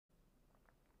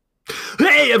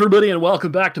Hey everybody, and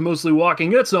welcome back to Mostly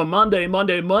Walking. It's a Monday,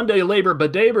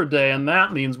 Labor Day, and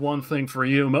that means one thing for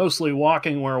you, mostly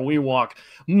walking where we walk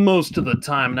most of the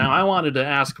time. Now, I wanted to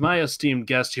ask my esteemed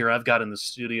guest here I've got in the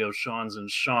studio, Sean's,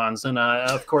 and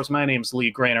of course, my name's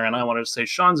Lee Grainer, and I wanted to say,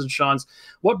 Sean's,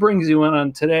 what brings you in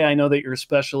on today? I know that you're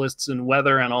specialists in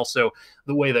weather and also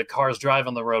the way that cars drive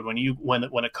on the road.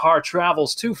 When a car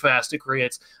travels too fast, it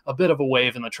creates a bit of a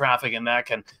wave in the traffic, and that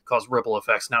can cause ripple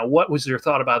effects. Now, what was your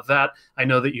thought about that? I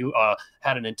know that you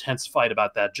had an intense fight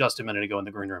about that just a minute ago in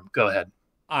the green room. Go ahead.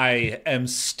 I am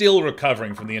still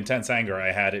recovering from the intense anger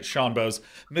I had at Sean Bowe's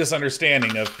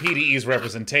misunderstanding of PDE's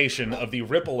representation of the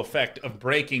ripple effect of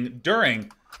braking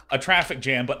during a traffic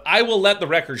jam, but I will let the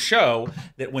record show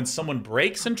that when someone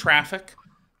brakes in traffic,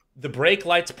 the brake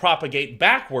lights propagate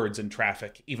backwards in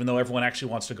traffic, even though everyone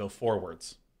actually wants to go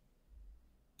forwards.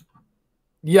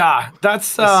 Yeah,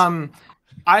 that's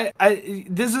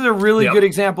this is a really good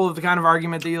example of the kind of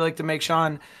argument that you like to make,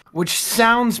 Sean, which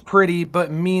sounds pretty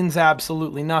but means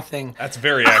absolutely nothing. That's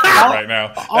very accurate right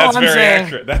now. That's very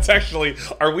accurate. That's actually,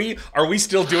 are we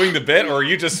still doing the bit, or are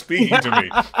you just speaking to me?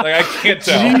 Like, I can't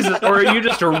tell. Jesus, or are you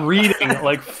just reading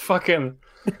like fucking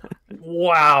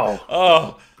wow.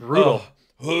 Oh, brutal.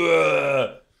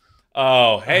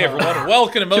 Oh, hey everyone!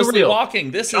 Welcome to Mostly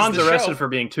Walking. This Sean's is the arrested show. for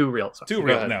being too real. Sorry. Too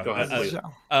real. Go ahead.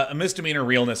 A misdemeanor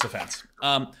realness offense.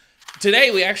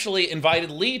 Today we actually invited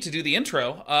Lee to do the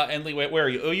intro. And Lee, where are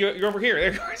you? Oh, you're over here.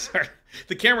 There you are. Sorry.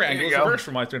 The camera angle is reversed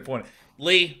from my standpoint.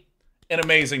 Lee, an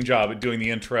amazing job at doing the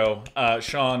intro.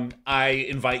 Sean, I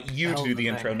invite you to do the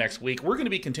intro next week. We're going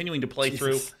to be continuing to play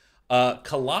through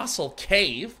Colossal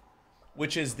Cave,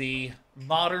 which is the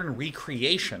modern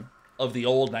recreation of the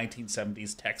old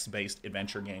 1970s text-based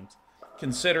adventure games,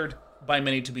 considered by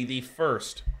many to be the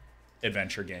first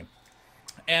adventure game.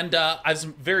 And I have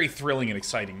some very thrilling and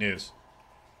exciting news.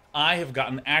 I have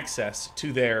gotten access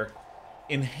to their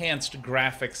enhanced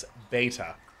graphics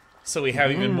beta, so we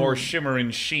have even more shimmer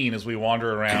and sheen as we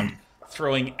wander around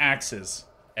throwing axes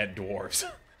at dwarves.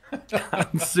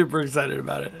 I'm super excited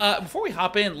about it. Before we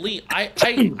hop in, Lee,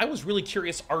 I was really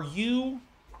curious, are you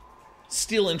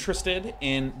still interested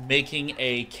in making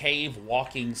a cave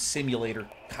walking simulator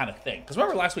kind of thing? Because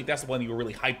remember last week, that's the one you were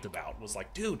really hyped about. Was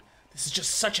like, dude, this is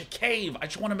just such a cave. I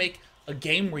just want to make a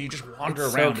game where you just wander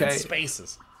around in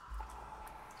spaces.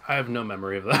 I have no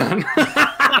memory of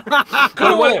that.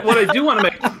 But what I do want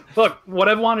to make, look, what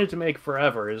I've wanted to make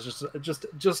forever is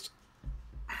just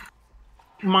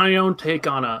my own take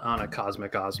on a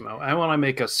Cosmic Osmo. I want to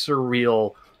make a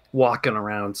surreal walking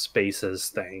around spaces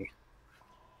thing.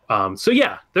 So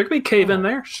yeah, there could be a cave in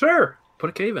there. Sure, put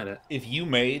a cave in it. If you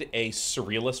made a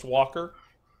surrealist walker,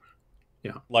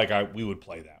 we would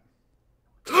play that.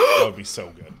 That would be so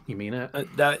good. You mean it?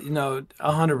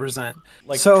 100%.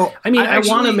 Like, so I mean, I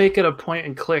want to make it a point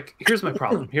and click. Here's my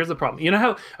problem. Here's the problem. You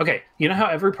know how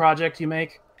every project you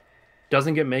make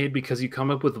doesn't get made because you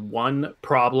come up with one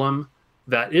problem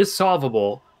that is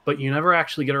solvable, but you never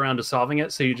actually get around to solving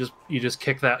it. So you just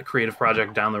kick that creative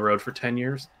project down the road for 10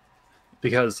 years.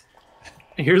 Because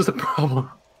here's the problem.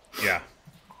 Yeah.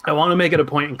 I want to make it a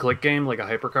point and click game, like a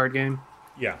HyperCard game.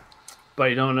 Yeah. But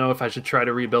I don't know if I should try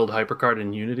to rebuild HyperCard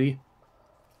in Unity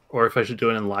or if I should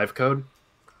do it in live code.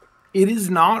 It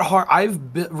is not hard. I've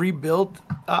rebuilt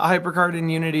HyperCard in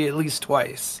Unity at least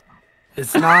twice.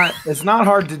 It's not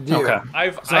hard to do. Okay. I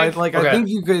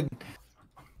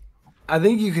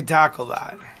think you could tackle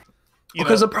that.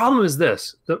 Because the problem is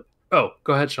this. Go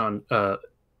ahead, Sean. Go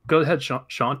ahead, Sean.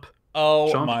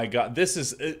 Oh Sean? My God! This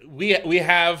is we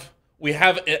have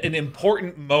an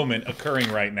important moment occurring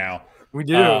right now. We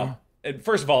do. And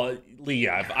first of all, Lee,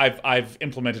 I've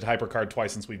implemented HyperCard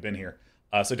twice since we've been here,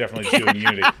 so definitely just doing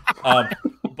Unity.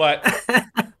 But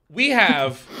we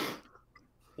have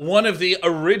one of the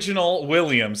original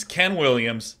Williams, Ken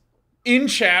Williams, in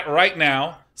chat right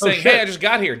now saying, "Hey, I just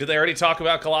got here. Did they already talk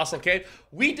about Colossal Cave?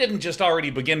 We didn't just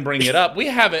already begin bringing it up. We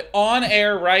have it on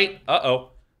air right.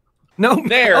 No.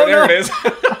 There it is.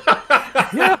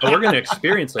 Yeah, we're going to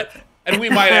experience it. And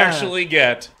we might actually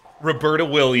get Roberta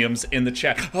Williams in the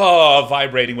chat. Oh,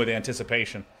 vibrating with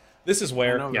anticipation. This is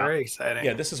where... very exciting.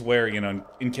 Yeah, this is where,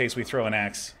 in case we throw an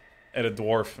axe at a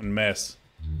dwarf and miss,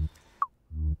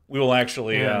 we will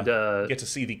actually get to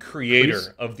see the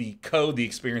creator of the code, the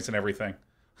experience, and everything.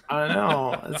 I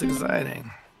know. It's exciting.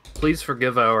 Please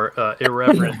forgive our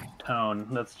irreverent tone.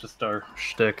 That's just our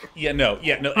shtick. No.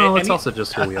 Oh, it's also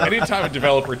just who we are. Anytime a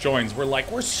developer joins, we're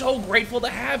like, we're so grateful to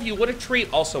have you. What a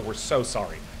treat. Also, we're so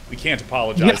sorry. We can't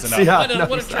apologize enough. Yeah,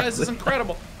 This is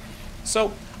incredible.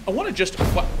 So, I want to just...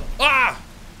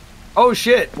 Oh,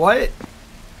 shit. What?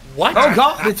 What? Oh,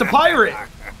 God. It's a pirate.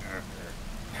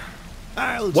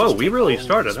 I'll Whoa, just we take really all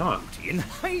started, this huh? booty and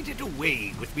hide it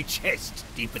away with me chest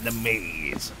deep in the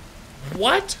maze.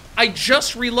 What? I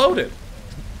just reloaded.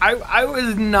 I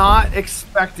was not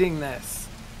expecting this.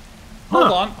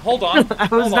 Hold on. I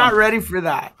was not ready for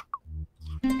that.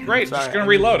 Great, Sorry, just gonna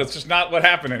reload. It's just not what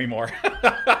happened anymore.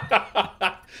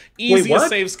 Easiest what?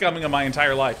 save scumming of my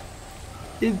entire life.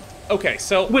 It, Okay,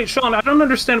 so Wait, Sean, I don't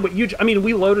understand what you... I mean,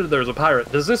 we loaded there as a pirate.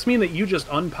 Does this mean that you just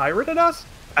unpirated us?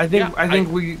 I think Yeah,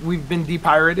 we've been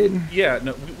depirated. yeah,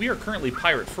 no, we are currently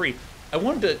pirate free. I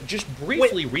wanted to just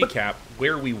briefly recap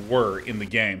where we were in the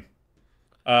game.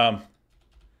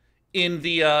 In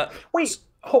the Wait,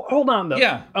 hold on, though.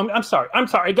 Yeah. I'm sorry.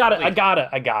 I got it. I'm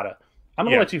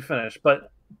gonna Yeah. let you finish,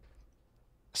 but...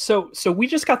 So we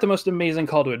just got the most amazing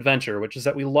call to adventure, which is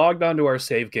that we logged onto our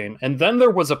save game, and then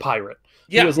there was a pirate.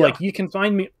 Yeah, He was like, "You can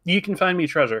find me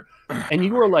treasure," and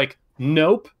you were like,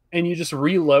 "Nope," and you just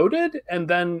reloaded, and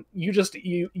then you just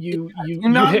you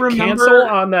not hit remember- cancel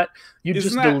on that. You Isn't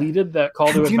just that- deleted that call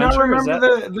to Do you not adventure. Is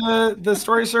remember that... the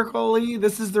story circle, Lee?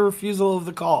 This is the refusal of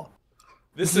the call.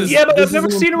 this is Yeah, but this I've is never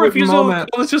an seen a important refusal. moment.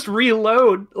 Let's just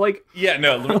reload. Like, yeah,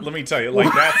 no, let me tell you,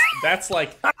 like that's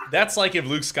like if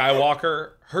Luke Skywalker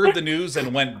heard the news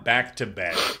and went back to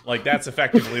bed. Like that's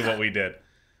effectively what we did.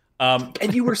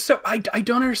 and you were so... I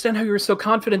don't understand how you were so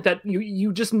confident that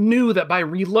you just knew that by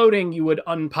reloading you would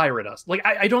unpirate us. Like,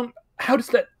 I don't... How does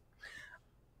that...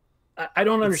 I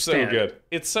don't understand.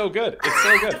 It's so good. It's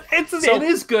so good. It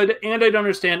is good, and I don't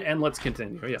understand, and let's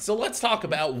continue. Yeah. So let's talk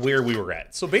about where we were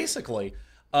at. So basically,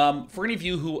 for any of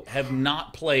you who have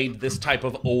not played this type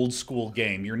of old school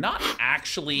game, you're not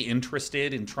actually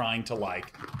interested in trying to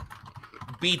like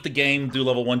beat the game, do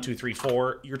level 1, 2, 3,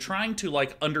 4. You're trying to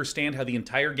like understand how the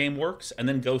entire game works and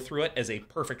then go through it as a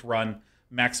perfect run,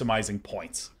 maximizing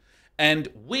points. And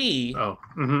we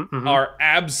are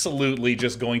absolutely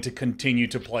just going to continue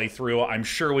to play through. I'm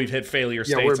sure we've hit failure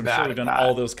Yeah, states. we're I'm bad sure we've at done that.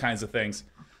 all those kinds of things.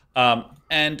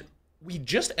 And we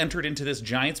just entered into this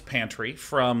giant's pantry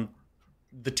from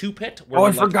the 2 pit. Where Oh,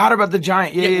 I we, like, forgot about the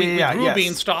giant. Yeah, we yeah, grew a yes.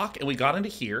 beanstalk and we got into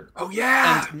here. Oh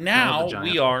yeah. And now the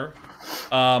we are,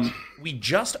 we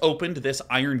just opened this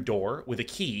iron door with a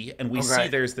key, and we see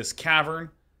there's this cavern,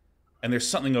 and there's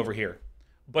something over here.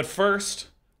 But first,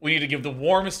 we need to give the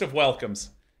warmest of welcomes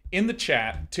in the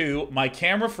chat to my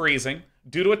camera freezing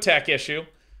due to a tech issue.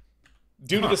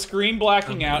 Due to the screen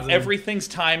blacking out, everything's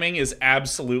timing is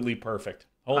absolutely perfect.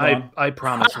 Hold on. I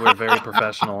promise we're very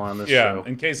professional on this Yeah, show.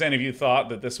 in case any of you thought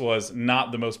that this was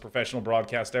not the most professional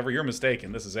broadcast ever, you're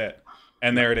mistaken. This is it.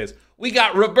 And there it is. We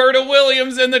got Roberta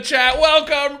Williams in the chat.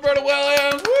 Welcome, Roberta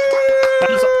Williams. Woo!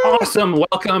 That's awesome.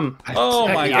 Welcome. Oh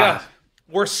Heck my yeah. God.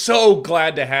 We're so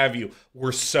glad to have you.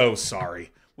 We're so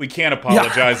sorry. We can't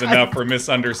apologize enough for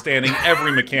misunderstanding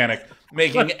every mechanic,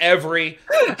 making every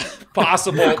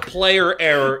possible player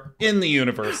error in the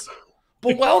universe.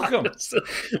 But welcome.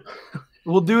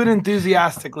 We'll do it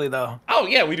enthusiastically, though. Oh,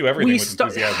 yeah, we do everything with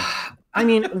enthusiasm. I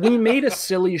mean, we made a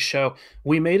silly show.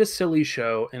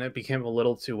 And it became a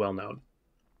little too well known.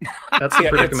 That's the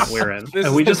predicament we're in. this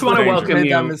And we is just want to danger. welcome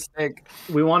Made that you. mistake.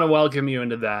 We want to welcome you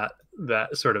into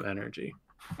that sort of energy.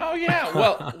 Oh, yeah.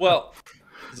 Well,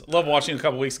 love watching a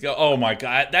couple weeks ago. Oh, my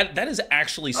God. That is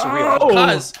actually surreal.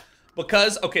 Oh.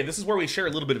 Because, okay, this is where we share a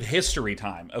little bit of history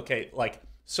time. Okay, like,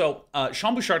 so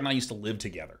Sean Bouchard and I used to live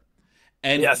together.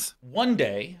 And Yes. one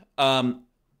day,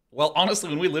 well, honestly,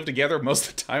 when we lived together, most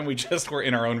of the time we just were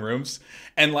in our own rooms.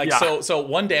 And like, so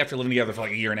one day after living together for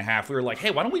like a year and a half, we were like,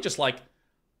 hey, why don't we just like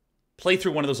play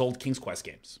through one of those old King's Quest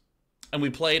games? And we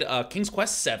played King's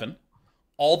Quest 7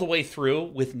 all the way through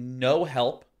with no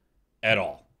help at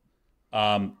all.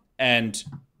 And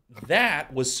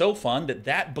that was so fun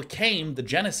that became the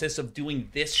genesis of doing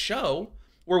this show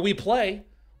where we play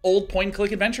old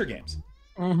point-and-click adventure games.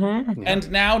 Mm-hmm. And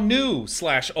now new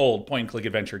 / old point-and-click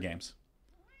adventure games.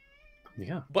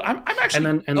 Yeah. But I'm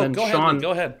actually... And then go Sean, ahead, Lee,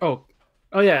 go ahead.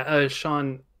 Oh yeah,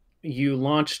 Sean, you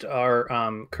launched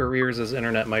our careers as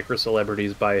internet micro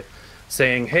celebrities by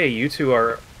saying, "Hey, you two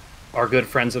are good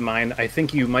friends of mine. I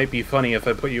think you might be funny if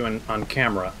I put you on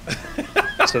camera."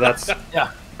 So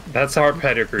that's our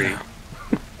pedigree.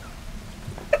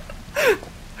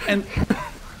 And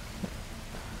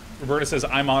Roberta says,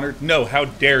 I'm honored. No, how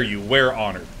dare you? We're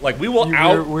honored. Like, we will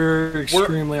We're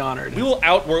extremely honored. We will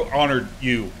we're honored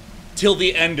you till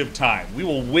the end of time. We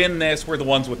will win this. We're the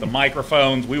ones with the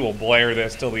microphones. We will blare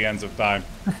this till the ends of time.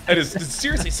 It's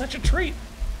seriously such a treat.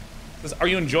 Are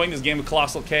you enjoying this game of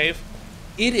Colossal Cave?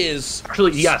 It is...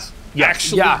 Actually, yes.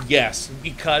 Actually, yes.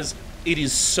 Because it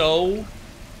is so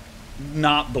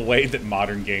not the way that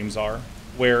modern games are,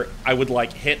 where I would,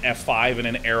 like, hit F5 and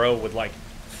an arrow would, like,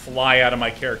 fly out of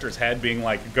my character's head being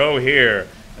like, go here.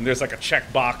 And there's like a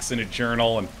checkbox in a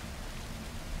journal and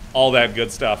all that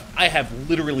good stuff. I have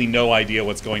literally no idea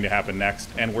what's going to happen next,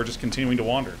 and we're just continuing to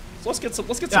wander. So let's get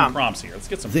some prompts here. Let's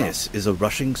get some prompts. This is a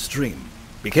rushing stream.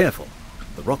 Be careful.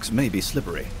 The rocks may be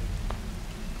slippery.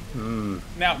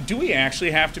 Now, do we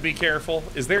actually have to be careful?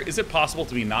 Is it possible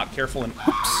to be not careful? And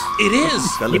it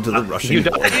is. Fell into the rushing.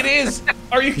 It is.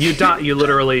 Are you? You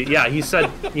literally. Yeah, he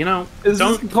said. This is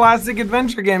a classic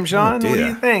adventure game, Sean. What do dear.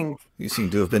 you think? You seem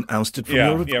to have been ousted from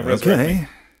Yeah, your... yeah, resurrect me. Okay.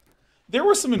 There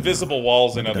were some invisible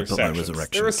walls in other put my sections. resurrection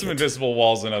There were some kit. invisible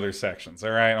walls in other sections.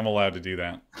 All right, I'm allowed to do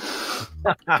that.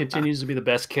 Continues to be the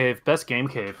best game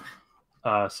cave,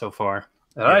 so far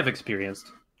that I've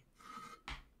experienced.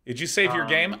 Did you save your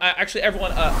game? Actually,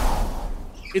 everyone,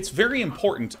 it's very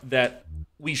important that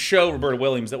we show Roberta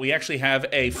Williams that we actually have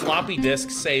a floppy disk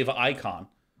save icon.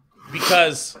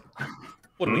 Because,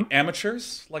 what are we,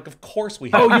 amateurs? Like, of course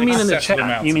we have you mean in the excessive chat?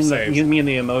 amounts You mean of the saves. you mean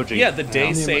the emoji? Yeah, the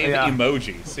day save yeah.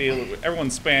 emoji. See, everyone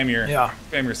spam your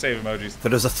save emojis.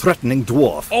 There is a threatening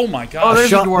dwarf. Oh my Oh, god. A there's a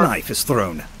sharp dwarf. knife is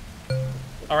thrown.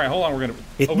 All right, hold on. We're going to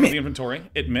It open up missed. the inventory.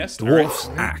 It missed. Dwarf's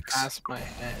All right. axe. Past my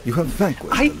head. You have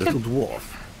vanquished I the little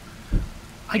dwarf.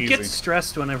 I get Easy.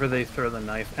 stressed whenever they throw the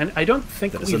knife, and I don't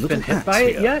think There's a we've been little hit by axe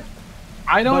it here. yet.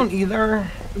 I don't either.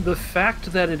 The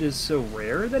fact that it is so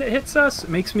rare that it hits us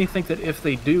makes me think that if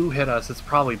they do hit us, it's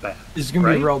probably bad. It's gonna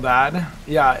right? be real bad.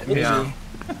 Yeah, maybe. Yeah.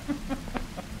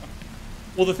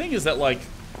 Well, the thing is that, like,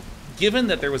 given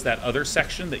that there was that other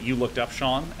section that you looked up,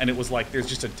 Sean, and it was like there's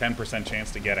just a 10%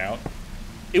 chance to get out,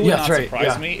 it would Yeah, not that's right, surprise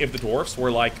yeah. me if the dwarfs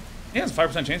were like, yeah, it's a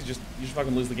 5% chance you just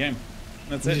fucking lose the game.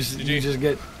 That's it. You just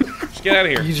get Just get out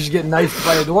of here. you just get knifed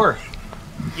by a dwarf.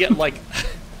 Yeah, like,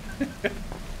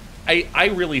 I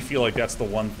really feel like that's the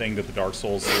one thing that the Dark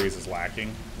Souls series is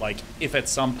lacking. Like, if at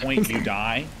some point you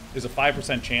die, there's a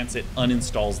 5% chance it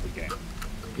uninstalls the game.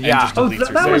 And Yeah. just Oh, deletes your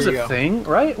that save. was There you a go. thing,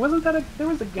 right? Wasn't that there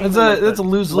was a game? That's in, like, that's a the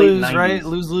lose late lose, right? 90s.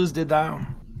 Lose lose did that.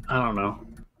 I don't know.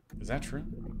 Is that true?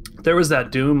 There was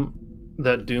that Doom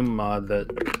mod that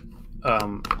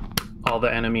all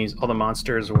the enemies, all the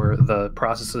monsters were the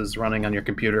processes running on your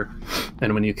computer,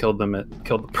 and when you killed them, it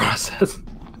killed the process.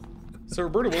 So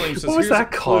Roberta Williams says, What was here's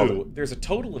that a clue. called? There's a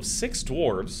total of 6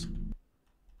 dwarves,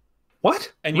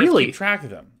 What? and you have to Really? keep track of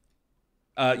them.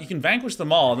 You can vanquish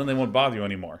them all, and then they won't bother you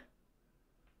anymore.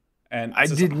 And I it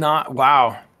says, did not.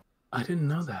 Wow. I didn't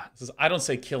know that. it says, I don't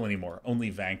say kill anymore, only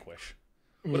vanquish.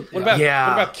 What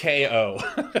Yeah. about KO?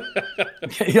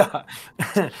 Yeah.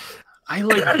 I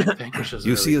like Vanquish is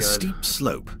You really see a good. steep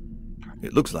slope.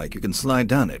 It looks like you can slide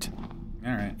down it.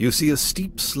 All right. You see a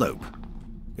steep slope.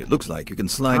 It looks like you can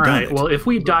slide All down right. it. Well, if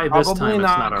we die this Probably time, it's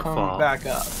not not our come fault. back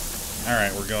up. All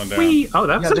right, we're going down. Oh,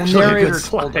 that was Yeah, the actually a narrator good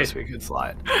told us slide. we could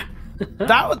slide.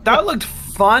 That looked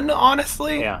fun,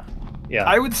 honestly. Yeah. Yeah.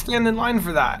 I would stand in line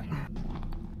for that.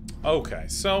 Okay,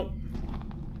 so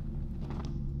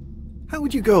How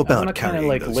would you go about wanna kinda, carrying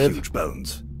like, those live- huge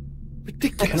bones? Can we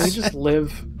Ridiculous. just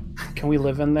live? Can we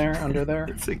live in there, under there?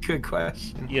 It's a good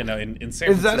question. you know, in San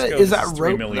Is that Francisco, is this that $3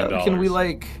 rope? million. Though? Can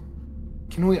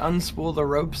we unspool the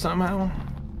rope somehow?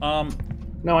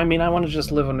 No, I mean I want to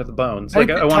just live under the bones. Like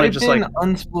I want to just like.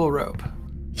 unspool rope.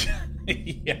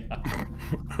 Yeah.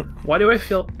 Why do I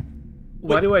feel?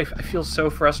 Why do I feel so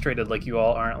frustrated? Like you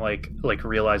all aren't like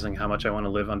realizing how much I want to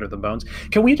live under the bones.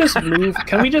 Can we just move?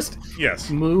 Can we just Yes.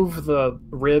 move the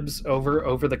ribs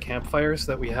over the campfire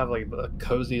so that we have like the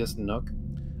coziest nook?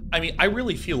 I mean, I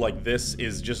really feel like this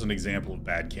is just an example of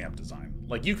bad camp design.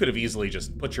 Like, you could have easily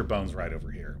just put your bones right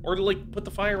over here. Or, like, put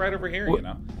the fire right over here, you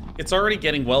know? It's already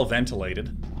getting well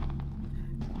ventilated.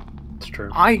 It's true.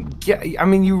 I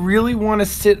mean, you really want to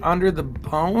sit under the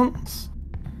bones?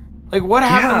 Like, what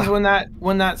happens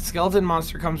when that skeleton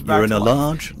monster comes back? You're in to a life?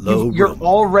 large, low You're room.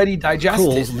 already digested.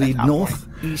 Crawls at lead that north,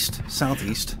 point. east,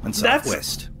 southeast, and That's-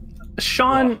 southwest.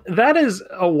 Sean, that is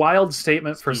a wild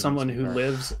statement for Seems someone who bizarre.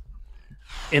 lives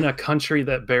in a country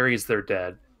that buries their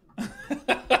dead.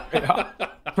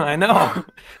 I know.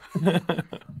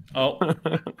 Oh.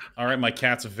 All right, my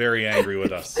cat's very angry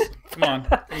with us. Come on,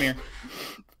 come here.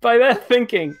 By that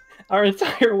thinking, our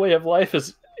entire way of life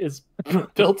is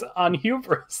built on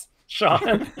hubris,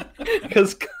 Sean.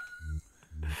 Because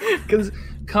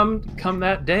come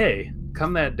that day,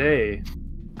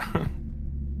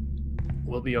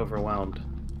 we'll be overwhelmed.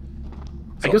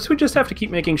 I guess we just have to keep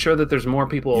making sure that there's more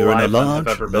people You're in a alive than large,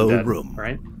 have ever been low dead, room.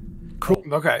 right?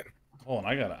 Okay. Hold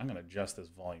on, I'm gonna adjust this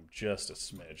volume just a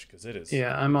smidge, because it is...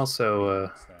 Yeah, I'm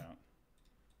also.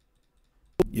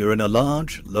 You're in a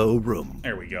large, low room.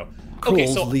 There we go. Crawls Okay,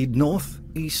 so lead north,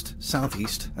 east,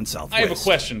 southeast, and southwest. I have a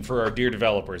question for our dear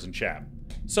developers in chat.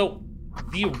 So,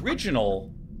 the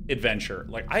original Adventure,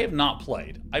 like, I have not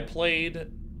played. I played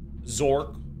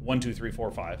Zork 1, 2, 3,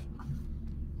 4, 5.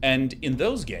 And in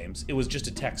those games, it was just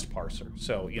a text parser.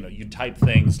 So, you know, you type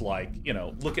things like, you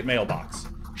know, look at mailbox,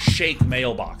 shake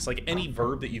mailbox, like any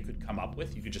verb that you could come up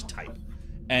with, you could just type.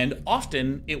 And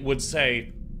often it would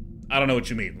say, I don't know what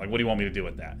you mean. Like, what do you want me to do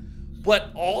with that?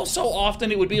 But also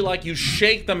often it would be like, you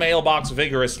shake the mailbox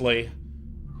vigorously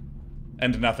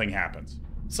and nothing happens.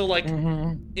 So, like,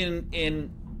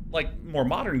 in like more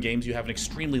modern games, you have an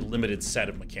extremely limited set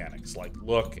of mechanics, like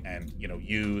look and, you know,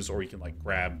 use, or you can like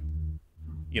grab,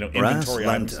 you know, inventory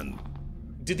items.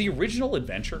 Did the original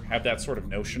Adventure have that sort of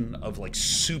notion of like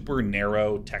super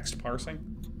narrow text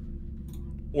parsing?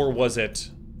 Or was it,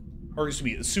 or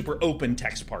excuse me, super open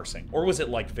text parsing? Or was it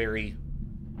like very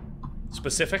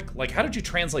specific? Like, how did you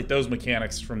translate those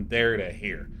mechanics from there to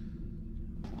here?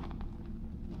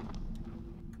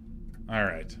 All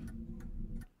right.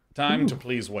 Time to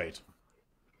please wait.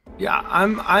 Yeah,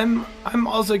 I'm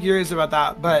also curious about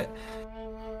that, but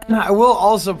I will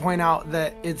also point out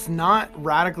that it's not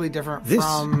radically different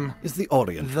from is the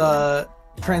Orient the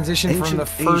transition from the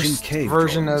first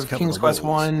version of King's Quest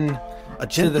 1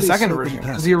 to the second version.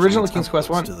 Because the original King's Quest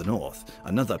 1 to the north,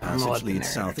 another passage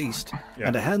leads southeast,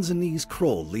 and a hands and knees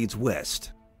crawl leads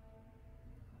west.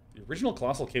 The original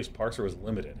Colossal Caves parser was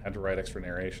limited, had to write extra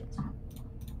narrations.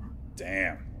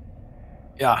 Damn.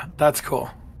 Yeah, that's cool.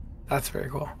 That's very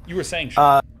cool. You were saying,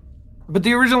 but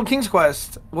the original King's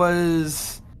Quest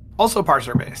was also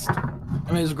parser based. I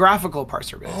mean, it was graphical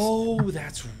parser based. oh,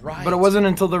 that's right. But it wasn't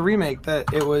until the remake that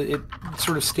it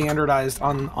sort of standardized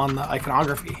on the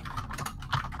iconography.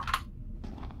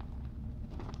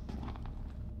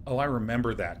 Oh, I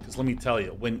remember that, because let me tell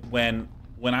you, when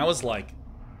I was like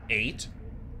 8,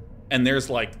 and there's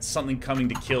like something coming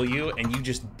to kill you, and you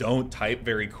just don't type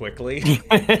very quickly.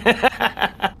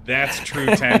 That's true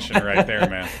tension right there,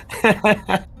 man.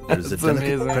 There's a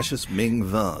delicate, precious Ming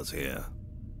vase here.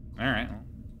 All right.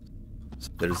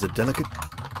 There's a delicate.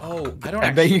 Oh, I don't.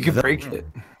 I bet you can break it.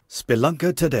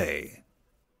 Spelunker today.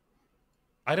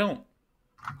 I don't.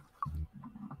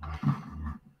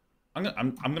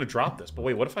 I'm gonna drop this, but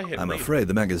wait, what if I hit? I'm afraid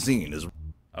the magazine is.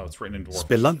 Oh, it's written in dwarf.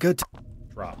 Spelunker.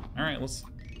 Drop. All right, let's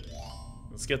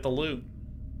get the loot.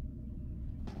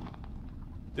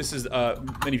 This is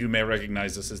many of you may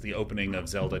recognize this as the opening of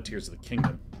Zelda: Tears of the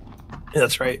Kingdom. Yeah,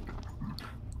 that's right.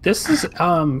 This is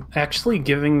actually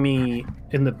giving me,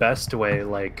 in the best way,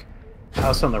 like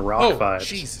House on the Rock vibes.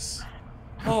 Jesus!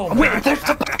 Oh, wait, there's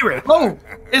the pirate. Oh,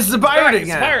 it's the pirate again.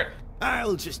 It's the pirate.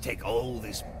 I'll just take all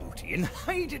this booty and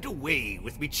hide it away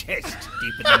with me chest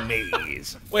deep in the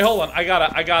maze. Wait, hold on.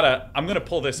 I'm gonna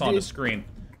pull this on the screen.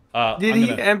 Did he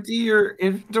empty your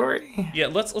inventory? Yeah,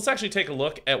 let's actually take a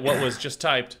look at what was just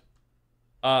typed.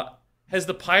 Has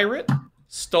the pirate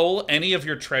stole any of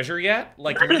your treasure yet?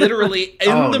 Like, literally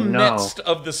in the midst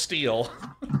of the steal.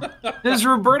 Does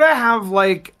Roberta have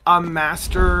like a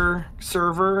master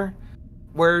server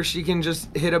where she can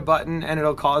just hit a button and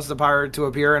it'll cause the pirate to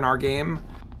appear in our game?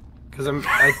 Because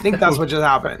I think that's what just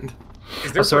happened.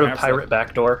 Is there a sort of pirate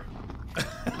backdoor?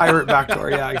 Pirate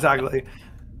backdoor, yeah, exactly.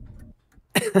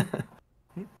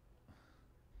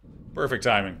 Perfect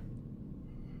timing.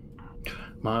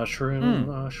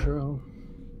 Mushroom.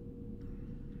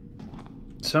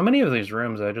 So many of these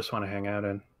rooms I just want to hang out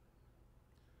in.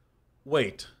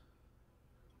 Wait.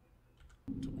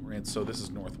 So this is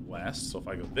northwest, so if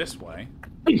I go this way...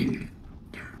 You're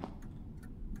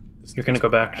going to go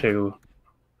back to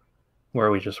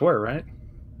where we just were, right?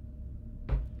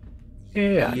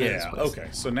 Yeah. Yeah, okay,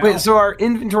 so now... Wait, so our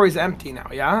inventory's empty now,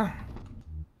 yeah?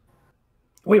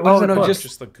 Wait, what's no,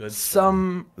 just the good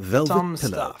some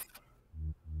stuff.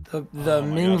 The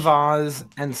Ming vase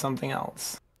and something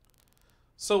else.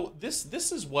 So this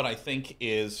is what I think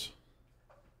is...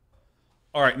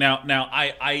 All right, now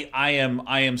I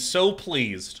am so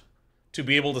pleased to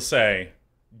be able to say,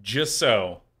 just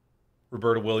so,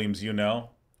 Roberta Williams, you know,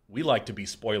 we like to be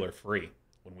spoiler free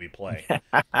when we play.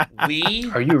 Are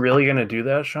you really going to do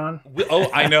that, Sean?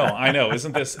 I know. Is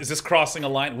this crossing a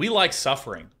line? We like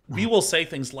suffering. We will say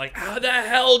things like, how the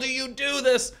hell do you do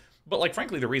this? But like,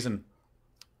 frankly, the reason,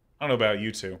 I don't know about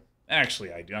you two.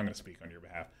 Actually, I do. I'm going to speak on your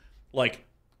behalf. Like,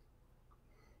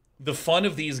 the fun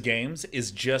of these games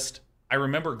is just, I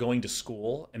remember going to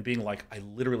school and being like, I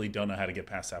literally don't know how to get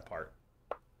past that part.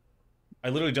 I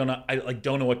literally don't know. I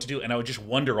don't know what to do. And I would just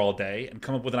wonder all day and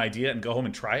come up with an idea and go home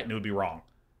and try it, and it would be wrong.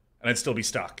 And I'd still be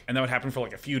stuck. And that would happen for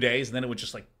like a few days, and then it would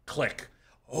just like click.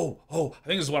 Oh, I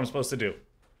think this is what I'm supposed to do.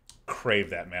 Crave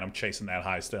that, man. I'm chasing that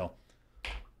high still.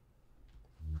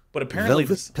 But apparently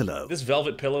this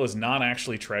velvet pillow is not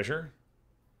actually treasure.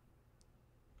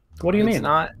 What do you It's mean?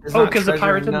 not. It's Oh, not because the treasure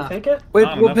pirate didn't enough. take it? Wait,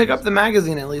 Not we'll enough pick of up the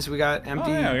magazine at least. We got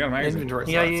empty we got a magazine. inventory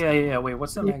Yeah, slots. yeah. Wait,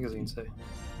 what's that magazine say?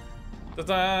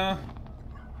 Ta-da.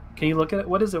 Can you look at it?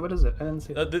 What is it? What is it? I didn't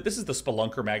see it. This is the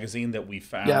Spelunker magazine that we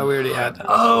found. Yeah, we already had that.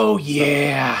 Oh,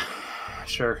 yeah.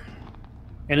 Sure.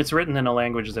 And it's written in a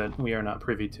language that we are not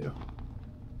privy to.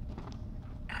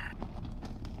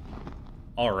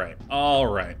 All right. All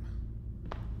right.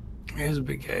 Here's a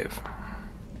big cave.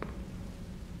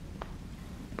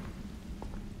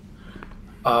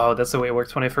 Oh, that's the way it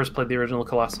worked. When I first played the original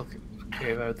Colossal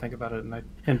Cave, I would think about it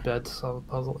in bed to solve a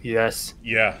puzzle. Yes.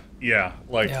 Yeah.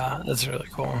 Like. Yeah, that's really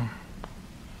cool.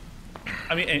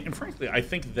 I mean, and frankly, I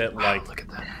think that like Look at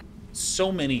that.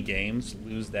 so many games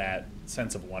lose that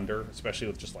sense of wonder, especially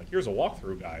with just like here's a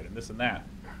walkthrough guide and this and that.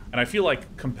 And I feel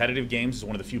like competitive games is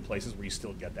one of the few places where you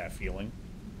still get that feeling,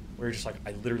 where you're just like,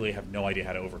 I literally have no idea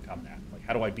how to overcome that. Like,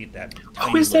 how do I beat that?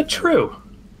 Oh, is that true?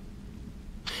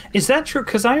 Is that true?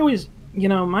 Because I always, you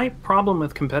know, my problem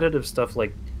with competitive stuff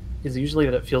like is usually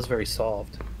that it feels very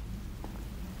solved.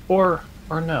 Or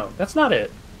no, that's not it.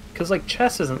 Because like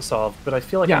chess isn't solved, but I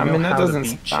feel like I know that how doesn't to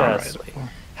beat sound chess. right.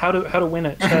 How to win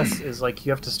at chess is like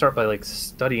you have to start by like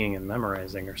studying and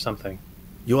memorizing or something.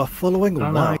 You are following I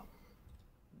don't why know.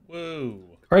 Whoa.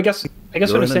 Or I guess what You're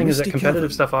I'm in a saying is that misty competitive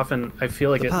cavern. stuff often I feel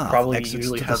like The it path probably exits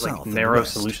usually to the has south like and narrow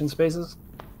west. solution spaces,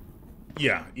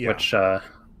 Yeah. which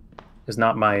is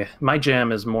not my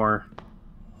jam. Is more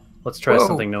let's try Whoa.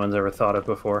 something no one's ever thought of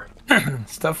before.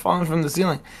 Stuff falling from the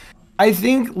ceiling. I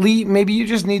think, Lee, maybe you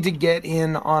just need to get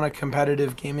in on a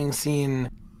competitive gaming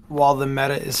scene while the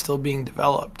meta is still being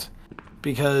developed.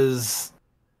 Because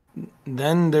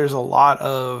then there's a lot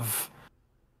of,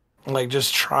 like,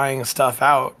 just trying stuff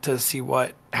out to see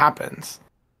what happens.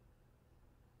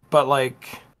 But,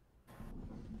 like,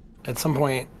 at some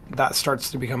point, that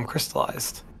starts to become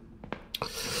crystallized.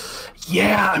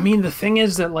 Yeah, I mean the thing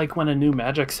is that like when a new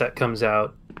Magic set comes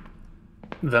out,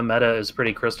 the meta is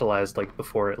pretty crystallized like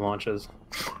before it launches.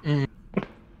 You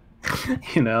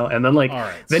know, and then like All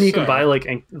right, then you can so- buy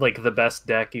like the best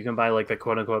deck. You can buy like the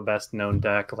quote unquote best known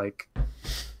deck. Like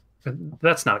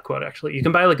that's not a quote actually. You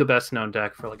can buy like a best known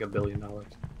deck for like $1 billion.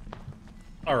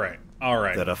 All right.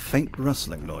 there are faint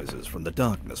rustling noises from the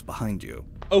darkness behind you.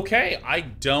 Okay, I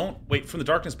don't... Wait, from the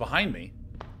darkness behind me?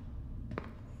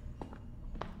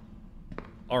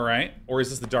 All right. Or is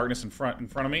this the darkness in front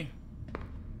of me?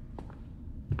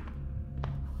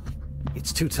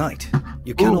 It's too tight.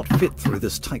 You cannot fit through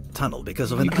this tight tunnel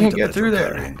because of an can't item get that through you're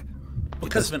there. carrying.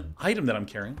 Because of an item that I'm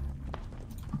carrying.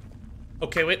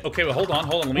 Okay, wait, hold on.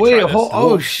 Let me Wait, try this.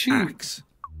 oh, shoot. Axe.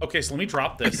 Okay, so let me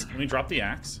drop this. Let me drop the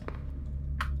axe.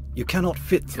 You cannot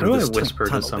fit How through do I this tight whisper to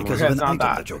tunnel someone? because Okay, of an it's not item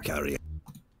that. that you're carrying.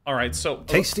 All right, so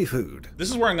Tasty food. this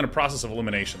is where I'm going to process of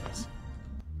elimination this.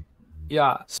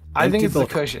 Yeah, I think Empty it's the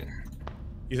bottle. cushion.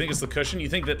 You think it's the cushion? You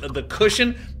think that the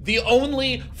cushion, the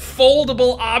only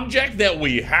foldable object that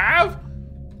we have?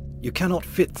 You cannot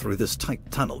fit through this tight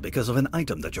tunnel because of an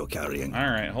item that you're carrying. All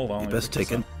right, hold on. You let me best pick this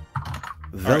take it. up.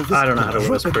 Velvet I don't know how to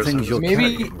pillow. whisper Dropping things you're something.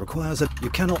 Maybe- carrying requires that you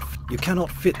cannot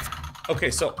fit. Okay,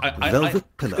 so I Velvet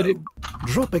pillow. But it-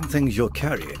 Dropping things you're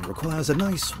carrying requires a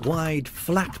nice wide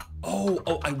flat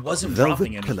oh, I wasn't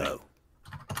dropping velvet anything. pillow.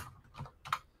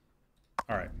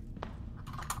 All right,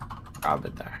 Drop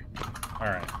it there. all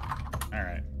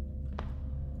right.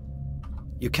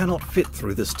 You cannot fit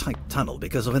through this tight tunnel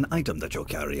because of an item that you're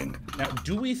carrying. Now,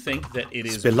 do we think that it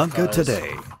is Spelunker because-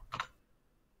 today.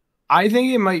 I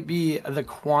think it might be the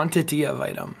quantity of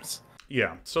items.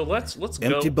 Yeah. So let's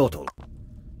Empty go. bottle.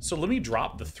 So let me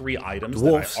drop the 3 items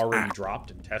Dwarf's that I already axe.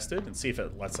 dropped and tested, and see if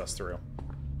it lets us through.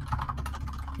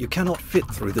 You cannot fit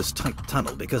through this tight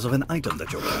tunnel because of an item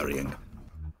that you're carrying.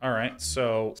 All right.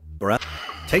 So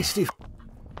Tasty.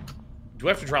 do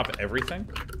I have to drop everything?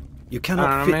 You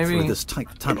cannot fit maybe- through this tight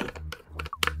tunnel.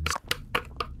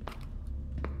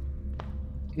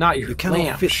 Not your You cannot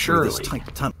lamp, fit through this surely.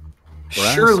 tight tunnel.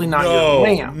 Surely not your No,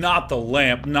 lamp. not the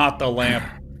lamp. Not the lamp.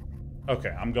 Okay,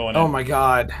 I'm going in. Oh my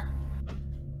god.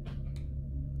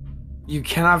 You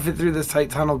cannot fit through this tight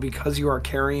tunnel because you are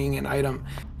carrying an item.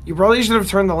 You probably should have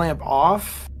turned the lamp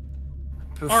off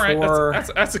before. All right,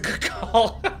 that's a good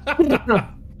call.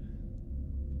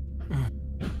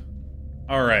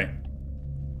 All right.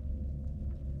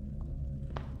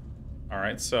 All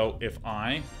right. So if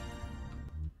I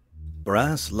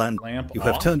Brass land. lamp You off,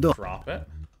 have turned off. drop it.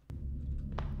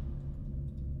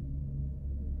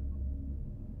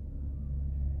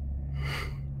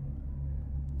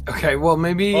 Okay, well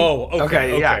maybe. Oh,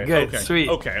 okay. yeah, good, okay, sweet.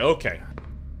 Okay.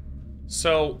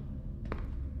 So,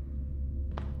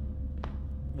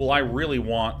 will I really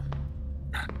want?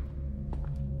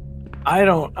 I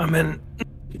don't. I mean,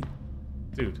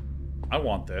 Dude, I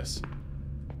want this.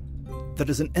 There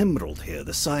is an emerald here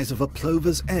the size of a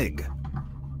plover's egg.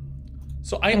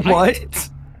 So What?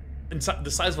 Inside the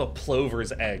size of a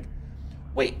plover's egg.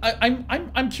 Wait,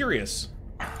 I'm curious.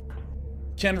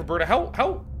 Ken, Roberta,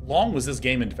 how long was this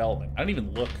game in development? I didn't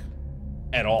even look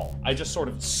at all. I just sort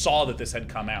of saw that this had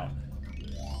come out.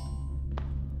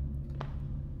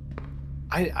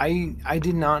 I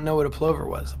did not know what a plover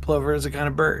was. A plover is a kind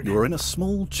of bird. You are in a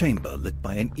small chamber lit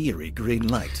by an eerie green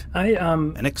light.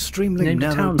 An extremely named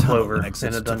narrow town tunnel Plover in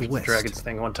exits a to the Dungeons west. and Dragons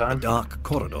thing one A time. dark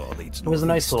corridor leads It was a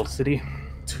nice northeast. little city.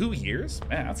 2 years?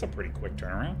 Man, that's a pretty quick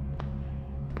turnaround.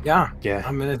 Yeah. Yeah.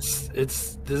 I mean, this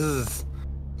is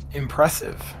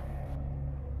impressive.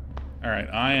 All right,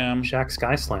 I am. Shaq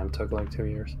Sky Slam took like 2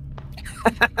 years.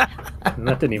 And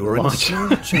that didn't even You're in a launch. small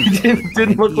chamber Didn't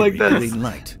lit by look an like eerie this. green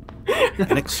light.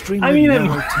 An extremely I mean,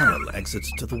 narrow tunnel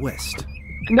exits to the west.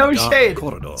 No A dark shade.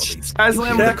 corridor leads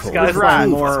Skyslam Shaq was Sky Slam rad.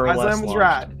 more or less Skyslam was launched.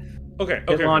 rad. Okay, It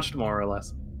okay. launched more or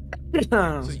less.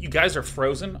 So you guys are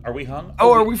frozen? Are we hung?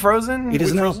 Oh, are we frozen? It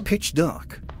is we now frozen? pitch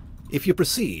dark. If you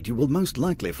proceed, you will most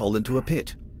likely fall into a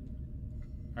pit.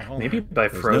 All right, hold Maybe on. by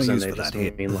There's frozen no use they for just that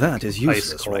here. mean like That is ice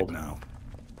useless right cold. now.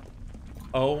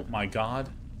 Oh my god.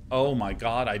 Oh my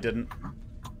god, I didn't.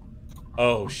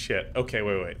 Oh shit. Okay,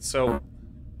 wait. So.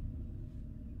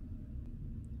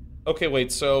 Okay,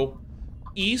 wait, so.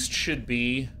 East should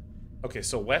be. Okay,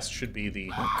 so west should be the.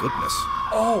 Oh, goodness.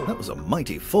 Oh! That was a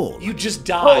mighty fall. You just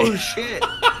died! Oh shit.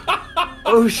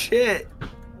 Oh shit.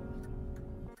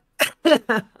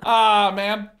 Ah,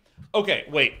 man. Okay,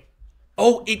 wait.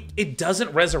 Oh, it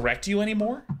doesn't resurrect you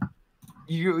anymore?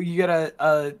 You get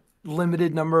a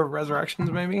limited number of resurrections,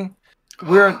 maybe.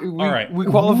 We right. we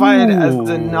qualified as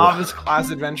the Ooh. novice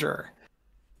class adventurer.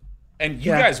 And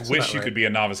you Yeah, guys that's wish about you right. could be a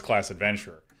novice class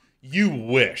adventurer. You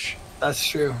wish. That's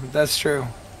true. That's true.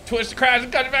 Twist, crash,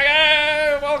 and cut it back.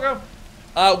 Hey, welcome.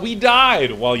 We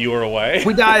died while you were away.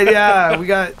 We died. Yeah, we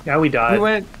got. Yeah, we died. We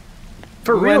went.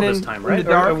 For we real went this in- time, in right?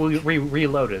 the dark. Or we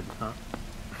reloaded. Huh?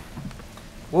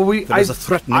 Well, There is a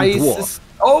threatening dwarf.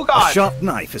 Oh A god. sharp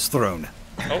knife is thrown.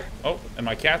 Oh, and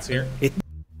my cat's here.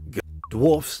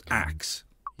 Dwarf's axe.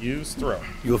 Use throw.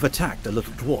 You have attacked a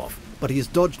little dwarf, but he is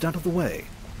dodged out of the way.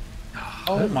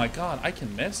 Oh my god, I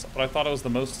can miss, but I thought I was the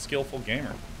most skillful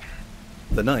gamer.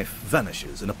 The knife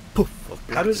vanishes in a poof of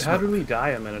black How did smoke. we die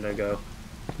a minute ago?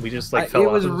 We just like fell It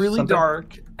off was of really something?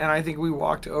 dark, and I think we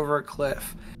walked over a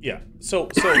cliff. Yeah. So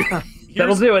That'll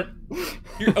here's, do it.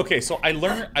 okay, so I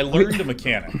learned a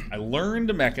mechanic. I learned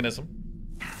a mechanism.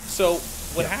 So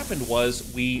what happened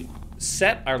was we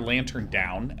set our lantern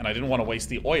down, and I didn't want to waste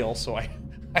the oil, so I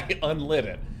unlit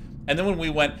it. And then when we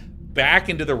went back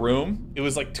into the room, it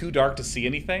was like too dark to see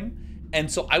anything. And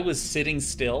so I was sitting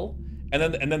still, and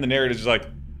then the narrator's just like,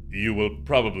 "You will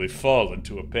probably fall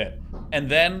into a pit." And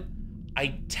then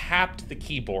I tapped the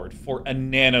keyboard for a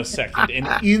nanosecond and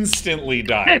instantly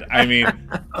died. I mean,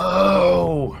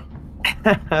 Oh.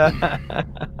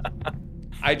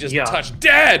 I just Yeah. touched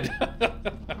dead.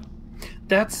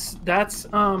 That's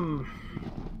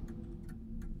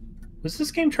was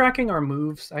this game tracking our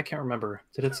moves? I can't remember.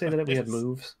 Did it say that we had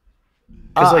moves?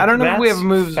 'Cause, like, I don't know if we have that's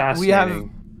moves. We have.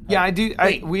 fascinating. Yeah, I do.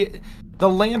 The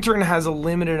lantern has a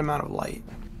limited amount of light,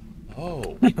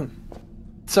 Oh.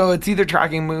 so it's either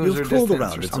tracking moves or You've crawled distance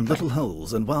around or in some something. little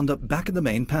holes and wound up back in the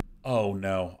main Oh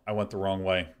no, I went the wrong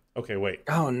way. Okay, wait.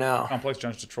 Oh no, Complex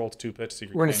Dungeons to Troll to 2-Pit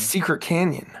Secret we're in a Canyon. secret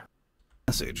canyon.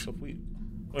 passage. So if we...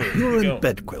 Wait, You're here we in go.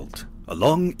 Bedquilt, a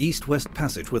long east-west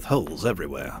passage with holes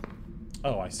everywhere.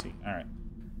 Oh, I see. All right.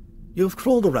 You've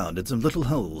crawled around in some little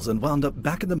holes and wound up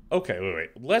back in the Okay,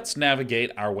 wait. Let's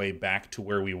navigate our way back to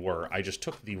where we were. I just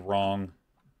took the wrong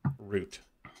route.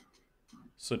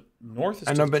 So north is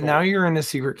I to know, the but troll. now you're in a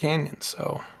secret canyon,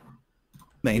 so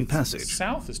main passage.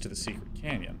 South is to the secret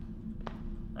canyon.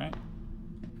 Right?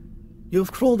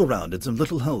 You've crawled around in some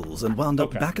little holes and wound up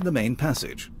Okay. back in the main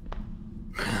passage.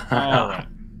 All right.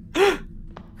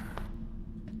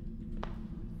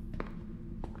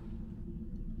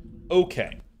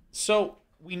 Okay, so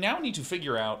we now need to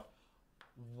figure out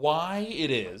why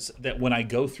it is that when I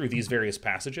go through these various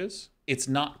passages, it's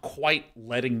not quite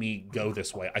letting me go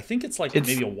this way. I think it's like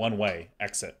maybe a one-way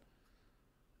exit.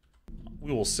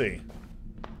 We will see.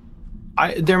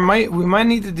 we might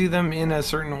need to do them in a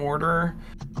certain order.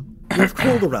 You've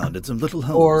crawled around in some little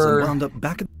holes Or- and wound up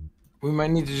back in... We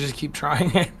might need to just keep trying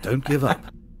it. Don't give up.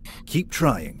 Keep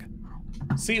trying.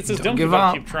 See, it says Don't don't give give up,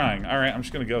 up. keep trying. All right, I'm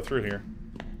just going to go through here.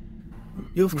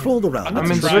 You've crawled around I'm I in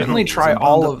mean, some try- little certainly holes try and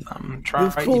all wound of up... them. Try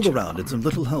You've crawled each around in some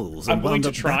little holes I'm and going wound to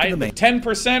up back try in the the main...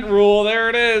 10% rule. There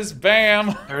it is.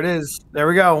 Bam. There it is. There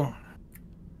we go.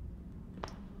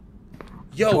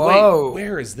 Yo, Whoa. wait,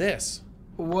 where is this?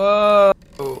 Whoa.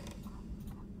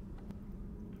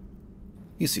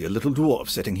 You see a little dwarf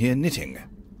sitting here knitting.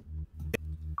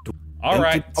 All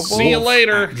right, Empty see you dwarf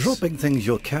later. Dropping things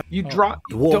you're carrying. You drop.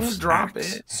 Dwarf's Don't drop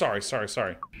axe. it.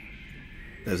 Sorry.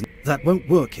 That won't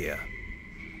work here.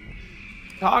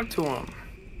 Talk to him.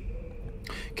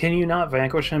 Can you not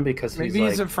vanquish him because Maybe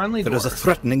he's he's like a friendly There dwarf. is a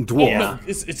threatening dwarf. Yeah.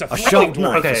 It's a A threatening sharp dwarf.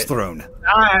 knife Okay. is thrown.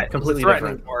 Not completely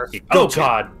threatening different? dwarf. Oh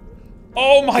God!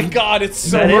 Oh my God! It's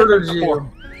so He murdered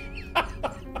you.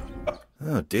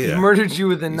 Oh He dear. murdered you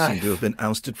with a You seem knife. to have been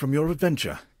ousted from your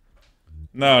adventure.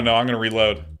 No, I'm gonna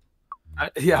reload.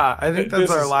 Yeah, I think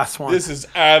that's our last one. This is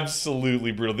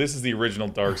absolutely brutal. This is the original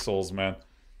Dark Souls, man.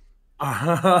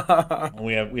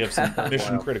 We have some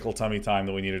mission critical tummy time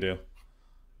that we need to do.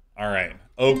 All right.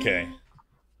 Okay.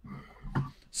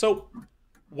 So,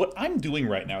 what I'm doing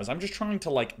right now is I'm just trying to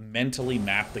like mentally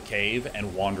map the cave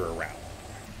and wander around,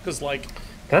 because like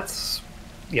That's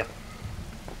yeah.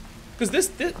 because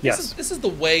this is the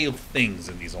way of things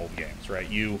in these old games, right?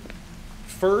 You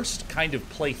first kind of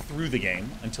play through the game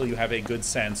until you have a good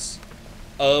sense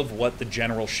of what the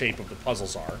general shape of the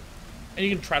puzzles are, and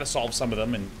you can try to solve some of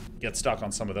them and get stuck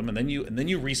on some of them, and then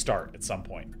you restart at some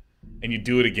point, and you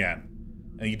do it again,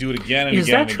 and you do it again and Is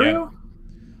again that and true? again.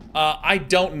 I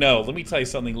don't know. Let me tell you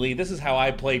something, Lee. This is how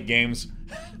I played games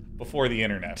before the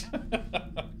internet.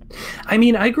 I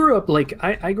mean, I grew up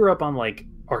I grew up on like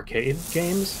arcade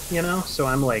games, you know. So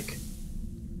I'm like,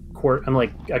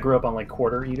 I grew up on like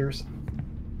quarter eaters.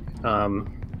 And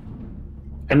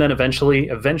then eventually,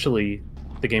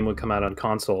 the game would come out on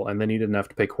console, and then you didn't have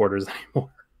to pay quarters anymore.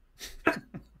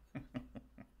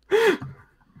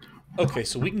 Okay,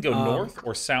 so we can go north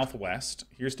or southwest.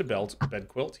 Here's to bed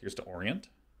quilt. Here's to orient.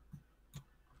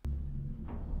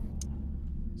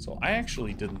 So I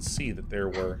actually didn't see that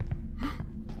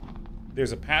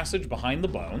there's a passage behind the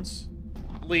bones.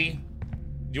 Lee,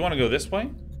 do you want to go this way?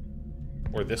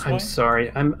 Or this way? I'm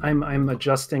sorry. I'm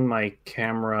adjusting my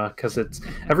camera because it's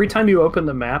every time you open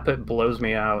the map, it blows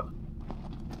me out.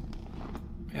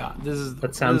 Yeah,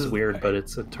 That sounds weird, but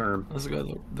it's a term. Let's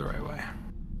go the right way.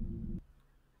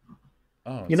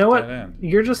 Oh, You know what? End.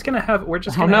 We're just gonna have it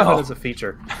as a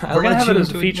feature. We're gonna have it as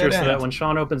a feature so that when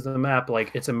Sean opens the map, like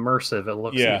it's immersive. It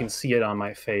looks you can see it on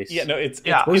my face. Yeah, no, it's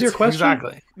what was your question?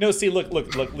 Exactly. No, see, look,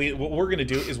 Lee, what we're gonna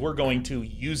do is we're going to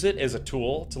use it as a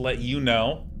tool to let you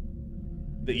know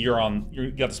that you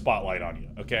got the spotlight on you.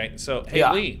 Okay, so hey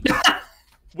Lee,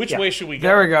 which way should we go?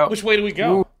 There we go. Which way do we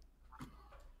go?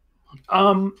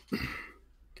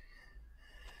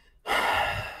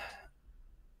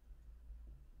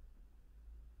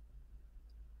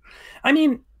 I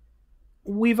mean,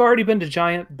 we've already been to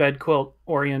Giant Bed Quilt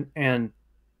Orient, and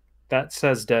that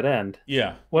says dead end.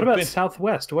 Yeah. What about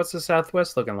Southwest? What's the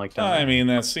Southwest looking like down there? I mean,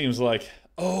 that seems like.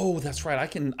 Oh, that's right. I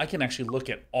can actually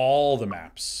look at all the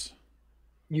maps.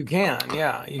 You can,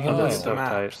 yeah. You can look at the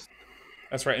maps.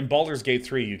 That's right. In Baldur's Gate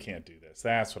 3, you can't do this.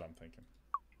 That's what I'm thinking.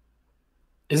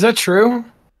 Is that true?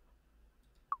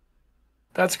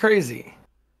 That's crazy.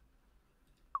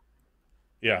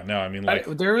 Yeah, no, I mean, like...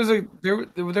 There was a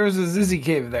Zizzy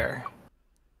cave there.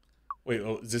 Wait,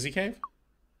 Zizzy Cave?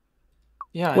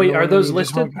 Yeah. Wait, are those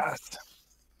listed?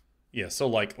 Yeah, so,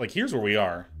 like, here's where we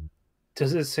are.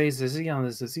 Does it say Zizzy on the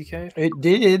Zizzy Cave? It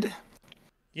did.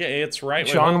 Yeah, it's right.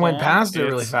 Sean went past it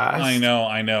really fast. I know.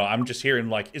 I'm just hearing,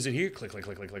 like, is it here? Click, click,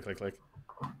 click, click, click, click, click.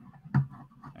 All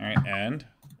right, and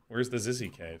where's the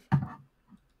Zizzy Cave?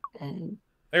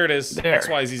 There it is. There.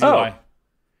 XYZZY. Oh.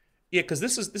 Yeah, because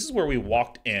this is where we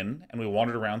walked in and we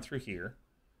wandered around through here,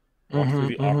 walked through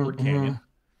the awkward canyon.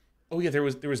 Oh yeah, there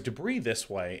was debris this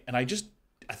way, and I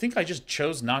think I just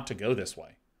chose not to go this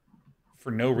way, for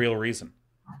no real reason.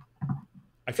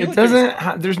 I feel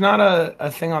there's not a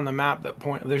thing on the map that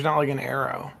there's not like an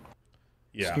arrow.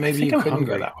 Yeah, So maybe you couldn't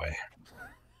go that way.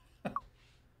 Got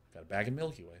a bag of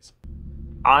Milky Ways.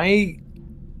 I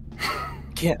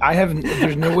can't.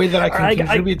 There's no way that I can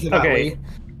contribute to that. Okay.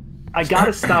 I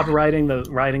gotta stop writing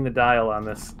the dial on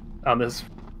this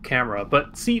camera.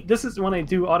 But see, this is when I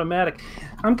do automatic.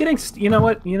 I'm getting, you know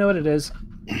what it is.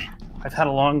 I've had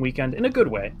a long weekend in a good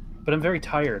way, but I'm very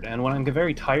tired. And when I'm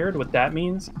very tired, what that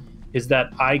means is that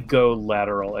I go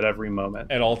lateral at every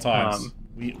moment. At all times.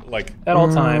 At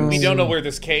all times. We don't know where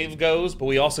this cave goes, but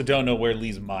we also don't know where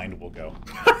Lee's mind will go.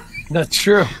 That's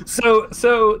true. So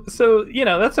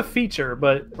that's a feature,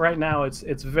 but right now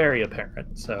it's very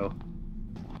apparent. So.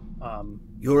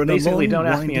 You're in basically, a don't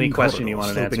ask me any winding question you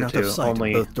corridor, want an sloping answer out of to. sight in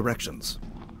Only both directions.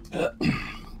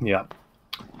 Yeah.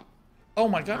 Oh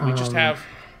my god, we just have...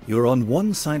 You're on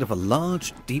one side of a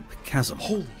large, deep chasm.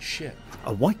 Holy shit.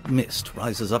 A white mist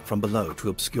rises up from below to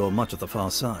obscure much of the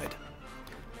far side.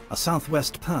 A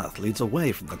southwest path leads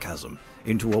away from the chasm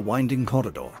into a winding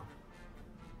corridor.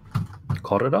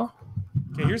 Corridor?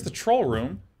 Okay, here's the troll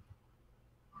room.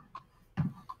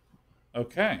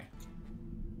 Okay.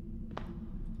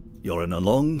 You're in a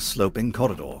long, sloping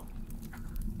corridor.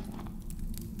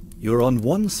 You're on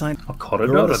one side. A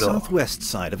corridor. You're on the southwest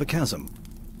side of a chasm.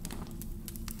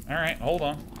 All right, hold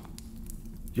on.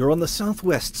 You're on the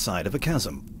southwest side of a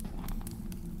chasm.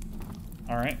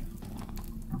 All right.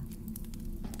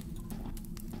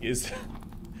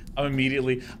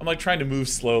 I'm like trying to move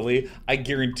slowly. I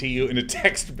guarantee you, in a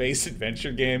text-based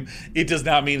adventure game, it does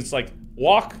not mean it's like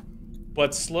walk,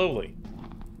 but slowly.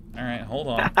 All right, hold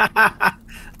on.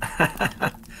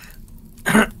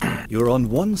 You're on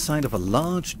one side of a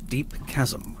large, deep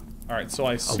chasm. All right, so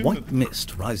I A assume white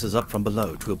mist rises up from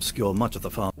below to obscure much of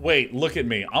the far. Wait, look at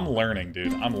me. I'm learning,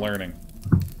 dude. I'm learning.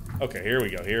 Okay, here we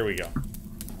go. Here we go.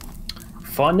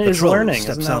 Fun The is troll learning.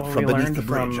 steps Isn't that out what from we beneath learned the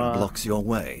bridge from and blocks your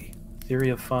way. Theory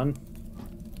of Fun?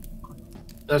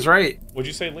 That's right. What'd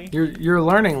you say, Lee? You're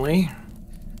learning, Lee.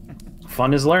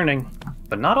 Fun is learning,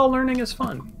 but not all learning is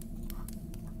fun.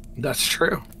 That's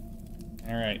true.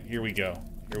 All right, here we go.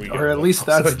 Here we go. Or at least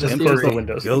that's the Close the theory.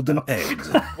 windows. Golden eggs.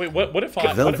 Wait, what if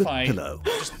I? Velvet pillow.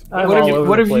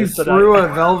 What if you threw a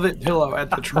velvet pillow at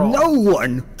the troll? No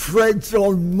one treads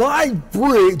on my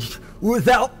bridge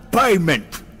without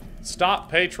payment. Stop,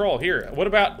 pay troll. Here. What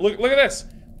about look at this.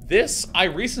 This I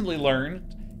recently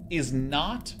learned is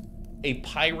not a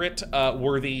pirate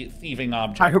worthy thieving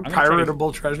object.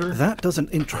 Piratable treasure? That doesn't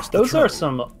interest the Those troll. are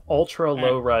some ultra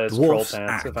low rise troll Dwarf's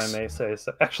pants, if I axe. may say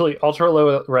so. Actually, ultra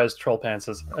low rise troll pants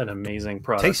is an amazing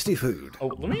product. Tasty food. Oh,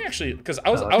 let me actually, because I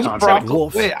was concept.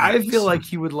 Dwarf's Wait, I axe. feel like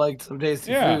he would like some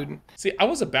tasty food. See, I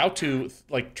was about to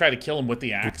like try to kill him with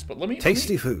the axe, but let me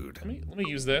Tasty food. Let me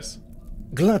use this.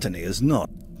 Gluttony is not.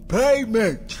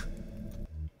 Payment.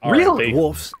 All right. Really?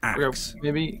 Dwarf's axe.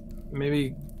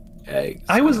 Maybe eggs.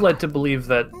 I was led to believe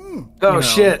that. Oh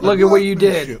shit! Look at what you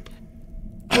did.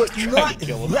 But not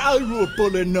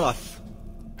valuable enough.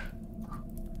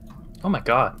 Oh my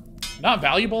god. Not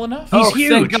valuable enough? He's Oh,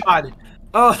 huge. thank God.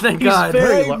 Oh, thank He's God.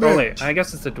 very. Payment. Oh wait, I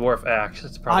guess it's a dwarf axe.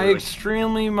 It's I probably. Like,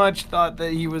 extremely much thought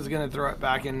that he was gonna throw it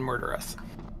back and murder us.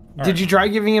 All Did right. you try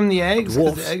giving him the eggs?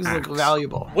 Because Dwarf's the eggs look axe.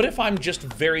 valuable. What if I'm just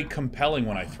very compelling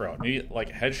when I throw it? Maybe like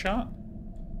a headshot?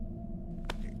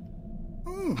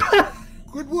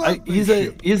 Good work. He's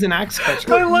an axe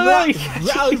catcher. I love Not it.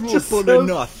 He's valuable just so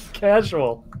enough.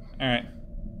 casual. All right.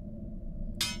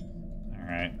 All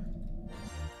right.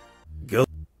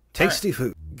 Tasty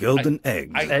food. Golden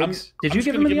eggs. Eggs? Did I'm you just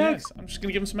give gonna him the the eggs? I'm just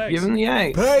gonna give him some eggs. Give him the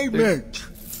egg. Payment.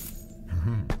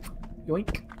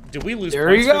 Yoink. Did we lose There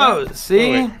points he for that? goes.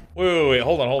 See? Wait.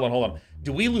 Hold on.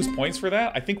 Did we lose points for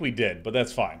that? I think we did, but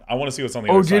that's fine. I want to see what's on the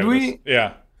Oh, other side did of we? this.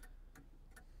 Yeah.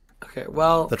 Okay,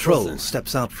 well. The troll listen.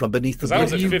 steps out from beneath the Because I was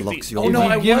bridge at and 50. blocks your Oh, no, way.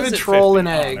 I Give was a at troll 50. an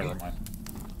Oh, egg. never mind.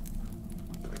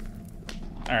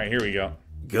 All right, here we go.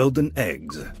 Golden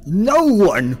eggs. No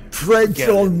one treads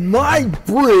on my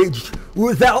bridge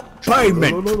without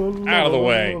payment. Out of the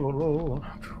way.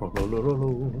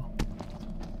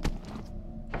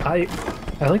 I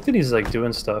like that he's like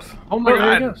doing stuff. Oh my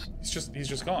there he God. goes. He's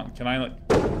just gone. Can I like?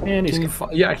 And he's Can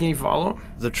you can you follow?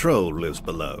 The troll lives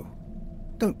below.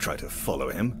 Don't try to follow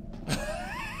him.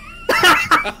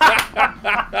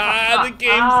 The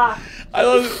games. I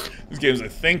love these games. I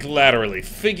think laterally,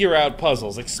 figure out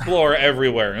puzzles, explore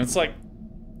everywhere, and it's like,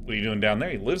 what are you doing down there?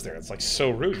 He lives there. It's like so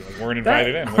rude. Like, weren't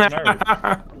invited in. What's the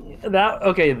matter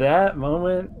with you? that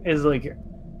moment is like,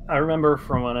 I remember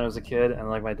from when I was a kid, and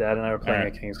like my dad and I were playing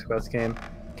Alright. a King's Quest game,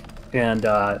 and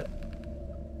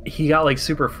he got like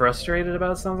super frustrated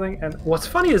about something. And what's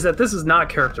funny is that this is not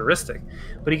characteristic,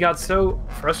 but he got so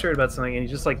frustrated about something, and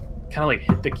he just like kind of like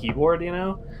hit the keyboard, you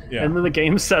know? Yeah. And then the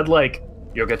game said like,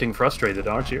 "You're getting frustrated,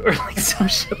 aren't you?" Or like some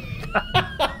shit like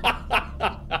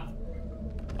that.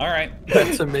 All right. That's It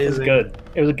was amazing. good.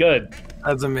 It was good.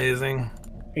 That's amazing.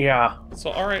 Yeah.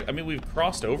 So all right. I mean, we've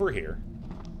crossed over here.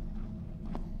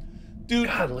 Dude,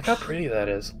 God, look how pretty that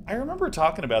is. I remember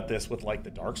talking about this with like the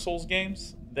Dark Souls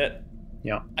games that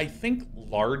Yeah. I think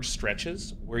large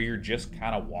stretches where you're just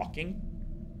kind of walking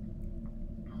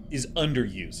is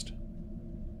underused.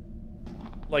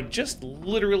 Like just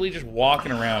literally just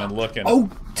walking around and looking. Oh,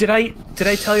 did I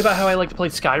tell you about how I like to play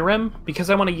Skyrim? Because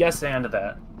I want to yes and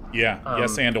that. Yeah,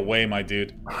 yes and away, my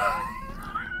dude.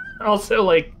 Also,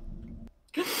 like.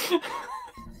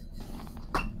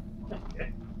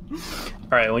 Okay.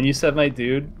 All right, when you said my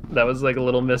dude, that was like a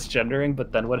little misgendering.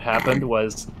 But then what happened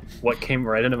was, what came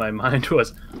right into my mind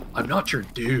was, I'm not your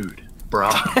dude. bro.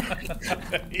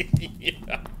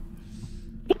 Yeah.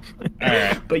 All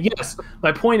right. But yes,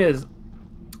 my point is,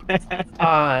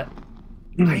 I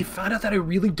found out that I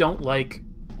really don't like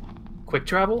quick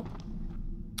travel.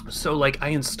 So like I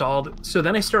installed, so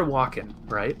then I started walking,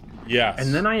 right? Yes.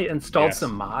 And then I installed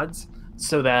some mods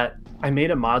so that I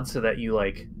made a mod so that you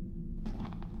like,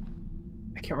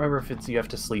 I can't remember if it's you have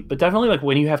to sleep, but definitely like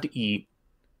when you have to eat,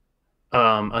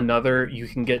 you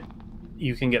can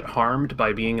get harmed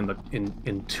by being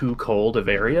in too cold of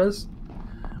areas,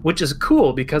 which is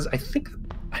cool because I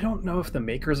don't know if the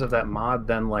makers of that mod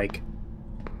then like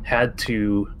had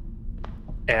to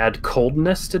add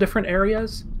coldness to different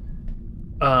areas.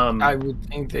 I would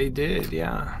think they did,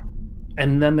 yeah.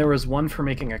 And then there was one for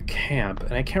making a camp,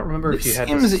 and I can't remember if you had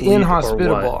to seems sleep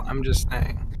inhospitable. or what. I'm just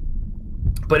saying.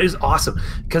 But it's awesome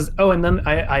because and then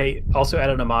I also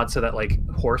added a mod so that like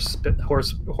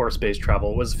horse-based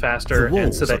travel was faster,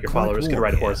 and so that your followers could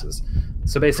ride horses.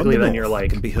 So basically, then you're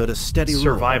like can be heard a steady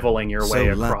survivaling your way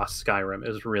so across Skyrim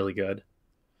is really good.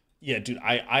 Yeah, dude,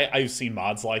 I've seen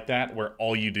mods like that where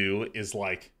all you do is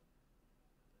like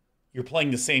you're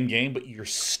playing the same game, but you're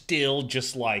still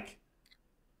just like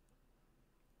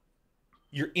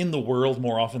you're in the world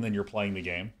more often than you're playing the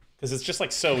game. Because it's just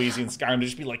like so easy in Skyrim to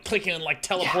just be like clicking and like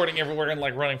teleporting everywhere and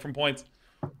like running from points.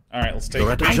 All right, let's take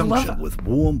You're at a junction with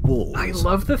warm walls. I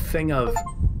love the thing of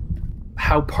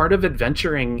how part of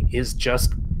adventuring is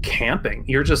just camping.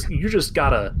 You just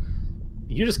gotta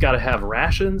have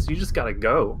rations. You just gotta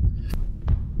go.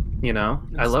 You know,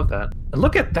 I love that. And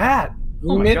look at that.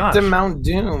 Oh my gosh. To Mount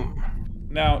Doom.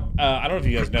 Now, I don't know if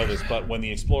you guys know this, but when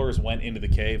the explorers went into the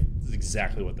cave, this is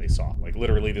exactly what they saw. Like,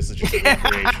 literally, this is just a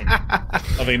recreation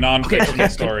of a non-fictional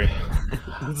story.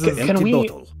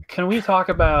 Can we talk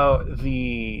about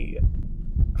the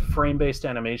frame-based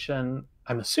animation?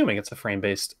 I'm assuming it's a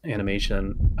frame-based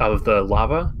animation of the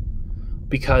lava,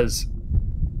 because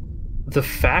the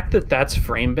fact that that's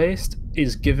frame-based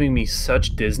is giving me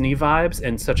such Disney vibes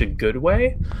in such a good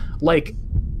way. Like,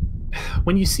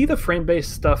 when you see the frame-based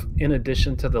stuff in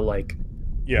addition to the like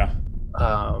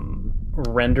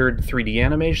rendered 3D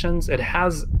animations, it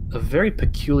has a very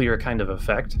peculiar kind of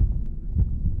effect,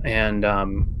 and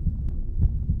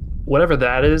whatever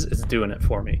that is doing it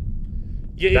for me.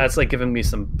 Yeah, that's like giving me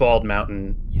some Bald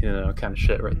Mountain, kind of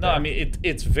shit right there. No, I mean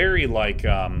it's very like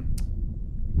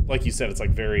you said, it's like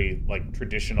very like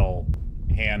traditional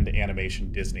hand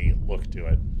animation Disney look to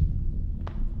it.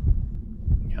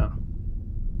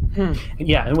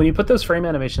 Yeah, and when you put those frame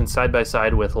animations side by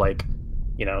side with like,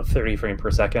 30 frame per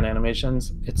second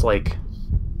animations, it's like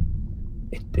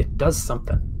it does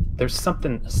something. There's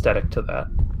something aesthetic to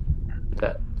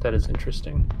that is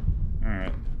interesting. All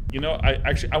right.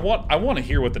 I want to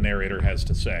hear what the narrator has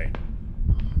to say.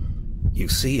 You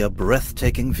see a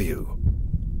breathtaking view.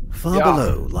 Far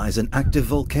below lies an active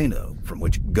volcano from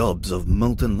which gobs of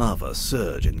molten lava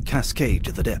surge and cascade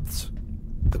to the depths.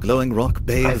 The glowing rock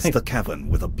bathes the cavern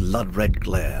with a blood-red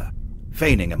glare,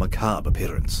 feigning a macabre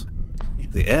appearance.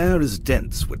 The air is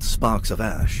dense with sparks of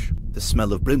ash, the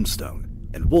smell of brimstone,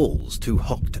 and walls too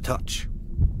hot to touch.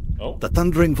 Oh. The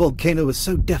thundering volcano is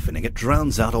so deafening it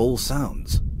drowns out all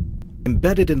sounds.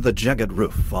 Embedded in the jagged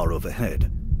roof far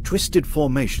overhead, twisted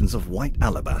formations of white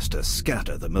alabaster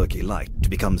scatter the murky light to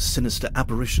become sinister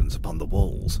apparitions upon the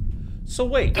walls. So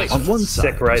wait. On one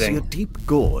side, you see a deep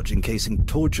gorge encasing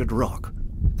tortured rock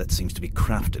that seems to be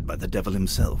crafted by the devil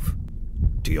himself.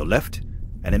 To your left,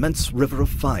 an immense river of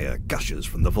fire gushes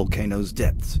from the volcano's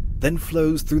depths, then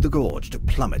flows through the gorge to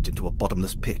plummet into a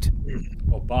bottomless pit.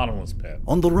 A bottomless pit.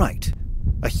 On the right,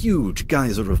 a huge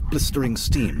geyser of blistering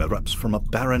steam erupts from a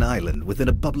barren island within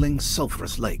a bubbling,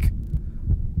 sulphurous lake.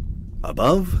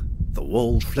 Above, the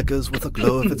wall flickers with a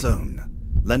glow of its own,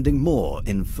 lending more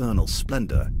infernal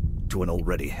splendor to an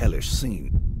already hellish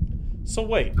scene. So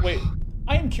wait.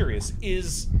 I am curious,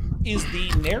 is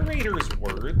the narrator's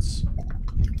words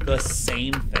the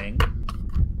same thing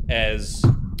as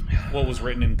what was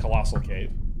written in Colossal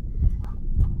Cave?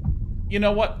 You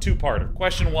know what? Two-parter.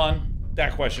 Question one,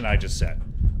 that question I just said.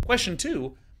 Question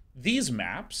two, these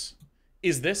maps,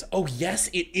 is this... Oh, yes,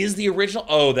 it is the original.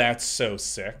 Oh, that's so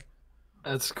sick.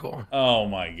 That's cool. Oh,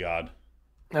 my God.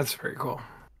 That's very cool.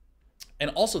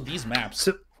 And also, these maps,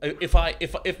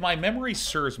 if my memory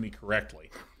serves me correctly,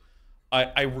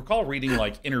 I recall reading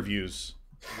like interviews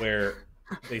where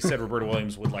they said Roberta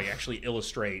Williams would like actually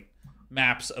illustrate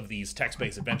maps of these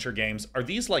text-based adventure games. Are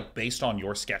these like based on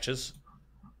your sketches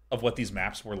of what these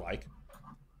maps were like?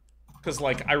 Because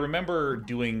like I remember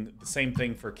doing the same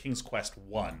thing for King's Quest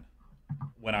 1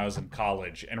 when I was in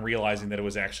college and realizing that it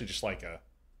was actually just like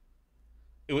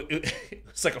it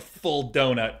was like a full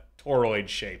donut toroid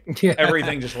shape. Yeah.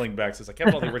 Everything just linked back. So I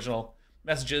kept all the original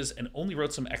messages and only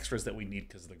wrote some extras that we need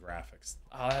because of the graphics.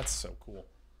 Oh, that's so cool.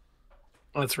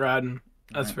 That's rad.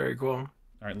 That's very cool. All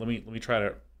right, let me try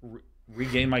to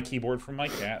regain my keyboard from my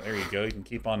cat. There you go. You can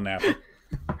keep on napping.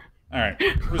 All right,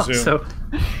 resume.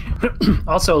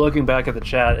 Also, looking back at the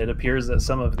chat, it appears that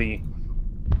some of the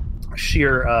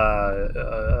sheer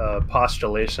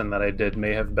postulation that I did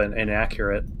may have been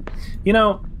inaccurate. You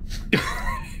know,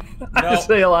 I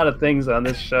say a lot of things on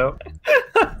this show.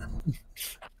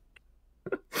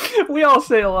 We all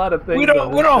say a lot of things. We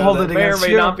don't hold it against may or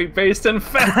may not be based in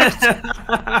fact.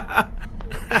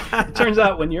 It turns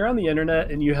out when you're on the internet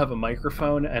and you have a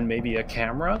microphone and maybe a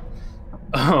camera,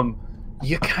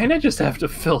 you kind of just have to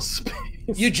fill space.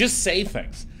 You just say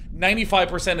things.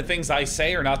 95% of things I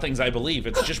say are not things I believe.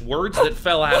 It's just words that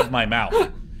fell out of my mouth.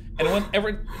 And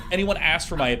whenever anyone asks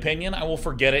for my opinion, I will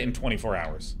forget it in 24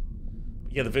 hours.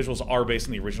 Yeah, the visuals are based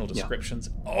on the original descriptions.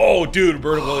 Yeah. Oh, dude,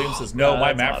 Roberta Williams says, no,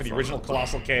 my map for the original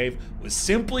Colossal Cave was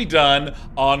simply done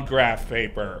on graph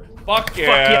paper. Fuck yeah.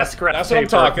 Fuck yes, graph That's paper.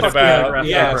 What I'm talking about.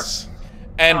 Yes. Paper.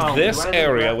 And this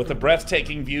area with a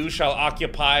breathtaking view shall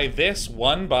occupy this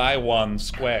 1x1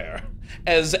 square,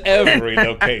 as every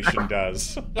location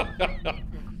does.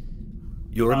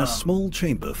 You're in a small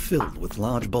chamber filled with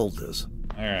large boulders.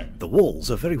 All right. The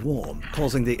walls are very warm,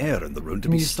 causing the air in the room to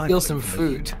be stifling. Steal some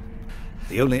food.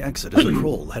 The only exit is a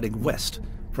crawl heading west,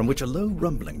 from which a low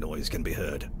rumbling noise can be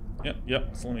heard.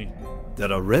 Yep. So let me...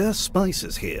 There are rare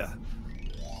spices here.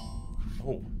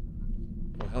 Oh,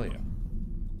 hell yeah.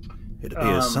 It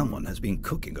appears someone has been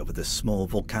cooking over this small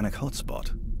volcanic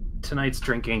hotspot. Tonight's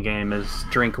drinking game is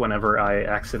drink whenever I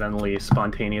accidentally,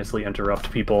 spontaneously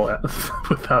interrupt people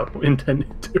without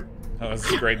intending to. Oh, this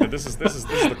is great. This is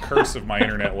the curse of my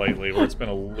internet lately, where it's been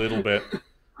a little bit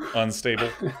unstable.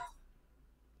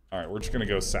 All right, we're just gonna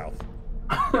go south.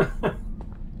 I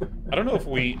don't know if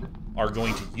we are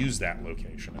going to use that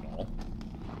location at all.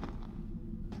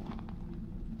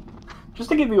 Just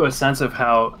to give you a sense of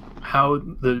how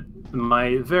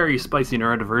my very spicy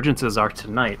neurodivergences are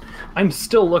tonight, I'm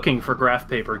still looking for graph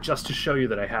paper just to show you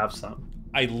that I have some.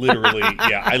 I literally,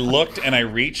 I looked and I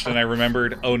reached and I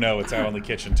remembered, oh no, it's out on the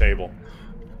kitchen table.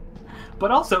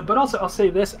 But also, I'll say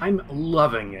this, I'm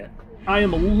loving it. I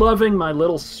am loving my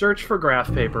little search for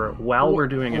graph paper while we're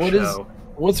doing a show.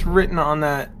 What's written on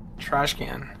that trash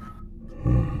can?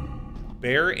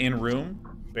 Bear in room,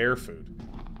 bear food.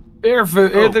 Bear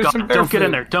food. Oh, there's God, some bear don't food. get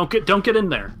in there. Don't get in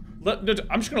there. Look, no,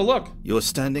 I'm just gonna look. You're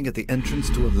standing at the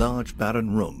entrance to a large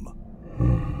barren room.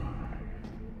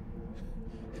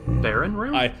 Barren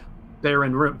room?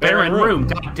 Barren Barren room.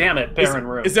 God damn it, barren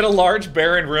room. Is it a large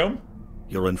barren room?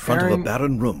 You're in front of a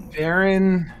barren room.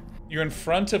 Barren. You're in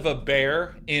front of a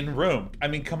bear in room. I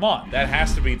mean, come on. That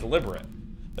has to be deliberate.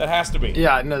 That has to be.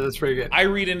 Yeah, no, that's pretty good. I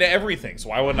read into everything, so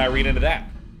why wouldn't I read into that?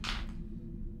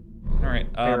 All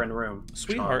right. Barren room.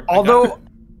 Sweetheart. Although...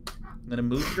 I'm going to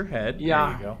move your head. Yeah.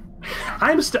 There you go.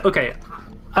 I'm still... Okay.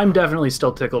 I'm definitely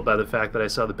still tickled by the fact that I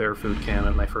saw the bear food can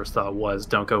and my first thought was,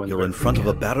 don't go in the You're in front of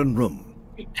a barren room.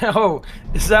 Oh,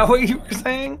 is that what you were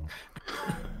saying?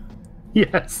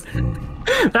 Yes.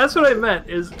 That's what I meant,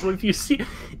 is if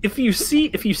you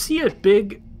see a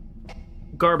big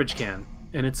garbage can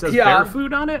and it says bear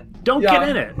food on it, don't get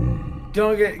in it.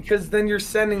 Don't get, because then you're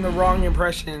sending the wrong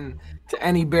impression to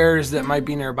any bears that might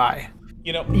be nearby.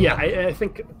 You know. Yeah, I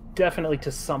think definitely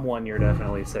to someone you're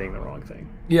definitely saying the wrong thing.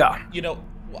 Yeah. You know,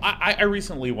 I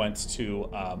recently went to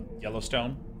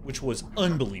Yellowstone, which was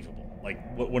unbelievable.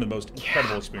 Like one of the most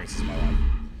incredible experiences of my life.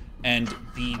 And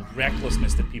the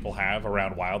recklessness that people have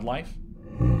around wildlife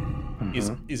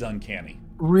is uncanny.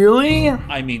 Really?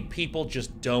 I mean, people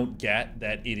just don't get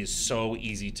that it is so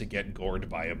easy to get gored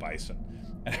by a bison.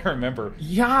 And I remember,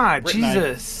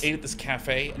 Jesus, I ate at this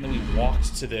cafe, and then we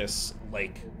walked to this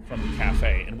lake from the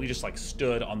cafe, and we just like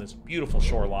stood on this beautiful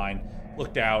shoreline,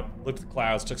 looked out, looked at the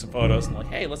clouds, took some photos, and like,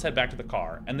 hey, let's head back to the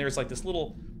car. And there's like this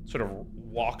little sort of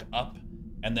walk up,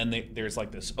 and then there's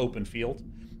like this open field.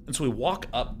 And so we walk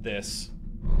up this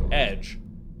edge,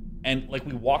 and like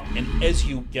we walk, and as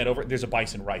you get over, there's a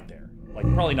bison right there, like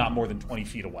probably not more than 20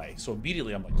 feet away. So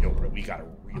immediately I'm like, yo, bro, we gotta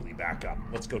really back up.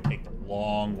 Let's go take the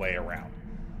long way around.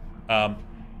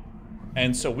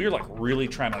 And so we were like really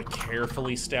trying to like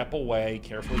carefully step away,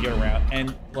 carefully get around,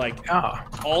 and like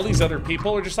all these other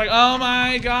people are just like, oh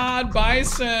my God,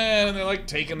 bison! And they're like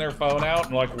taking their phone out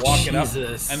and like walking up.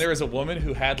 And there was a woman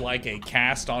who had like a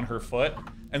cast on her foot,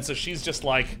 and so she's just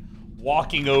like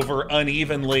walking over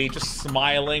unevenly, just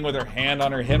smiling with her hand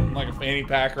on her hip and like a fanny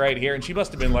pack right here, and she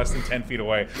must have been less than 10 feet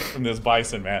away from this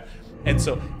bison, man. And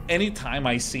so anytime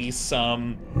I see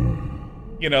some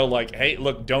you know, like, hey,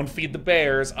 look, don't feed the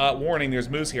bears. Warning, there's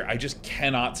moose here. I just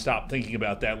cannot stop thinking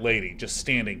about that lady just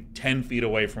standing 10 feet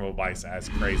away from a bison. That's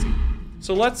crazy.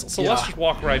 So let's just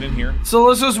walk right in here. So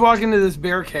let's just walk into this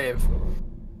bear cave.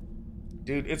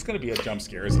 Dude, it's gonna be a jump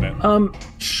scare, isn't it?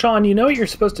 Sean, you know what you're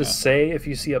supposed to say if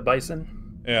you see a bison?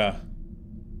 Yeah.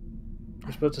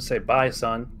 You're supposed to say bye,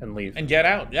 son, and leave. And get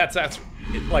out. That's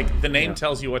like the name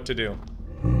tells you what to do.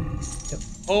 Yep.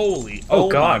 Holy! Oh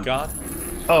God. My God!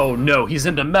 Oh no, he's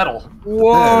into metal.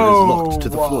 Whoa! Bear is locked to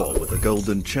the floor with a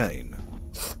golden chain.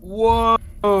 Whoa! A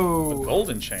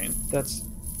golden chain. That's.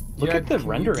 Look at the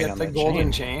rendering on the that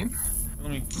golden chain.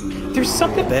 There's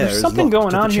something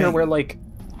going on here where like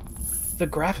the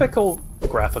graphical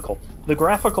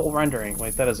rendering.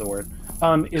 Wait, that is a word.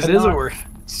 Is a word.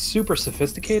 Super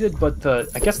sophisticated, but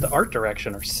I guess the art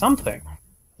direction or something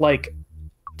like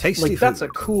Tasty that's food.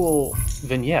 a cool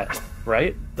vignette,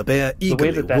 right? The bear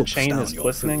eagerly the way that wolfs chain down is your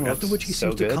glistening food, after looks which he so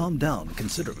seems to good. calm down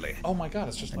considerably. Oh my God!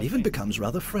 It's just and like even me. becomes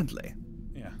rather friendly.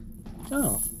 Yeah.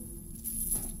 Oh.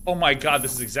 Oh my God!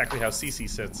 This is exactly how Cece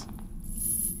sits.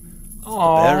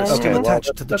 Oh. The bear is still well,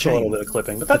 attached to the that's chain. a little bit of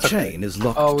clipping, but The that's okay. chain is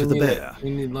locked to the bear. We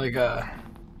need like a.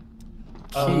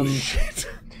 Shit.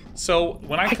 So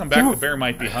when I come back, the bear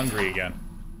might be hungry again.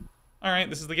 All right,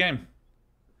 this is the game.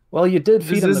 Well, you did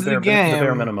feed him the bare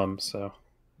game. minimum, so.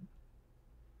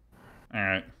 All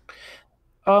right.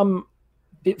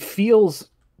 It feels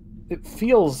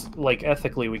like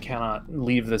ethically we cannot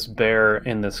leave this bear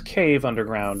in this cave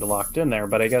underground locked in there,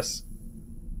 but I guess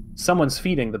someone's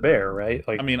feeding the bear, right?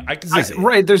 Like, I mean,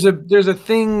 right. There's a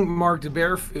thing marked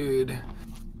bear food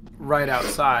right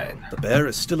outside. The bear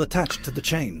is still attached to the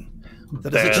chain.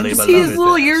 That Barely is a see his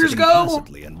little ears sitting go?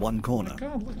 placidly in one corner.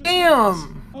 God, look.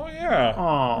 Damn! Oh yeah.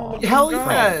 oh, Hell God.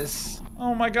 yes!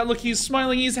 Oh my God! Look, he's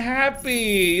smiling. He's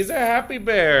happy. He's a happy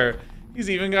bear. He's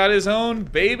even got his own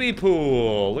baby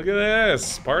pool. Look at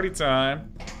this. Party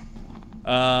time.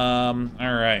 All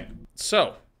right.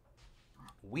 So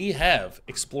we have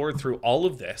explored through all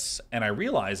of this, and I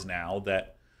realize now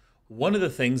that one of the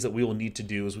things that we will need to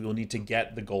do is we will need to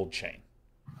get the gold chain.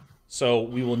 So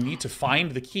we will need to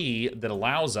find the key that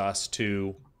allows us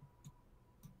to...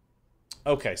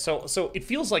 Okay, so it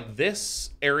feels like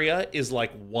this area is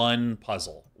like one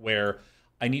puzzle where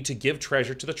I need to give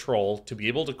treasure to the troll to be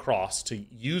able to cross, to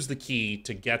use the key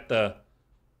to get the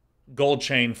gold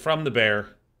chain from the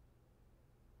bear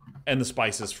and the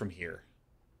spices from here.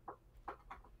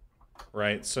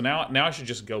 Right, so now I should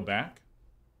just go back.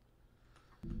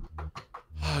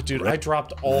 Oh, dude, I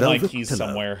dropped all my keys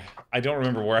somewhere. I don't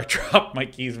remember where I dropped my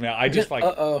keys, man. I just like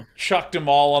chucked them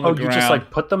all on the ground. You just like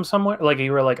put them somewhere? Like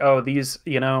you were like, oh, these,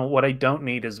 you know, what I don't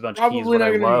need is a bunch of keys. What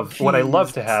I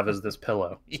love to have is this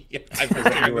pillow.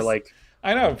 Yeah, you were like,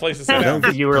 I know, a place to sit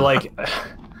down. You were like,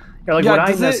 you're like, what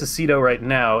I necessito right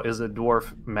now is a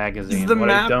dwarf magazine. Does the what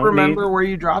map I don't remember need... where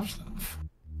you dropped stuff?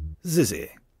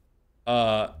 Zizzy.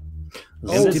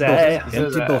 Empty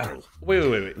bottle.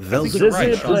 Wait. I think you're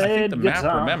right, Sean. I think the map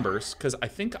remembers, because I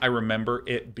think I remember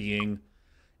it being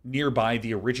nearby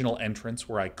the original entrance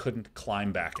where I couldn't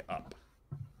climb back up.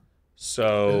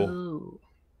 So...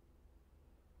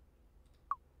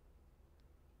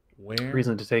 Where?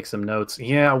 Reason to take some notes.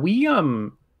 Yeah, we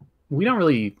don't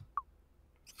really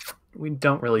take notes.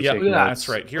 That's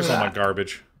right. Here's all my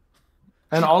garbage.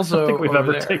 And also, I don't think we've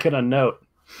ever taken a note.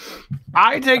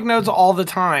 I take notes all the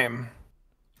time.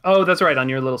 Oh, that's right, on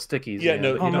your little stickies. Yeah,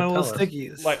 no, on my little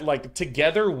stickies. Like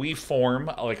together we form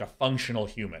like a functional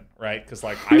human, right? Because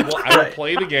like I will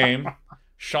play the game,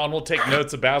 Sean will take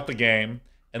notes about the game,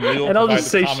 and Lee will provide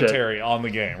the commentary on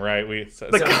the game, right?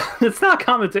 It's not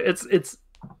commentary. It's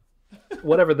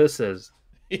whatever this is.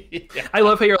 Yeah. I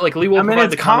love how you're like Lee will provide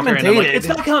the commentary. And I'm like, it's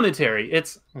not commentary.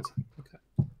 It's okay.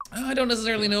 I don't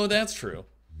necessarily know that's true.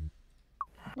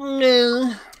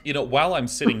 No. You know, while I'm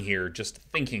sitting here just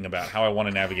thinking about how I want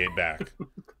to navigate back,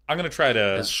 I'm going to try to...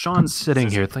 As Sean's sitting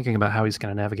here thinking about how he's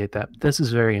going to navigate that, this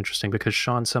is very interesting because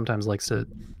Sean sometimes likes to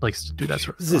do that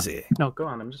sort of Zizzy. No, go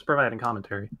on. I'm just providing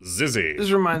commentary. Zizzy. This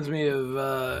reminds me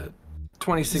of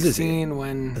 2016 Zizzy.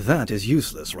 when... That is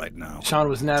useless right now. Sean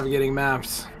was navigating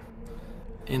maps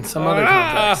in some other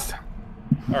context.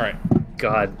 All right.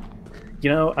 God.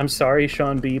 You know, I'm sorry,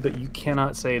 Sean B., but you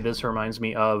cannot say this reminds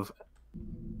me of...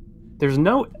 There's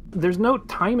no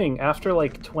timing after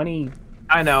like 20.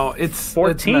 I know it's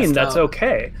 14. That's up.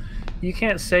 okay. You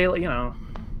can't say, you know.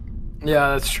 Yeah,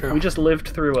 that's true. We just lived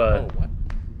through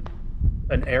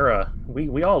an era.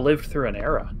 We all lived through an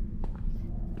era.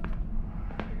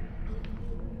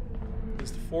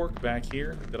 Is the fork back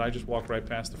here? Did I just walk right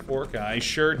past the fork? I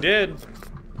sure did.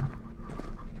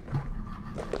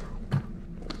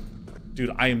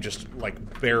 Dude, I am just, like,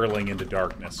 barreling into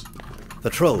darkness. The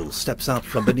troll steps out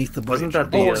from beneath the bridge Wasn't that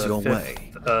and the blocks your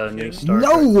way. new Star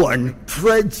No Trek? one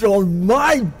treads on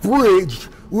my bridge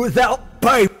without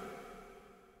payment.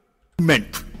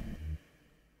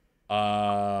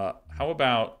 How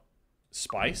about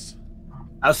spice?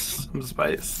 That's some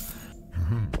spice.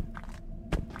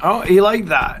 Oh, he liked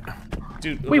that.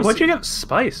 Dude, Wait, what'd you get?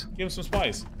 Spice? Give him some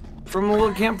spice. From the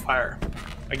little campfire.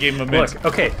 I gave him a mint. Look,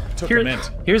 okay, Took a mint.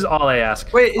 here's all I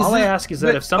ask. Wait, is all I this- ask is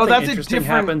that if something that's a interesting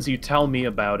different- happens, you tell me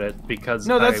about it, because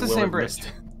No, that's I the will same have bridge. missed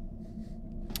it.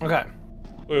 Okay.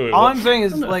 Wait, All what? I'm saying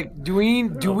is, like, do we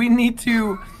need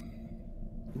to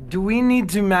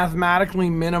mathematically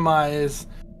minimize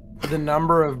the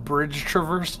number of bridge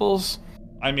traversals?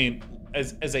 I mean,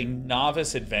 as a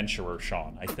novice adventurer,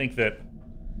 Sean, I think that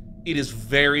it is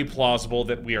very plausible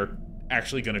that we are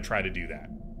actually going to try to do that.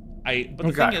 But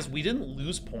the thing is, we didn't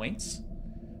lose points,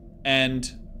 and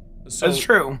so That's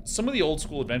true. Some of the old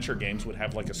school adventure games would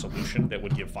have like a solution that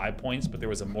would give 5 points, but there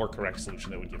was a more correct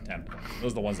solution that would give 10 points.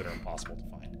 Those are the ones that are impossible to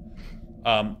find.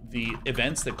 The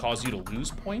events that cause you to lose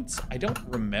points, I don't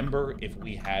remember if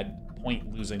we had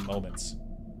point losing moments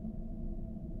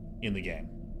in the game.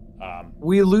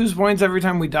 We lose points every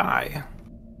time we die.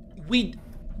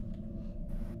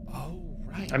 Oh,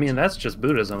 right. I mean, that's just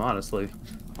Buddhism, honestly.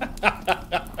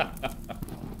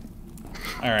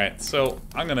 Alright, so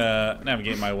I'm gonna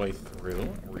navigate my way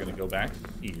through. We're gonna go back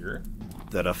here.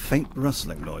 There are faint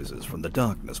rustling noises from the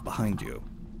darkness behind you.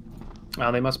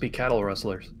 Oh, they must be cattle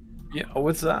rustlers. Yeah,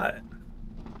 what's that?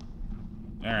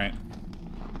 Alright.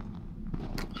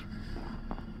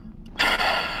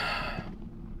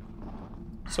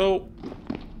 So,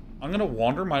 I'm gonna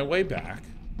wander my way back.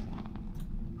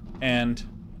 And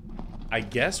I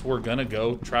guess we're gonna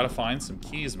go try to find some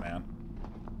keys, man.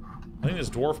 I think this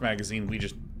dwarf magazine we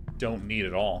just don't need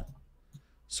at all.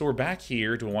 So we're back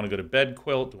here. Do we want to go to Bed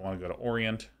Quilt? Do we want to go to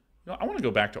Orient? You know, I want to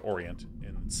go back to Orient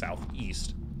in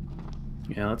Southeast.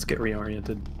 Yeah, let's get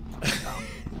reoriented.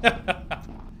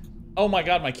 Oh my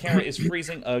god, my camera is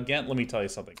freezing again. Let me tell you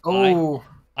something. Oh.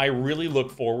 I really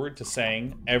look forward to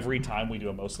saying every time we do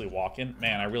a mostly walk-in,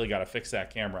 man, I really got to fix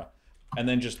that camera. And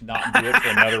then just not do it for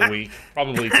another week.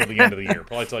 Probably till the end of the year.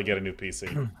 Probably till I get a new PC.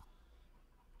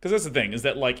 Because that's the thing, is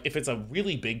that, like, if it's a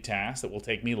really big task that will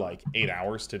take me, like, 8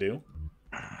 hours to do,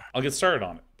 I'll get started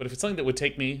on it. But if it's something that would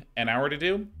take me an hour to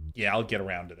do, yeah, I'll get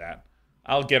around to that.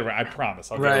 I'll get around. I promise.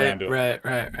 I'll get around to it.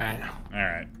 Right. All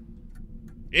right.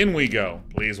 In we go.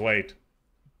 Please wait.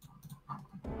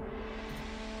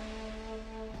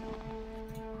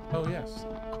 Oh, yes.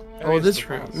 Oh, this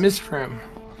room. Mist room.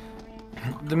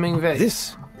 The main vase.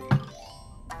 This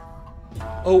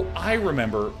Oh, I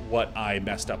remember what I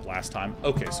messed up last time.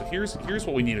 Okay, so here's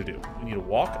what we need to do. We need to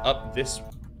walk up this.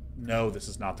 No, this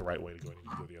is not the right way to go. I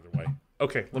need to go the other way.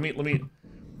 Okay, let me.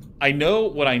 I know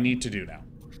what I need to do now.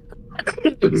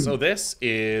 So this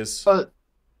is to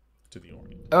the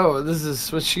Orient. Oh, this is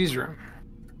Swiss cheese room.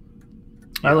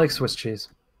 I like Swiss cheese.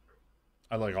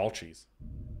 I like all cheese.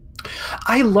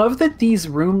 I love that these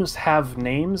rooms have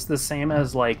names the same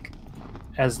as like,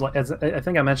 as I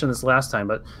think I mentioned this last time,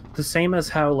 but the same as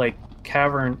how like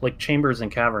chambers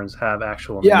and caverns have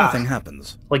actual names. Yeah. nothing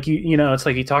happens. Like you know, it's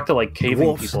like you talk to like caving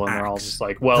Dwarf's people and they're all axe. just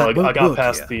like, well, That I won't got work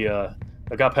past here.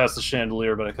 I got past the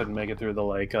chandelier, but I couldn't make it through the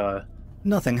like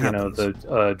Nothing you know, happens.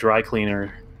 the dry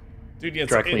cleaner. Dude, yeah,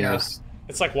 Dry cleaner is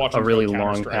it's like watching a really Counter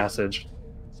long Strike. passage.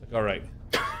 It's like, all right.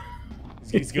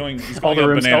 He's going All the up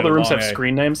rooms banana have long A.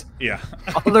 screen names. Yeah.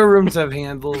 All the rooms have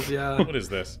handles, yeah. What is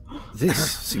this?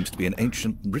 This seems to be an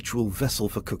ancient ritual vessel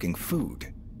for cooking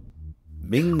food.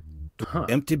 Ming Huh.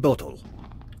 empty bottle.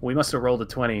 We must have rolled a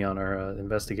 20 on our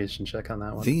investigation check on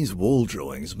that one. These wall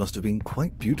drawings must have been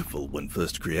quite beautiful when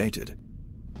first created.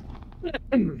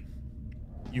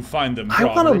 You find them. I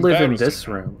want to live in this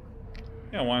room.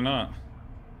 Yeah, why not?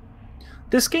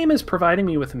 This game is providing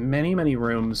me with many, many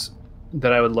rooms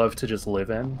that I would love to just live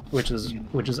in, which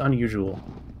is unusual.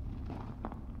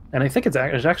 And I think it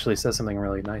actually says something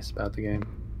really nice about the game.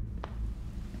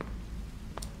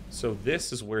 So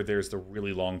this is where there's the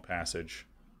really long passage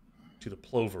to the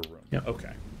plover room. Yep.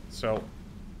 Okay. So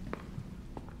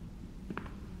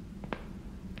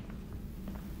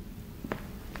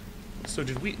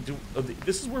did we do?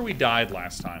 This is where we died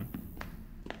last time.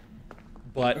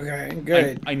 But Okay,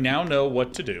 good. I now know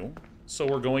what to do. So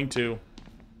we're going to.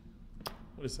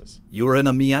 What is this? You're in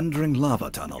a meandering lava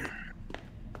tunnel.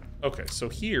 Okay, so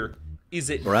here is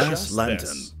it Brass just lantern.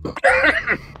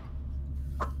 this?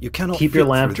 You cannot Keep your fit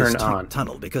through lantern this tight on.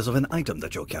 tunnel because of an item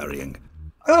that you're carrying.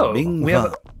 Oh, Ming we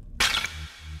have. Va.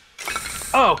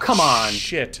 Oh, come on!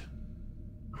 Shit.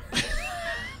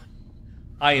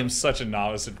 I am such a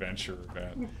novice adventurer,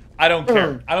 man. I don't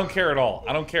care. I don't care at all.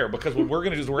 I don't care because what we're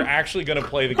gonna do is we're actually gonna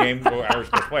play the game the Irish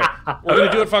supposed to play. We're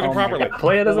gonna do it fucking properly.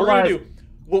 Play it as a live.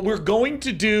 What we're going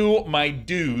to do, my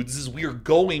dudes, is we are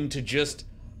going to just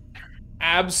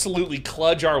absolutely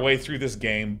kludge our way through this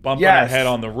game, bumping our head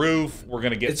on the roof. We're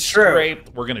gonna get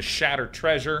scraped. We're gonna shatter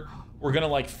treasure. We're gonna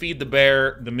like feed the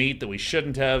bear the meat that we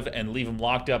shouldn't have and leave him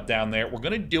locked up down there. We're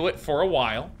gonna do it for a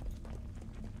while.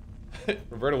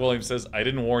 Roberta Williams says, I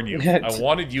didn't warn you. I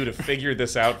wanted you to figure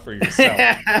this out for yourself.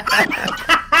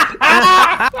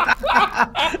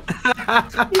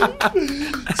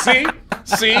 See?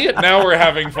 See? Now we're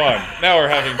having fun. Now we're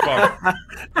having fun.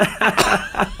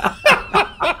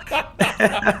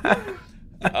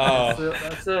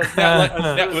 That's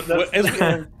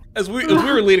it. As we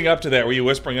were leading up to that, were you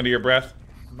whispering under your breath?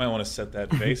 You might want to set that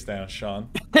bass down, Sean.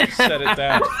 Set it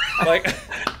down. Like...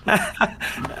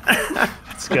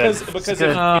 Because if you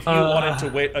wanted to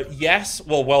wait, yes,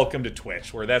 well, welcome to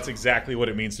Twitch, where that's exactly what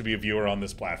it means to be a viewer on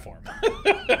this platform.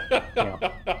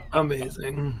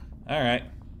 Amazing. All right.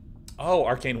 Oh,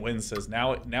 Arcane Wind says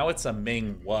now it's a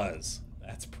Ming was.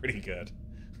 That's pretty good.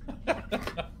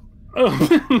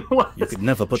 You could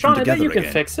never put them together again. I bet you can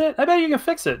fix it. I bet you can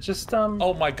fix it. Just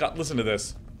Oh my God! Listen to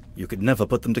this. You could never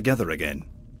put them together again.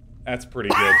 That's pretty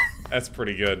good. That's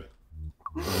pretty good.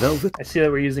 Velvet. I see that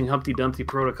we're using Humpty Dumpty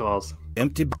protocols.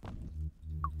 Empty.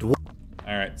 All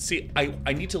right. See,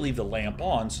 I need to leave the lamp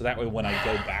on so that way when I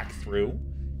go back through,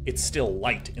 it's still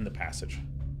light in the passage.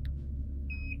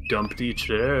 Dumpty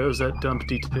chairs at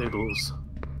dumpty tables.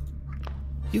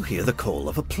 You hear the call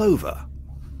of a plover.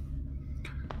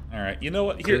 All right. You know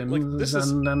what? Here, like this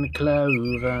is.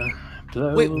 Clover,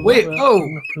 Wait. Oh,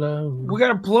 we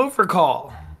got a plover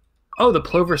call. Oh, the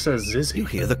plover says Zizzy. You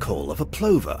hear the call of a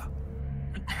plover.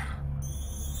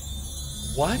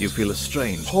 What? You feel a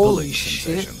strange Holy pulling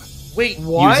shit. sensation. Wait,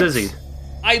 what? You Zizzy.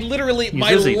 I literally, You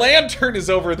my Zizzy. lantern is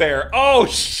over there. Oh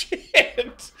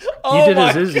shit! Oh You did a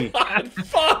my Zizzy. God!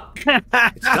 Fuck!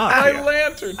 It's dark My here.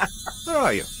 lantern. Where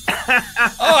are you? Oh,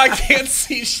 I can't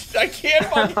see. I can't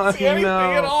fucking see anything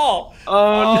at all.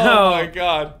 Oh no! My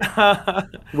God!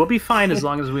 We'll be fine as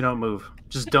long as we don't move.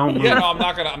 Just don't move. Yeah, no, I'm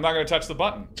not gonna touch the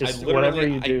button. Just I literally, whatever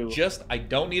you do. I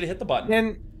don't need to hit the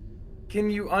button. Can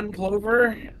you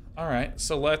unplover? All right,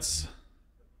 so let's.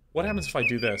 What happens if I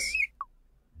do this?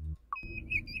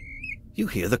 You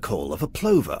hear the call of a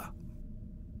plover.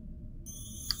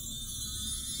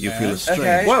 You feel a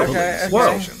strange pulling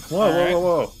sensation.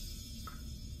 Whoa.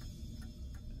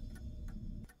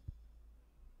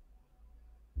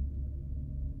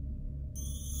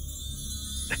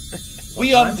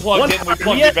 We unplugged it and we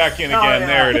plugged it back in again. Oh, yeah.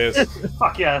 There it is.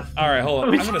 Fuck yeah. All right, hold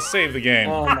on. I'm gonna save the game.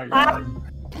 Oh my God!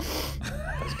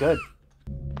 That's good.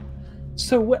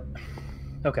 So what?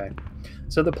 Okay.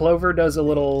 So the plover does a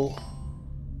little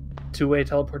two-way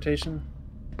teleportation.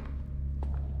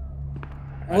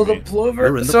 Well, the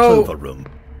plover. We're in the plover room.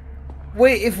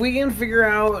 Wait, if we can figure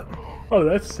out, Oh,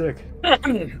 that's sick. I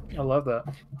love that.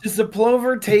 does the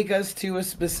plover take us to a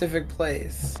specific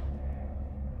place?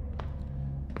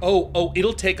 Oh,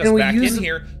 it'll take us Can we back use in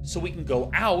here so we can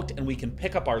go out and we can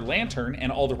pick up our lantern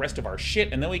and all the rest of our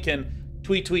shit, and then we can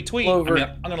tweet. Plover. I mean,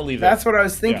 I'm gonna leave it. That's what I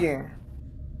was thinking.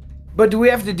 But do we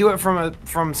have to do it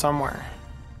from somewhere?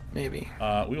 Maybe.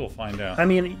 We will find out. I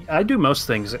mean, I do most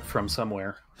things from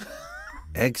somewhere.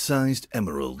 Egg-sized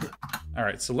emerald. All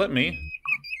right, so let me.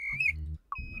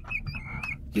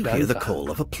 You hear the call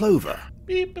of a plover.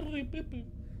 Beep, beep, beep, beep.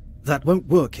 That won't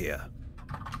work here.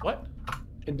 What?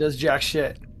 It does jack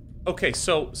shit. Okay,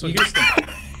 so here's the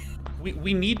thing.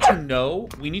 We need to know.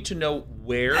 We need to know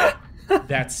where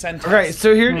that sentence. Okay,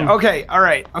 so here. Okay, all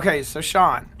right. Okay, so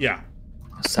Sean, Yeah.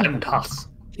 Send us.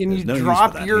 can you There's no use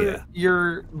drop for that your here.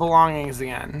 your belongings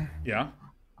again? Yeah.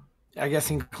 I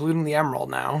guess including the emerald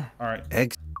now. All right.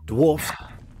 Eggs, dwarfs,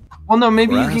 Well, no,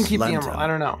 maybe you Brass can keep lantern. the emerald. I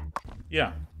don't know.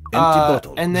 Yeah. empty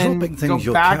bottle. And then Dropping go things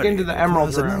you're back carrying into the emerald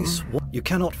requires a room. nice you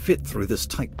cannot fit through this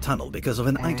tight tunnel because of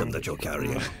an item that you're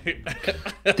carrying.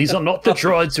 These are not the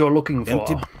droids you're looking for.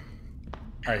 Empty. All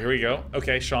right, here we go.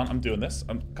 Okay, Sean, I'm doing this.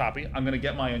 Copy. I'm gonna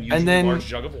get my unusually And then- large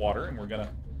jug of water, and we're gonna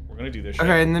do this. Shit.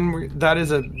 Okay, and then that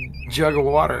is a jug of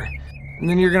water. And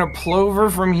then you're gonna plover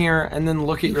from here, and then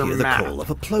look at You your hear the map. call of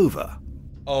a plover.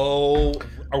 Oh,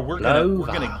 or we're gonna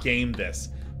Lover. game this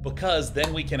because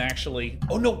then we can actually.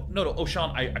 Oh no. Oh,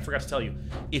 Sean, I forgot to tell you.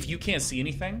 If you can't see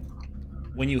anything,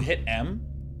 when you hit M,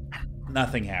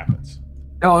 nothing happens.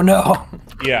 Oh no!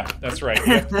 Yeah, that's right.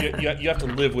 You have to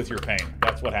live with your pain.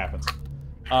 That's what happens.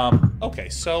 Okay,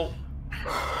 so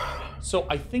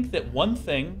I think that one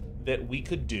thing that we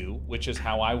could do, which is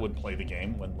how I would play the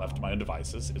game when left to my own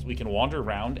devices, is we can wander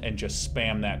around and just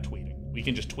spam that tweeting. We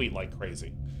can just tweet like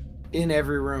crazy. In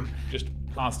every room. Just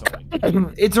constantly.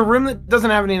 It's a room that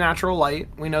doesn't have any natural light.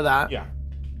 We know that. Yeah.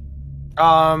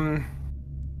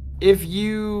 If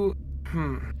you...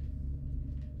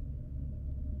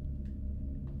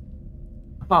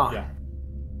 Yeah.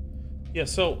 Yeah,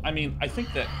 so, I mean, I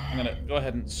think that I'm going to go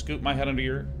ahead and scoop my head under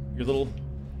your little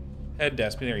head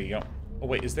desk. There you go. Oh,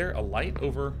 wait, is there a light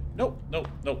over? Nope,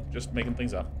 just making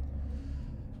things up.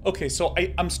 Okay, so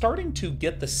I'm starting to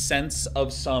get the sense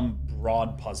of some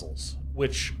broad puzzles,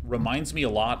 which reminds me a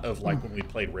lot of, like, when we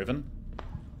played Riven,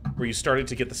 where you started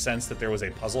to get the sense that there was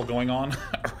a puzzle going on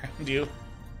around you.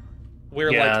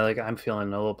 Where, yeah, like, I'm feeling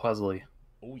a little puzzly.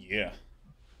 Oh, yeah.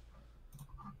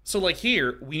 So, like,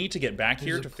 here, we need to get back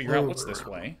here to figure out what's this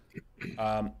way.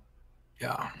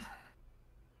 Yeah.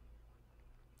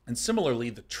 And similarly,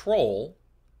 the troll,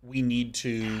 we need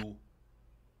to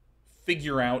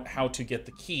figure out how to get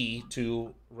the key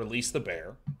to release the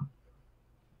bear.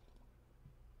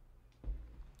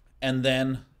 And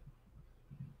then...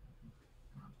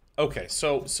 Okay,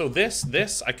 so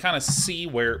this, I kind of see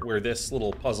where this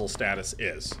little puzzle status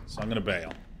is. So I'm going to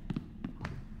bail.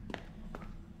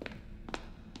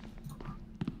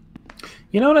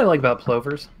 You know what I like about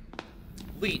plovers?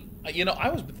 Lee, you know,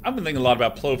 I've been thinking a lot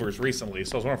about plovers recently,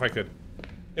 so I was wondering if I could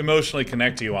emotionally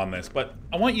connect to you on this. But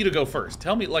I want you to go first.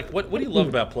 Tell me, like, what do you love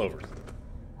about plovers?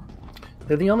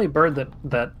 They're the only bird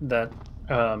that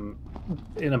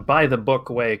in a by-the-book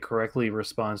way correctly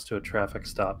responds to a traffic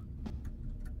stop.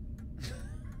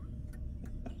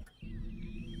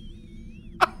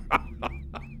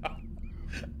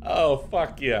 Oh,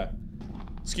 fuck yeah.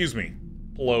 Excuse me.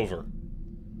 Plover.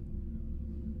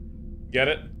 Get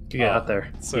it? You got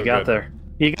there. So you got good. there.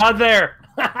 You got there!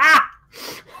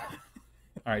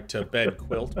 Alright, to bed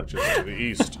quilt, which is to the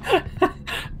east.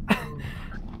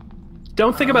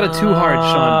 Don't think about it too hard,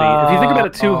 Sean B. If you think about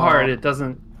it too hard, it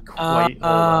doesn't quite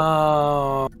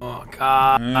hold up. Oh,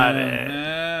 got it.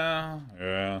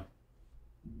 Yeah.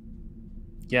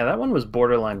 Yeah, that one was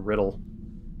borderline riddle.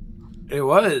 It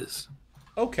was.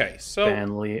 Okay, so...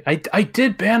 Banly. I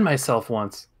did ban myself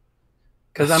once.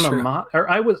 Because I'm a mod, or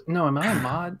I was, no, am I a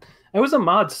mod? I was a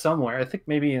mod somewhere. I think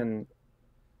maybe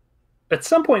at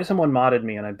some point someone modded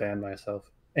me and I banned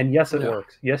myself. And yes, it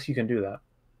works. Yes, you can do that.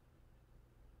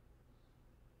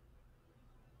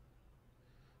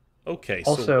 Okay,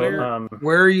 also, so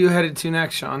where are you headed to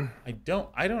next, Sean? I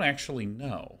don't actually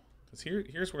know. Because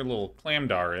here's where little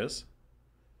Clamdar is.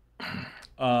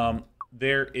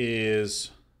 There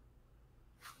is...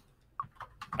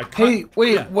 Hey,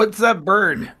 wait, what's that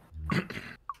bird?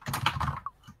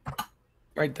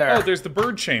 Right there. Oh, there's the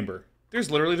bird chamber.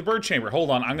 There's literally the bird chamber. Hold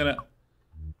on, I'm gonna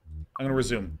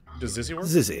resume. Does Zizzy work?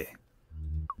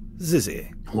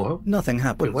 Zizzy. Whoa. Nothing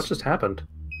happens. Wait, what just happened?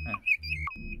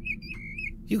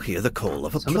 You hear the call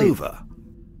of a plover.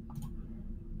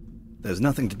 There's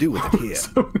nothing to do with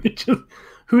it here.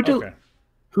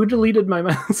 Who deleted my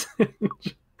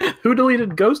message? Who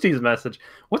deleted Ghosty's message?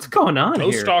 What's going on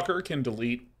here? Ghost Stalker can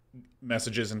delete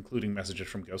messages, including messages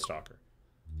from Ghost Stalker.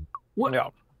 What?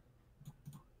 No.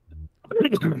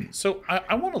 So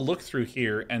I want to look through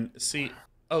here and see.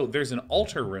 Oh, there's an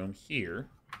altar room here.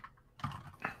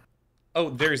 Oh,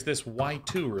 there's this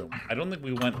Y2 room. I don't think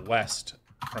we went west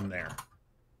from there.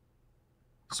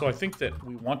 So I think that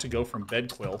we want to go from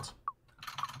Bedquilt,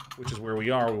 which is where we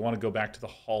are. We want to go back to the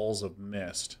Halls of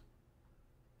Mist,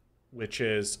 which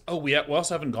is... Oh, we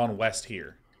also haven't gone west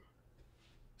here.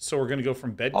 So we're going to go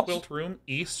from Bedquilt room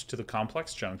east to the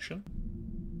Complex Junction.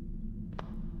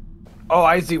 Oh,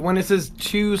 I see. When it says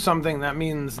choose something, that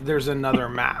means there's another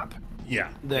map. Yeah.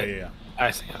 Yeah.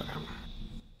 I see. Okay.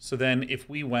 So then if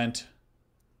we went...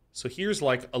 So here's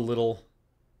like a little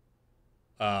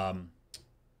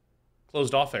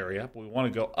closed off area. But we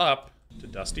want to go up to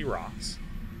Dusty Rocks.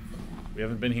 We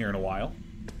haven't been here in a while.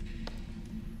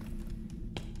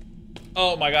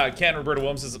 Oh my god, Ken, Roberta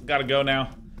Williams has got to go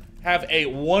now. Have a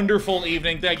wonderful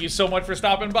evening. Thank you so much for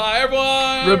stopping by,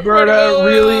 everyone. Roberta,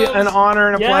 really an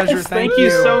honor and a pleasure. Thank you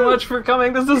so much for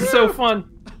coming. This is so fun.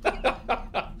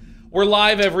 We're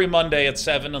live every Monday at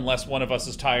 7 unless one of us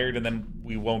is tired, and then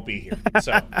we won't be here.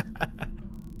 So,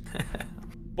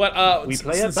 but we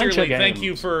play sincerely, games. thank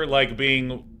you for like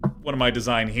being one of my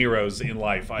design heroes in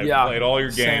life. I've played all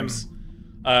your games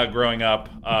growing up,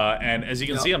 and as you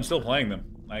can see, I'm still playing them.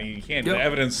 You can't. The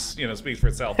evidence, speaks for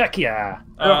itself. Heck yeah.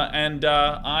 And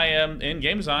I am in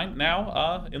game design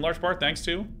now, in large part thanks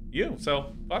to you.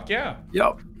 So fuck yeah.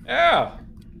 Yep. Yeah.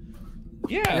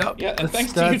 Yeah. Yep. Yeah. And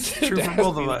thanks to you too. True for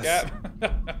both of us.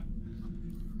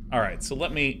 All right, so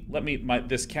let me.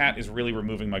 This cat is really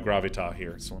removing my gravitas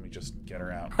here, so let me just get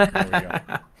her out. There we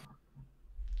go.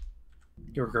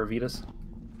 Your gravitas.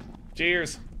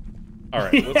 Cheers. All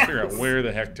right, let's figure out where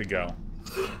the heck to go.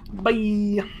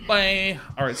 Bye. Bye.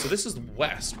 All right, so this is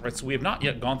west, right? So we have not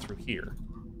yet gone through here.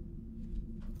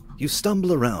 You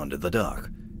stumble around in the dark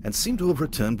and seem to have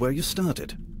returned where you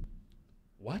started.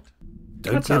 What?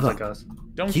 Don't That give sounds up. like us.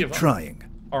 Don't Keep give up. trying.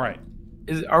 All right.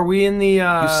 Are we in the?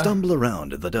 You stumble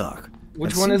around in the dark.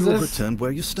 Which and one seem is to have this? returned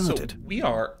where you started. So we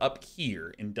are up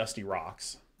here in Dusty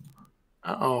Rocks.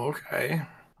 Oh, okay.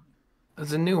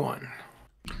 That's a new one.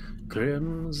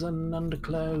 Crimson and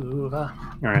clover.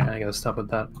 All right, I gotta stop with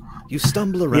that. You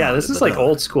stumble around. Yeah, this in is the like dark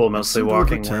old school, and mostly seem to have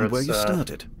walking, returned where you it's,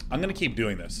 started. I'm gonna keep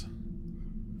doing this.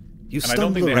 You And I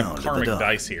don't think stumble they have around in the karmic dark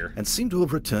dice here. and seem to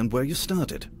have returned where you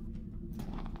started.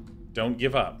 Don't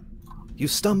give up. You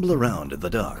stumble around in the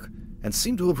dark and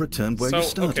seem to have returned where you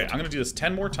started. Okay, I'm gonna do this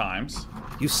 10 more times.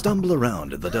 You stumble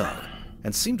around in the dark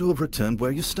and seem to have returned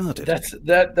where you started.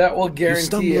 That will You guarantee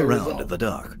stumble a around result. in the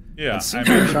dark. Yeah, and seem I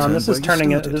to have know. returned Sean, this is where you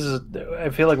turning it. started. This is. I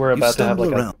feel like we're You about to have stumble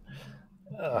like around.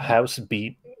 a house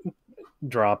beat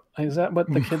drop. Is that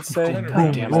what the kids say? Boom,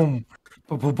 God damn it. Boom,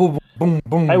 boom, boom, boom, boom,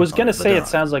 boom. I was gonna the say it dark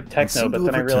sounds like techno, seem but to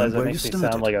then I have realized returned it where makes you me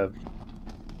sound started. like a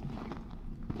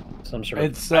some sort of.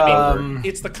 It's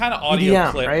It's the kind of audio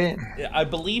EDM, clip. right? I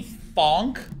believe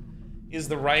funk is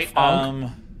the right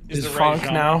Funk? is Is the right funk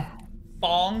genre. now?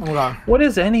 Funk. Hold on. What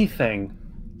is anything?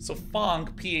 So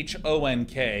funk,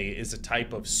 Phonk, is a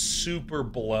type of super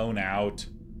blown out.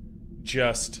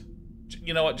 Just,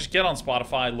 you know what? Just get on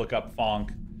Spotify, look up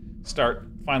funk,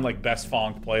 find like best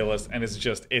funk playlist, and it's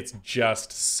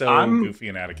just so I'm goofy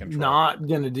and out of control. Not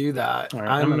gonna do that. All right,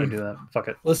 I'm gonna do that. Fuck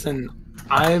it. Listen,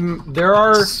 there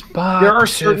are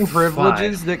certain Spotify.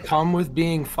 privileges that come with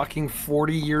being fucking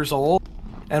 40 years old,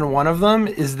 and one of them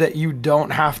is that you don't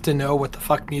have to know what the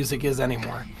fuck music is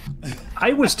anymore.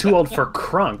 I was too old for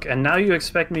crunk, and now you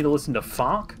expect me to listen to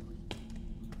funk?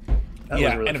 That was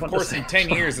Yeah, really and of fun to course say. in 10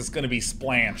 years it's going to be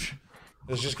splanch.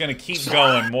 It's just going to keep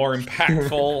going, more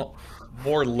impactful,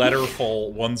 more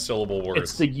letterful, one-syllable words.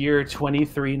 It's the year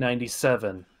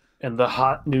 2397, and the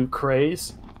hot new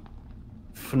craze,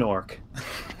 Fnork.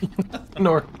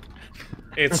 Nor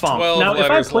It's Funk. 12 Now, if I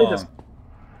letters play long. this-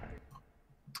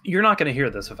 You're not going to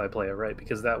hear this if I play it right,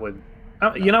 because that would.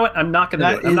 You know what? I'm not going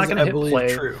to do it. I'm not going to hit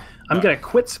play. True. I'm going to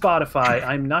quit Spotify.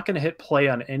 I'm not going to hit play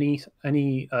on any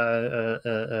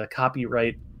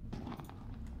copyright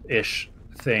ish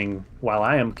thing while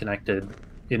I am connected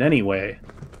in any way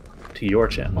to your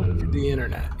channel. The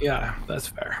internet. Yeah, that's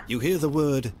fair. You hear the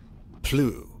word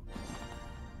plu.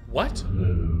 What?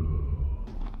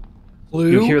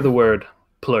 Blue? You hear the word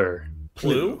plur.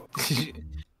 Blue?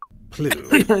 Plu.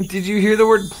 Did you hear the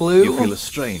word plu? You feel a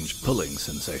strange pulling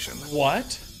sensation.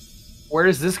 What? Where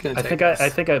is this going to I take think us? I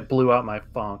think I blew out my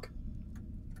funk.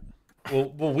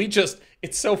 Well,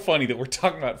 it's so funny that we're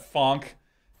talking about funk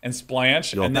and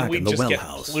splanch, You're and then back we in the just well get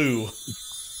house. plu.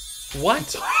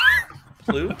 What?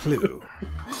 Plu? Plu.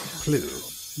 Plu.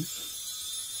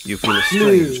 You feel a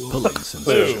strange pulling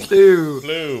sensation. Blue.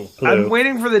 Blue. I'm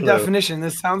waiting for the Blue. definition.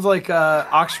 This sounds like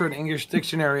Oxford English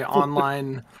Dictionary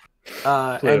online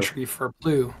entry for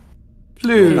blue.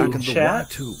 You're back Blue. in the Chat?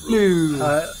 Y2 room.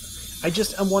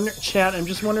 Blue. I'm wondering, chat. I'm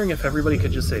just wondering if everybody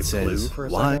could just say It blue says, for a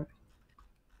why? second.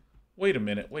 Wait a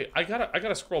minute. Wait, I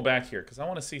gotta scroll back here because I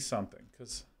want to see something.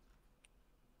 Because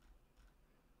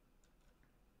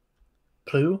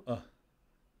Blue.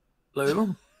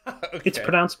 Blue. okay. It's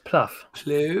pronounced pluff.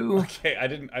 Blue. Okay, I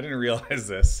didn't realize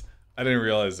this.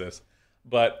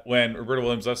 But when Roberta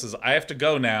Williams says, "I have to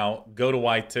go now," go to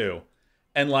Y2,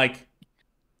 and like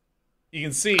you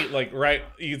can see,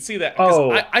 you can see that. 'cause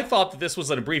Oh. I thought that this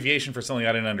was an abbreviation for something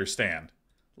I didn't understand.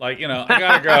 Like, you know, I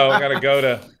gotta go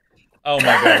to. Oh my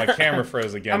god, my camera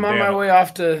froze again. I'm on damn my it. way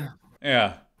off to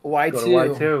Yeah, Y2. Go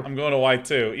to Y2. I'm going to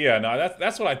Y2. Yeah, no,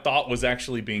 that's what I thought was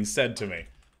actually being said to me.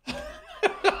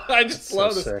 I just So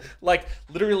love this. sick. Like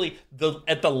literally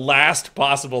at the last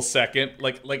possible second,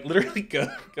 like literally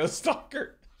Ghost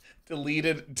Stalker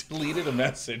deleted a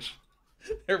message.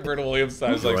 Roberta Williams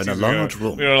was You're like, in a "Susan, large we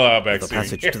room don't allow with a vaccine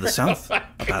passage here." to the south, a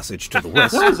passage to the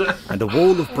west, and a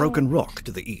wall of broken rock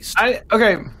to the east. I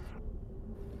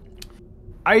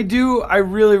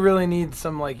really, really need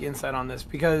some like insight on this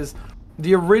because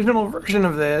the original version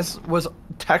of this was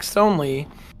text only.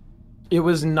 It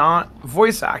was not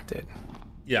voice acted.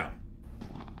 Yeah.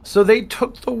 So they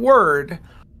took the word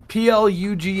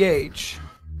plugh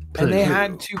and they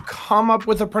had to come up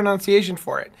with a pronunciation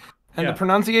for it. And Yeah. the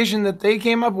pronunciation that they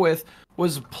came up with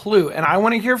was plu. And I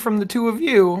want to hear from the two of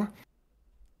you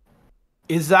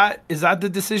Is that the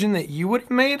decision that you would have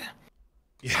made?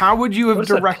 How would you have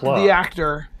directed the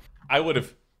actor? I would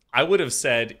have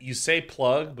said, you say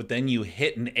plug, but then you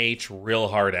hit an H real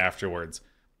hard afterwards.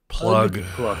 Plug.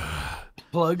 Plug.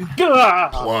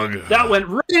 That went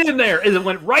right in there. It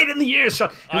went right in the ear, Sean.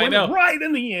 I know. Right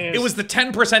in the ear. It was the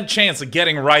 10% chance of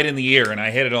getting right in the ear, and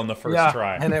I hit it on the first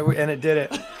try. and it did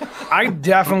it. I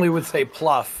definitely would say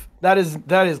pluff. That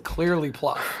is clearly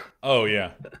pluff. Oh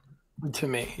yeah. To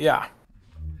me, yeah.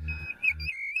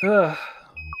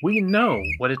 We know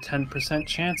what a 10%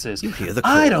 chance is. You hear the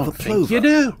call I of don't a think plover. you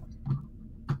do.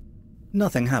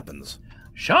 Nothing happens.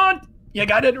 Sean, you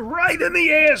got it right in the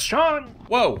ears, Sean.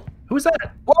 Whoa. Who's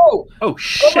that? Whoa. Oh,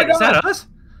 shit. Is that us?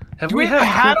 Have we had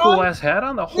hat a cool-ass hat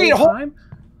on the whole time?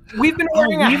 We've been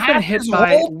wearing a hat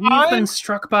We've been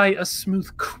struck by a smooth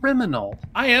criminal.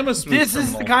 I am a smooth This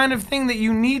criminal. is the kind of thing that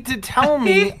you need to tell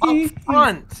me up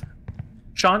front.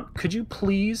 Sean, could you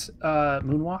please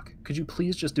moonwalk? Could you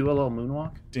please just do a little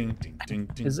moonwalk? Ding, ding, ding,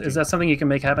 ding, Is ding. that something you can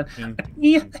make happen?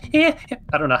 Ding.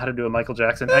 I don't know how to do a Michael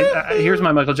Jackson. Here's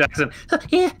my Michael Jackson.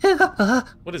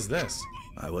 What is this?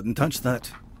 I wouldn't touch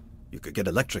that. You could get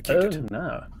electrocuted. Oh,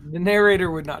 no. The narrator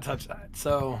would not touch that.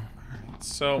 So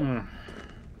So...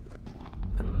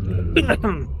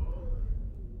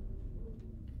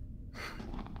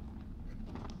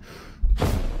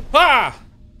 Ah!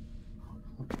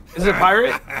 is it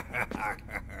pirate?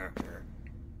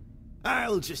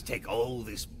 I'll just take all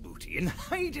this booty and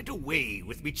hide it away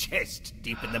with me chest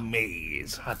deep in the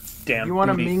maze. God damn. You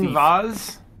want a booty Ming thief.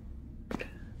 vase?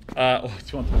 Do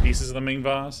you want the pieces of the Ming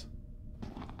vase?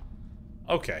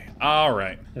 Okay, all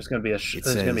right. There's gonna be a It shattered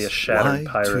says,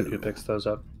 pirate "Why who two?" picks those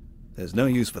up. There's no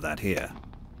use for that here.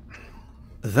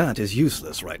 That is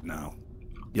useless right now.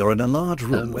 You're in a large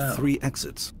room with 3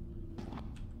 exits.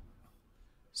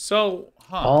 So,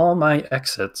 All my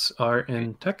exits are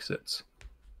in Texas.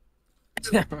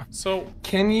 So,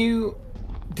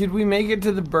 Did we make it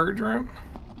to the bird room?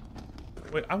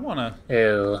 wait, I wanna...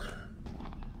 Ew.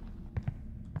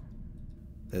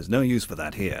 There's no use for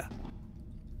that here.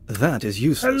 That is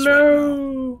useless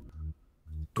Hello. right now.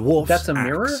 Dwarf's That's a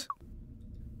mirror? axe.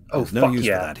 Oh, There's no fuck use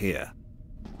yeah. for that here.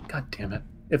 God damn it.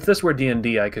 If this were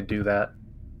D&D, I could do that.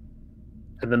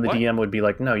 And then the What? DM would be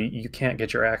like, no, you can't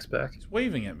get your axe back. He's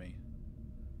waving at me.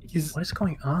 What is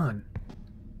going on?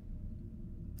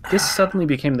 This suddenly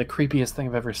became the creepiest thing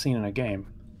I've ever seen in a game.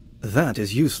 That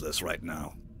is useless right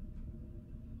now.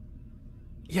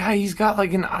 Yeah, he's got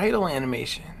like an idle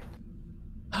animation.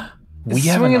 We He's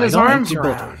have swinging an his idol? arms Empty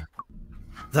around. bottle.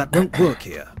 That won't work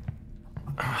here.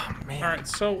 Oh man. All right,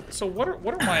 so what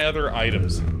are my other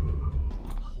items?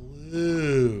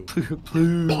 Blue.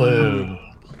 Blue.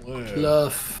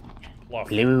 Bluff. Fluff.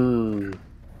 Blue.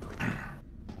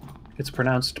 It's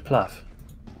pronounced pluff.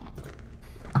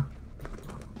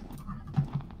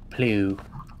 Blue.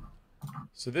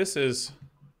 So this is...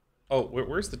 Oh,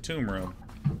 where's the tomb room?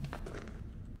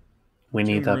 We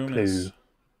need Tomb that room blue. is-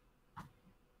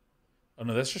 Oh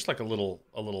no, that's just like a little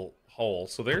hole.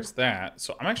 So there's that.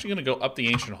 So I'm actually gonna go up the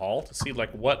ancient hall to see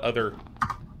like what other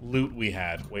loot we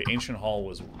had. Wait, ancient hall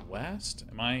was west?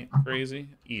 Am I crazy?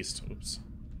 East. Oops.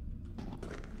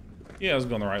 Yeah, I was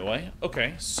going the right way.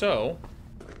 Okay, so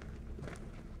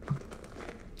A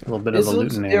little bit of a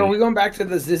looting Are area. we going back to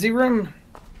the Zizzy room?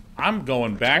 I'm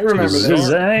going back I to the remember this.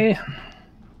 start. Zizzy.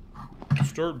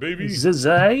 Start, baby.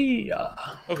 Zizzy.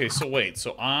 Okay, so wait.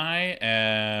 So I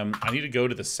need to go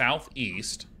to the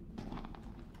southeast.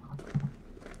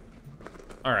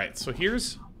 All right. So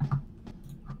here's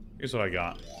what I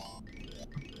got.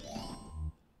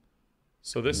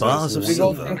 So this Bars of is Big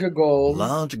old silver. chunk of gold.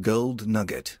 Large gold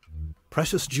nugget.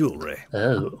 Precious jewelry.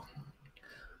 Oh.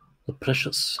 The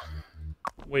precious.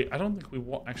 wait. I don't think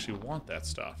we actually want that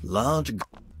stuff. Large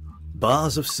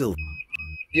bars of silver.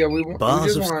 Yeah, we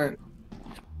Bars just of- want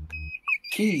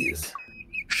keys.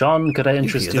 Sean, could I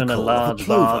interest hear you the in a call of a large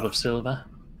bar plover. of silver?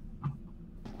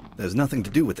 There's nothing to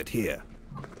do with it here.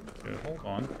 Okay, hold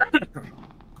on.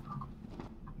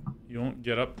 You don't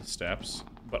get up the steps,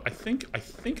 but I think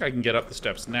I can get up the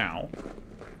steps now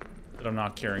that I'm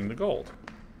not carrying the gold.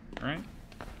 All right.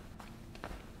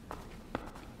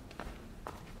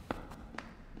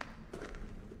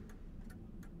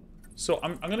 So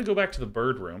I'm gonna go back to the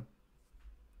bird room.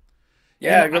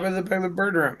 Yeah, You know, go to the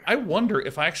bird room. I wonder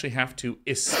if I actually have to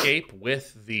escape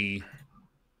with the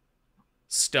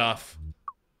stuff,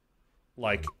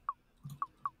 like,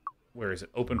 where is it?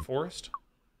 Open forest?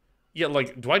 Yeah,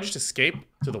 like, do I just escape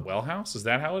to the well house? Is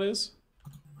that how it is?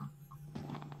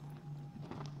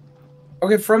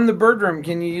 Okay, from the bird room,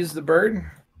 can you use the bird?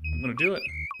 I'm gonna do it.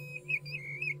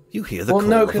 You hear the Well, call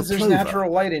no, of a because there's plover.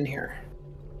 natural light in here.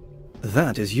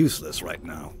 That is useless right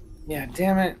now. Yeah,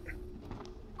 damn it.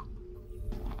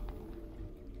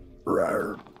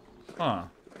 Huh.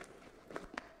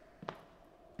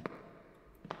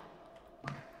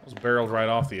 Those barreled right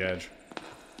off the edge.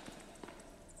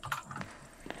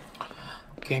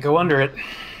 Can't go under it.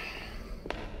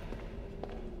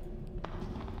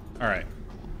 Alright.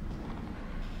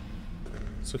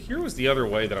 So here was the other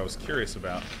way that I was curious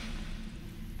about.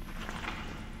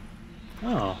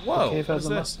 Oh, Whoa, the cave has what's a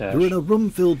this? mustache. You're in a room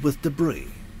filled with debris.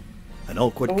 An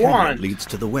awkward A canyon wand. leads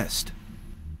to the west.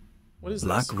 What is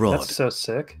Black this? rod. That's so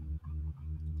sick.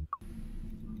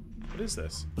 What is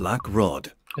this? Black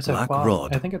rod. It's Black a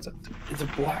rod. I think it's a It's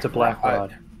a black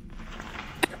rod.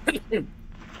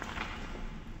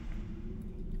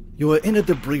 You are in a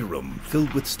debris room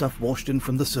filled with stuff washed in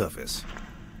from the surface.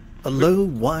 A low,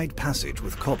 wide passage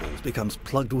with cobbles becomes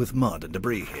plugged with mud and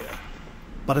debris here.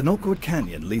 But an awkward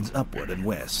canyon leads upward and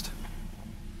west.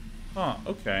 Huh,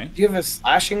 okay. Do you have a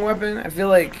slashing weapon? I feel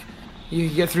like you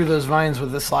could get through those vines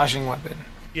with a slashing weapon.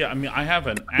 Yeah, I mean, I have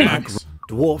an axe.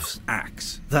 Dwarf's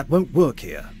axe. That won't work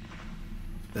here.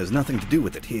 There's nothing to do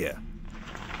with it here.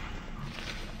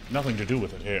 Nothing to do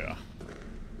with it here.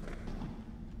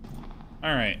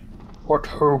 Alright. What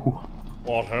ho?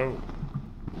 What ho?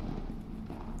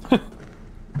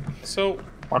 So,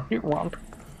 What do you want?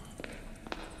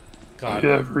 God. You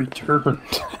have returned.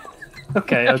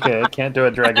 Okay, I can't do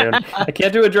a dragoon. I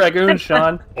can't do a dragoon,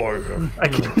 Sean. I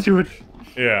can't do it.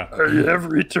 Yeah. I have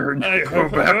returned. Go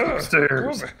back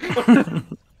upstairs.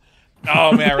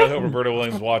 Oh man, I really hope Roberta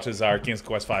Williams watches our King's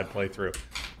Quest V playthrough.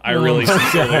 I really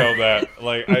sincerely hope that.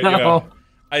 Like, you know,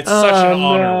 it's such an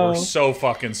honor. no. We're so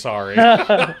fucking sorry.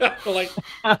 Like,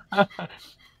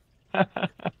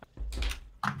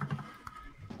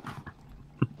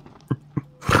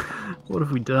 What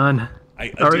have we done?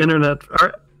 our Internet,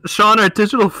 Sean, our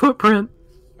digital footprint.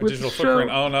 digital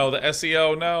footprint. Oh no, the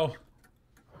SEO. No.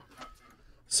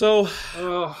 So,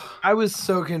 I was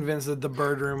so convinced that the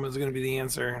bird room was going to be the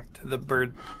answer to the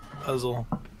bird puzzle.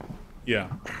 yeah,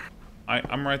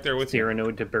 I'm right there with you.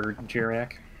 Cyrano de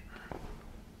Bergerac.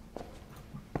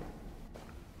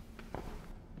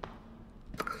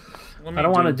 I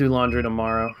don't want to do laundry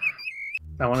tomorrow.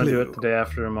 I want to do it the day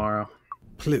after tomorrow.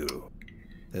 Clue.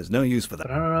 There's no use for that.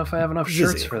 But I don't know if I have enough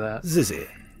shirts Zizzy. for that. Zizzy.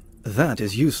 That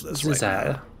is useless right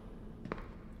now.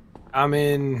 I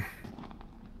mean,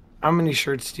 how many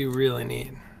shirts do you really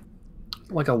need?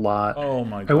 Like a lot. Oh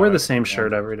my god. I wear the same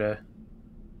shirt every day.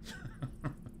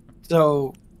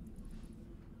 So,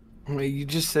 wait, you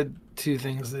just said two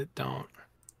things that don't.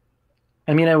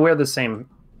 I mean, I wear the same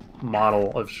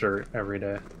model of shirt every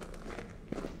day.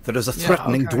 There is a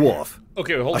threatening okay. dwarf.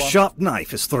 Okay, hold A on. sharp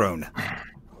knife is thrown.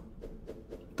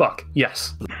 Fuck,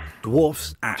 yes.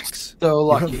 Dwarf's axe. So You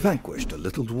lucky. have vanquished a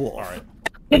little dwarf. All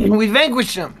right. We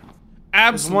vanquished him. It's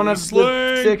Absolutely. one of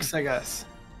the 6, I guess.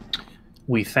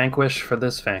 We vanquish for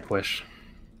this vanquish.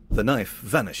 The knife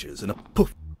vanishes in a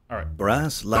poof. All right.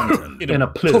 Brass lantern. In a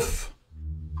poof.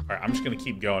 All right, I'm just gonna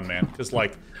keep going, man, because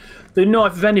like, The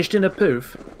knife vanished in a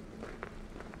poof.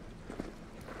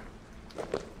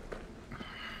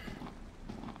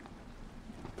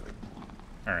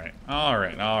 all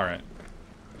right.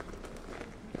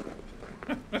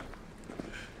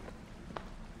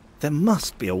 There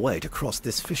must be a way to cross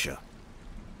this fissure.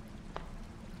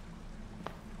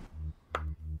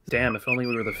 Damn, if only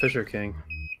we were the Fisher King.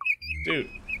 Dude,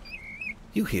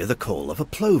 You hear the call of a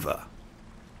plover.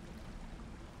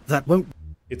 That won't...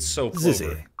 it's so clover.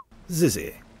 Zizzy.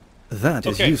 Zizzy. That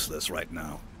is Okay. useless right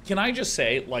now. Can I just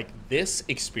say, like, this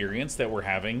experience that we're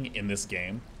having in this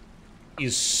game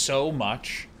is so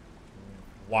much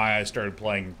why I started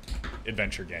playing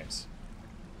adventure games.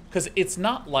 Because it's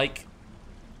not like...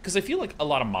 Because I feel like a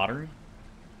lot of modern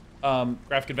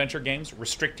graphic adventure games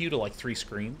restrict you to, like, 3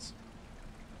 screens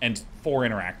and 4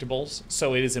 interactables,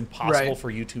 so it is impossible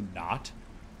for you to not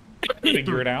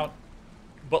figure it out.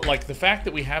 But, like, the fact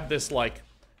that we have this, like,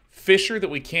 fissure that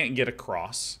we can't get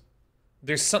across...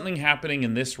 There's something happening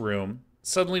in this room.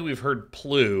 Suddenly we've heard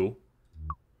Plu.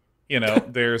 You know,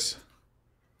 there's...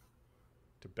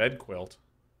 to bed quilt.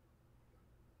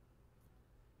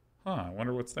 Huh, I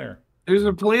wonder what's there. There's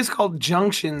a place called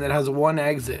Junction that has 1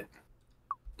 exit.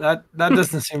 That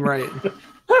doesn't seem right.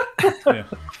 Yeah,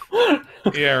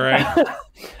 yeah, right.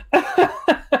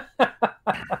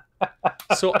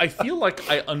 So I feel like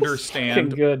I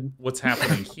understand Good. what's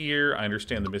happening here. I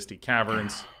understand the Misty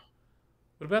Caverns.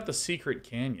 What about the secret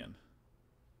canyon?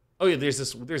 Oh yeah, there's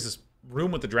this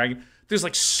room with the dragon. There's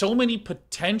like so many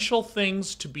potential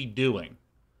things to be doing.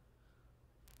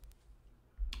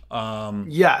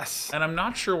 Yes. And I'm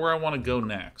not sure where I want to go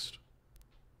next.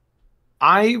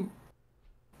 I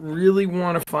really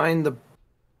want to find the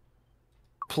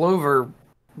plover,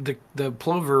 the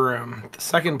plover room, the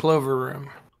second plover room.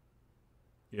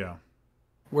 Yeah.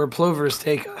 Where plovers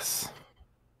take us.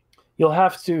 You'll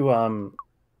have to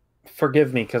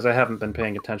forgive me because I haven't been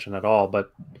paying attention at all.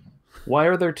 But why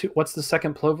are there two? What's the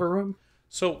second plover room?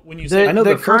 So when you say I know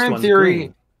the first one's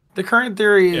green. The current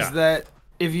theory is that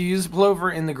if you use plover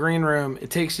in the green room, it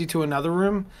takes you to another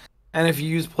room, and if you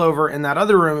use plover in that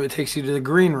other room, it takes you to the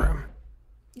green room.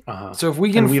 So if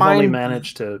we can we've find, only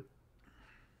managed to.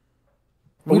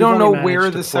 We don't know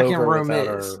where the second room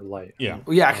is. Light. Yeah,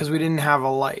 because we didn't have a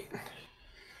light.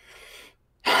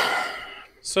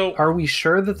 So are we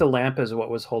sure that the lamp is what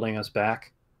was holding us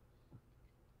back?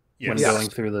 When going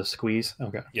through the squeeze?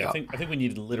 Okay. Yeah, I think we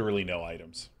need literally no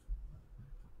items.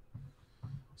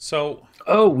 So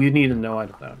we need a no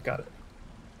item now. Got it.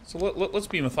 So let's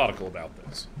be methodical about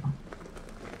this.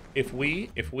 If we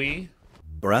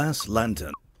brass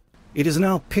lantern. It is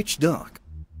now pitch dark.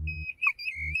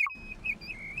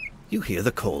 You hear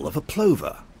the call of a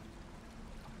plover.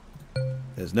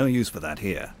 There's no use for that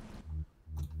here.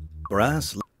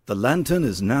 The lantern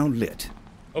is now lit.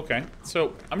 Okay,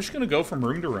 so I'm just gonna go from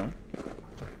room to room.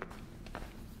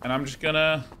 And I'm just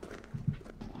gonna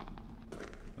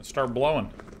start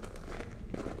blowing.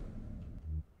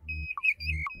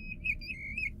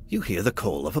 You hear the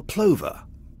call of a plover.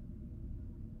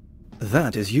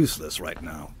 That is useless right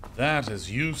now. That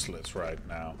is useless right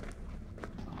now.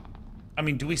 I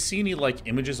mean, do we see any, like,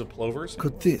 images of plovers?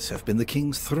 Could this have been the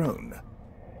king's throne?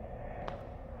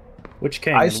 Which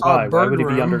king? I and saw why? a bird Why would he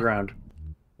be room. underground?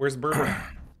 Where's the bird room?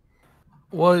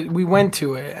 Well, we went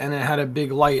to it, and it had a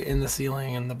big light in the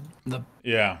ceiling, and the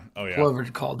Yeah. Oh, yeah. plover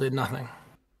call did nothing.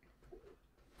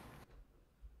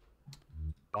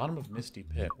 Bottom of Misty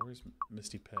Pit. Where's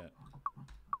Misty Pit?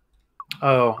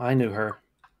 Oh, I knew her.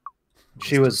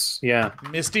 She was,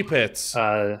 Misty Pits.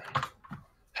 Hell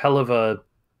of a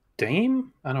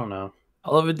dame? I don't know.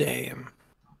 Hell of a dame.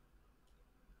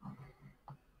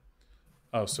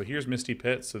 Oh, so here's Misty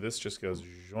Pit. So this just goes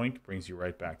joink, brings you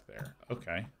right back there.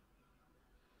 Okay.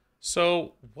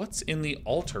 So what's in the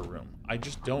altar room? I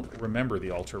just don't remember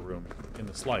the altar room in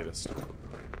the slightest.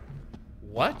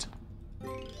 What?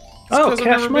 Oh,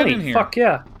 cash money. Fuck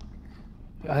yeah.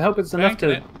 I hope it's enough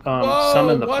to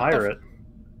summon the pirate.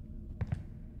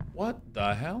 What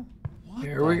the hell?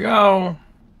 Here we go.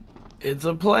 It's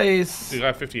a place. Dude,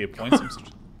 I got 58 points.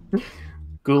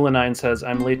 Gula9 says,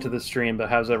 I'm late to the stream, but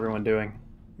how's everyone doing?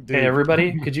 Dude. Hey,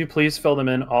 everybody, could you please fill them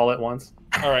in all at once?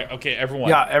 All right, okay, everyone.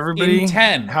 Yeah, everybody. In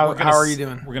 10. How are you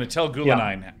doing? We're going to tell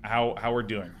Gula9 how we're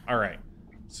doing. All right.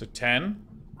 So 10,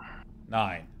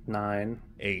 9,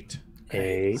 8,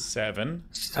 7,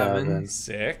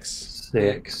 6,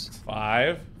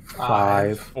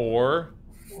 5, 4,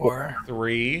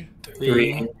 3,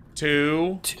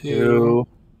 2,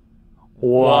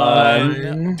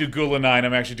 1. Dude, Gula9,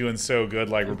 I'm actually doing so good.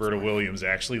 Like Roberta Williams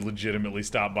actually legitimately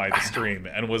stopped by the stream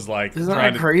and was like,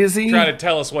 trying to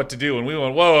tell us what to do. And we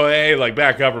went, whoa, hey, like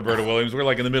back up, Roberta Williams. We're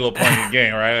like in the middle of playing a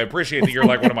game, right? I appreciate that you're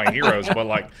like one of my heroes, but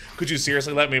like, could you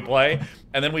seriously let me play?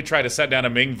 And then we tried to set down a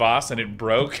Ming Voss and it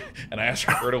broke. And I asked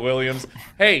Roberta Williams,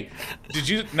 hey, did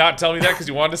you not tell me that because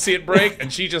you wanted to see it break?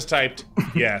 And she just typed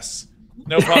yes.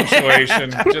 No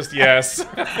punctuation, just yes.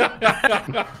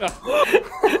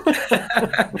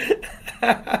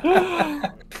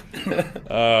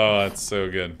 Oh, that's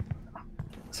so good.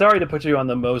 Sorry to put you on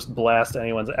the most blast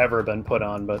anyone's ever been put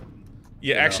on, but...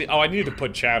 Yeah, actually, I needed to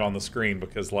put chat on the screen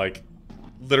because, like,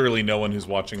 literally no one who's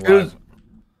watching live...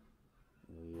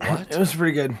 What? It was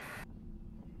pretty good.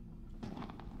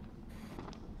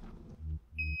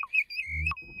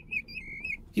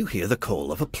 You hear the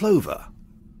call of a plover.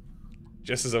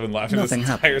 Just as I've been laughing this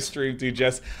entire stream, dude,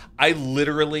 Jess, I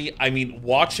mean,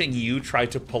 watching you try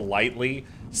to politely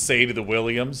say to the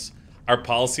Williams, our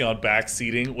policy on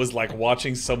backseating was like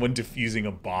watching someone defusing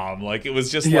a bomb. Like, it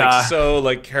was just like so,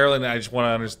 like, Carolyn, I just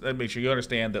want to make sure you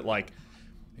understand that, like,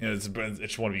 you know, I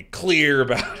just want to be clear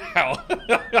about how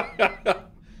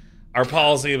our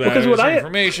policy about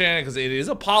information, because it is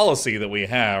a policy that we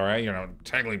have, right? You're not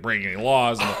technically breaking any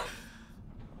laws.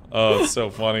 Oh, it's so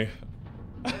funny.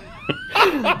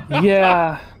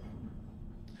 Yeah.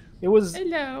 It was...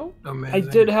 Hello. Amazing. I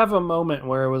did have a moment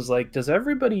where it was like, does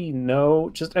everybody know...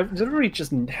 Does everybody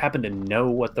just happen to know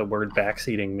what the word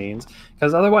backseating means?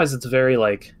 Because otherwise it's very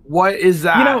like... What is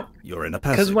that? You know, you're in a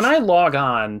passage. Because when I log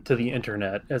on to the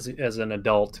internet as an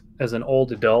adult, as an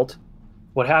old adult,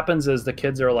 what happens is the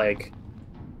kids are like...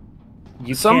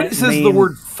 Somebody says the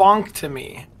word funk to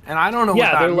me. And I don't know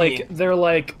what that means. They're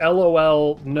like,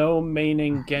 LOL, no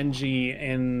maining Genji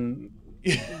in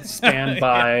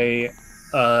standby.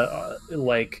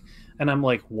 like, and I'm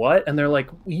like, what? And they're like,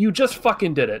 you just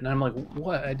fucking did it. And I'm like,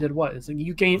 what? I did what? It's like,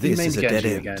 you made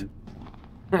Genji again.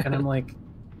 And I'm like,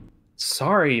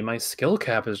 sorry, my skill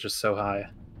cap is just so high.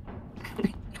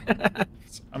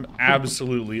 I'm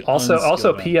absolutely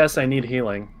also P.S. I need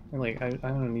healing. I'm like, I'm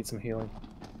gonna need some healing.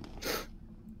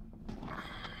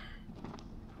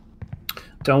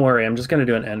 Don't worry, I'm just gonna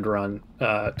do an end run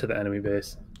to the enemy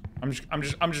base. I'm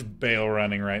just bail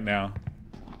running right now.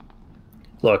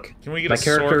 Look, can we get my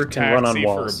character can run on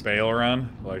walls for a bail run?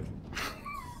 Like,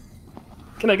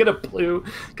 can I get a plu?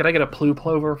 Can I get a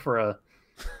plover for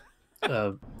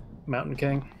a Mountain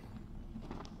King?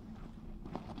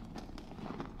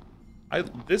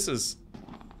 This is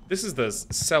the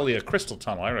Celia Crystal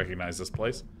Tunnel. I recognize this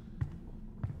place.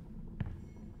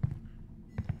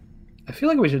 I feel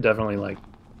like we should definitely like.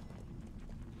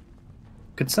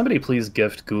 Could somebody please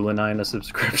gift Goulanine a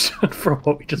subscription for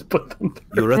what we just put them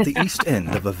through? You're at the east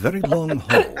end of a very long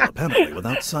hall, apparently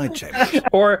without side chambers.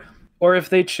 Or if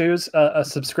they choose a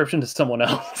subscription to someone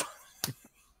else.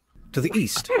 To the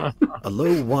east, a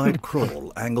low, wide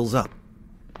crawl angles up.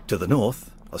 To the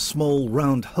north, a small,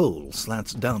 round hole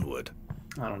slants downward.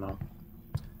 I don't know.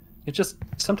 It just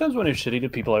sometimes when it's shitty to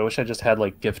people, I wish I just had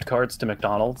like gift cards to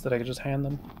McDonald's that I could just hand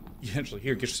them. Yeah, actually,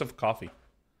 here, get yourself a coffee.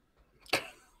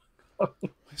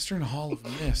 Western Hall of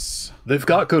Mists. They've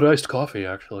got good iced coffee,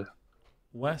 actually.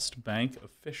 West Bank of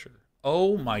Fisher.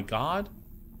 Oh my god.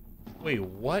 Wait,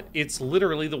 what? It's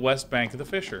literally the West Bank of the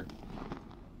Fisher.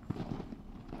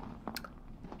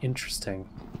 Interesting.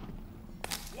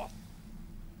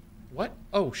 What?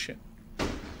 Oh, shit.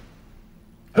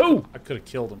 Who? I could have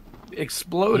killed him.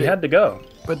 Exploded. He had to go.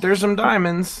 But there's some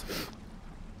diamonds.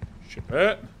 Ship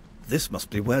it. This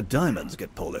must be where diamonds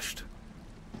get polished.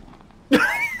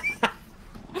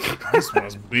 This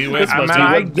must be where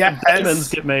diamonds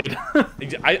get made.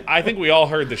 I think we all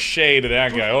heard the shade of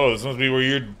that guy. Oh, this must be where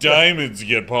your diamonds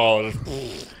get polished.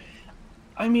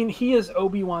 I mean, he is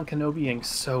Obi-Wan Kenobiing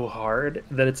so hard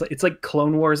that it's like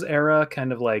Clone Wars era,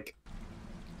 kind of like,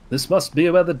 this must be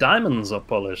where the diamonds are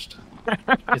polished.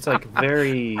 It's like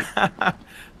very...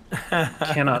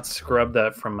 cannot scrub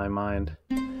that from my mind.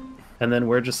 And then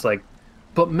we're just like,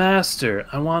 but Master,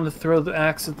 I want to throw the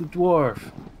axe at the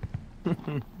dwarf.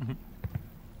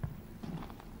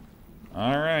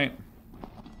 All right.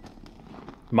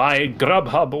 My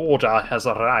Grubhub order has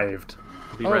arrived.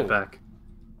 I'll be right back.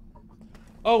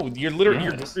 Oh, your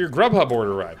Grubhub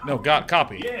order arrived. No, got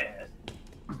copy. Yeah.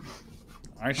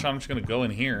 All right, Sean, I'm just gonna go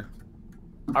in here.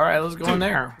 All right, let's go in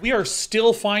there. We are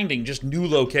still finding just new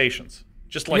locations.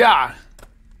 Just like yeah.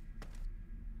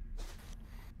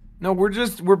 No,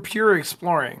 we're pure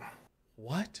exploring.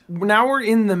 What? Now we're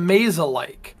in the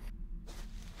Mesa-like.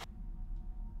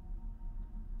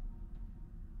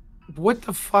 What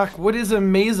the fuck? What is a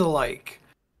Mesa-like?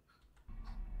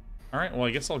 All right, well,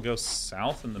 I guess I'll go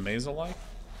south in the Mesa-like.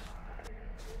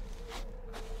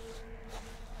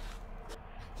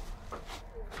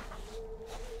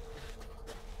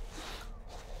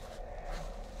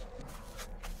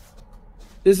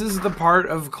 This is the part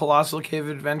of Colossal Cave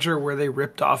Adventure where they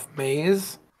ripped off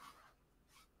Maze.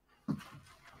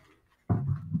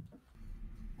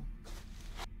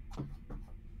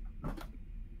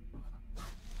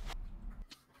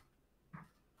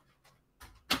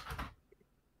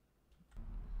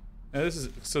 Now this is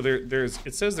so there's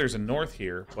it says there's a north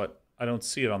here, but I don't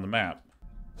see it on the map.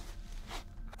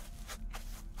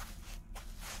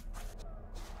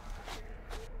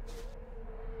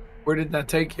 Where did that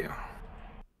take you?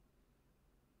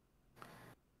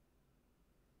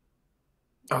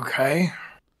 Okay.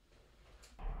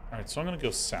 Alright, so I'm gonna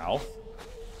go south.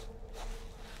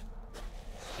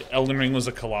 Elden Ring was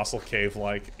a colossal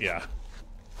cave-like, yeah.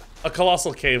 A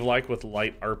colossal cave-like with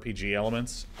light RPG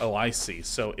elements. Oh, I see.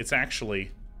 So it's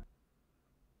actually...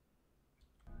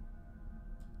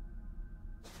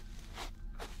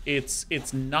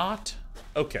 It's not...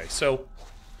 Okay, so...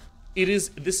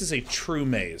 This is a true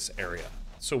maze area.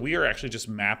 So we are actually just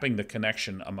mapping the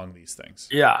connection among these things.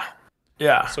 Yeah.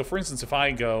 Yeah. So for instance, if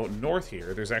I go north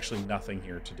here, there's actually nothing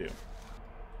here to do.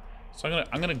 So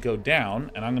I'm gonna go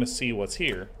down and I'm gonna see what's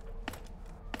here.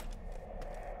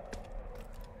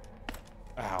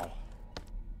 Ow.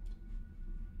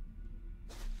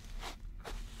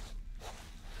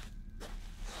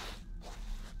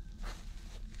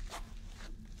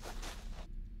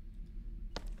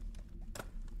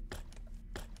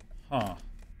 Huh.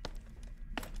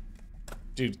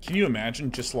 Dude, can you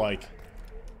imagine just like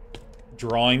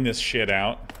drawing this shit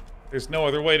out? There's no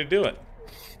other way to do it.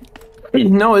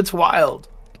 No, it's wild.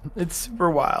 It's super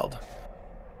wild.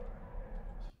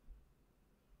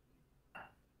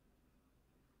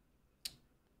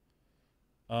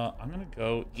 I'm gonna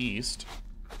go east.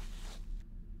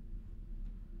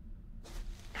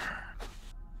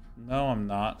 No, I'm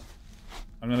not.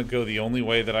 I'm gonna go the only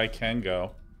way that I can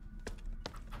go.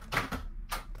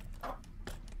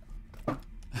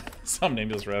 Some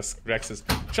nameless Rexes.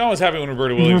 Sean was happy when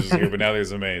Roberta Williams was here, but now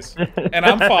there's a maze. And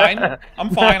I'm fine. I'm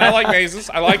fine. I like mazes.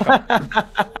 I like them.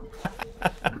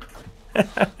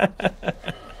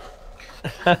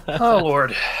 Oh,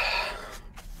 Lord.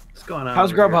 What's going on?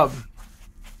 How's Grubhub?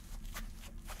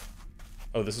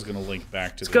 Oh, this is going to link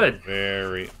back to good.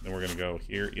 Then we're going to go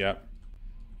here. Yep.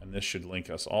 And this should link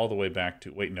us all the way back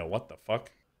to... Wait, no. What the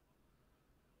fuck?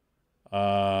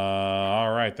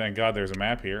 All right. Thank God there's a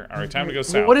map here. All right, time to go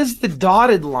south. What is the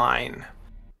dotted line?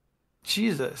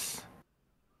 Jesus.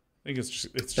 I think it's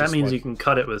just that means like... you can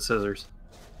cut it with scissors.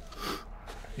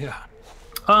 Yeah.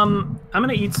 I'm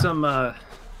gonna eat some.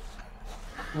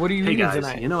 What are you Hey eating guys,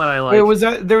 tonight? you know what I like? Wait, was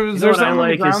that there? Was You know there what I something on the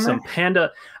like ground is there? some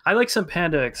Panda. I like some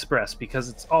Panda Express because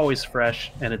it's always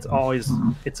fresh and it's always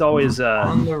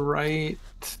on the right.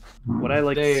 What I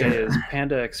like to say is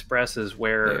Panda Express is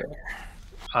where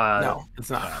No, it's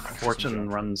not. fortune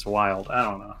runs wild. I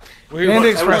don't know. Panda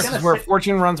Express is where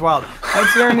fortune runs wild.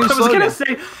 That's their new slogan.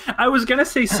 I was gonna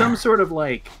say some sort of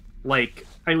like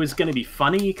I was gonna be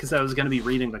funny because I was gonna be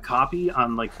reading the copy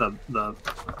on like the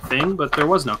thing, but there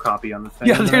was no copy on the thing.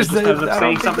 Yeah, and there's I just ended I up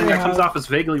saying don't something think that comes off as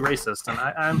vaguely racist, and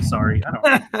I'm sorry.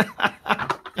 I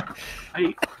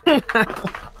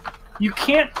don't. You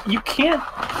can't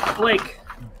like.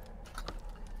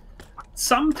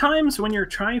 Sometimes when you're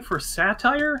trying for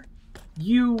satire,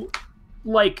 you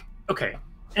like okay,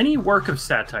 any work of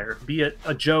satire, be it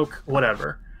a joke,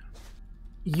 whatever,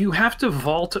 you have to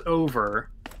vault over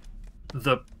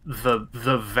the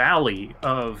valley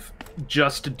of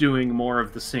just doing more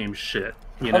of the same shit,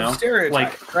 you know? Of stereotype,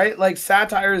 like, right? Like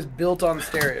satire is built on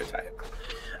stereotype.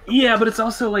 Yeah, but it's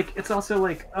also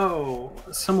like oh,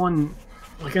 someone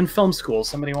like in film school,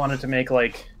 somebody wanted to make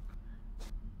like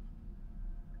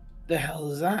The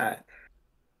hell is that?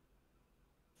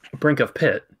 Brink of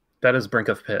Pit. That is Brink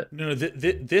of Pit. No,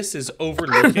 this is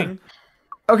overlooking.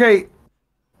 Okay,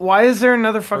 why is there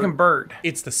another fucking bird?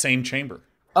 It's the same chamber.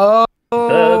 Oh,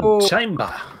 Bird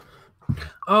Chamber.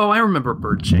 Oh, I remember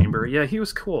Bird Chamber. Yeah, he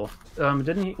was cool.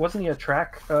 Didn't he? Wasn't he a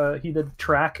track? He did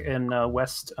track in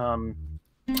West Montana.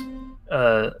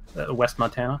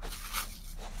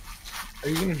 Are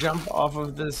you gonna jump off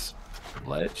of this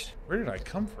ledge? Where did I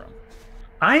come from?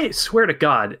 I swear to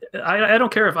God, I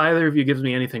don't care if either of you gives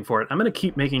me anything for it. I'm gonna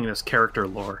keep making this character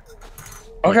lore.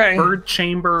 Like Okay. Bird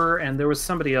Chamber, and there was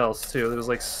somebody else too. There was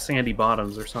like Sandy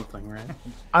Bottoms or something, right?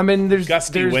 I mean, there's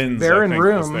Gusty there's Winds, barren I think,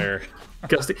 was room. there.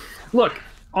 Gusty. Look,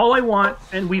 all I want,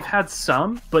 and we've had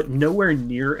some, but nowhere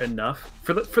near enough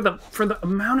for the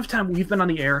amount of time we've been on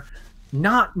the air.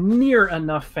 Not near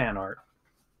enough fan art,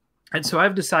 and so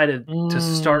I've decided to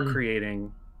start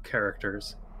creating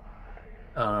characters.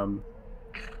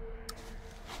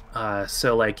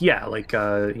 So like you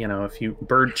know, if you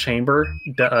Bird Chamber,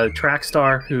 track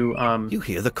star who You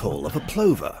hear the call of a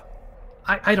plover.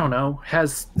 I don't know,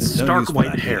 has There's no stark use for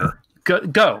white that hair.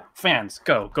 Go fans,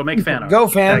 go make fan art. Go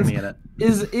fans. Tag me in it.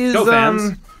 Is Go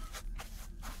fans.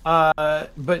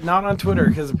 But not on Twitter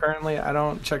because apparently I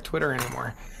don't check Twitter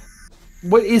anymore.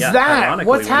 What is Yeah, that? ironically,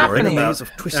 What's when you're happening? about- Enemies of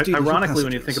twisty little ironically,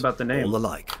 when you passages, think about the name. all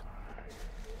alike.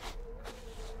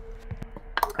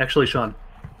 Actually, Sean,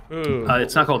 Ooh,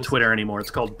 it's not called Twitter anymore. It's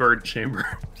called Bird Chamber.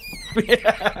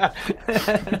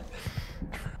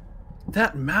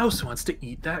 That mouse wants to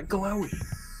eat that glowy.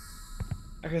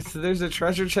 Okay, so there's a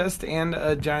treasure chest and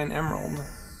a giant emerald.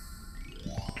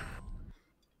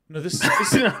 No, this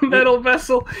Metal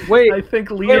vessel. Wait, I think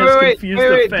Lee wait, has wait, confused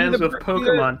wait, the fans with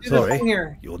Pokemon. do the Sorry, thing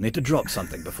here. you'll need to drop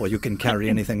something before you can carry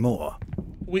anything more.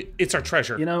 it's our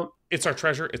treasure. You know, It's our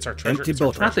treasure. It's our treasure. Empty it's our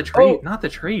bottle. not the treasure. not the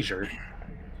treasure.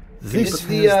 This It's has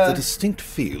the, the distinct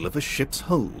feel of a ship's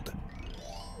hold.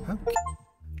 Okay.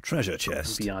 Treasure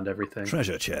chest. Beyond everything.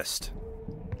 Treasure chest.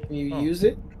 Can you use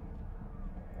it?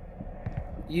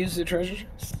 Use the treasure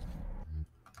chest?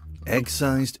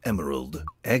 Egg-sized emerald.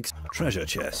 Eggs. Treasure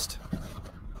chest.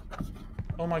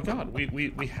 Oh my God,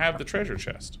 we have the treasure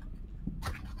chest.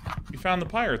 We found the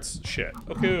pirates shit.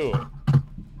 Okay.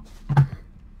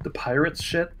 The pirates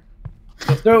shit.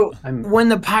 So I'm- when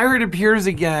the pirate appears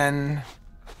again,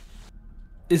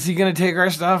 is he gonna take our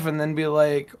stuff and then be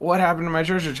like, "What happened to my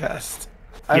treasure chest?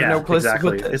 I have no place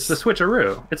exactly. to put It's this." the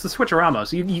switcheroo. It's the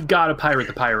switcheramos. You gotta pirate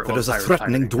the pirate. There while is a pirate's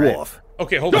threatening pirating, right? dwarf.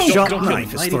 Okay, hold on. A sharp Don't kill knife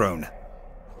me. is Mighty- thrown.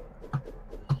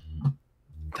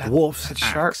 Dwarf's That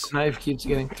sharp axe. knife keeps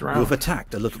getting You thrown. have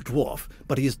attacked a little dwarf,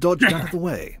 but he is dodged out of the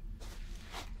way.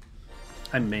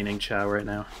 I'm maining Chow right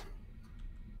now.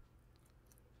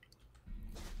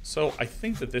 So I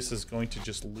think that this is going to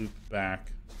just loop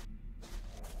back.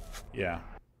 Yeah.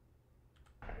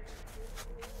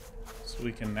 So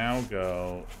we can now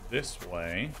go this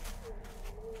way,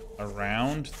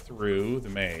 around through the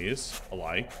maze,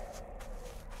 alike,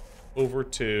 over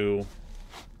to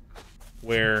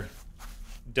where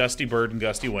Dusty Bird and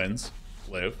Gusty Winds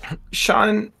live.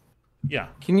 Sean, Yeah.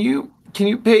 can you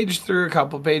page through a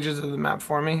couple pages of the map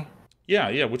for me?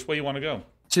 Yeah. Which way you want to go?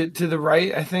 To the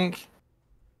right, I think.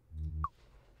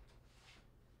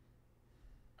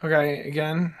 Okay,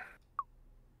 again.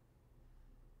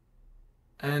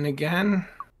 And again.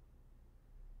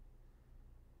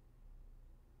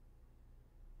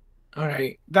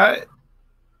 Alright, that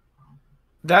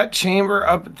chamber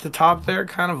up at the top there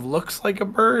kind of looks like a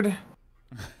bird.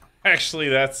 Actually,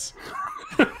 that's...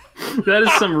 That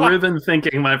is some ribbon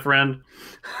thinking, my friend.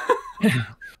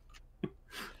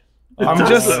 I'm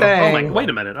just saying. Oh my, wait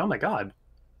a minute. Oh my god.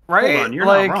 Right? Hold on, you're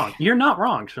not wrong. You're not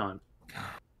wrong, Sean.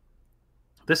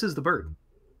 This is the bird.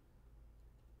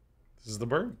 This is the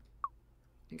bird.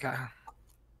 Okay.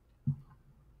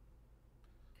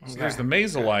 So there's the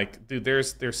maze alike. Dude,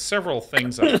 there's several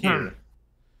things up here.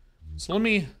 So let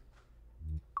me...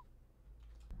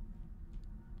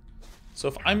 So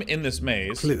if I'm in this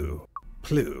maze...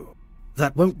 Clue.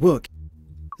 That won't work.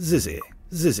 Zizzy.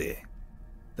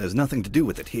 There's nothing to do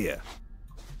with it here.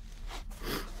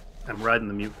 I'm riding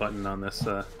the mute button on this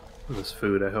this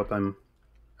food. I hope I'm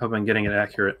getting it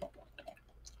accurate.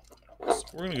 So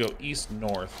we're gonna go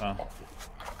east-north, huh?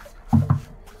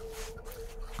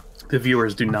 The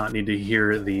viewers do not need to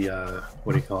hear the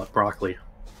what do you call it, broccoli.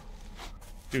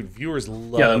 Dude, viewers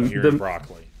love hearing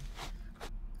broccoli.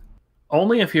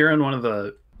 Only if you're in one of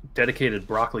the dedicated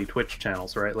broccoli Twitch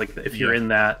channels, right? Like if you're in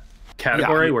that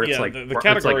category where it's like the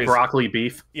category it's like broccoli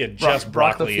beef. Yeah, just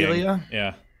broccoli. Broccophilia?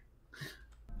 Yeah.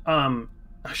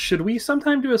 Should we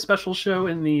sometime do a special show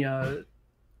in the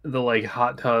like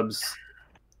hot tubs,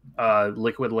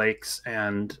 liquid lakes,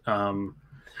 and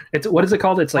it's what is it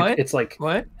called? It's like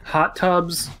what? Hot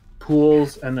tubs,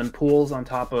 pools, and then pools on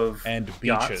top of And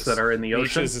yachts beaches. that are in the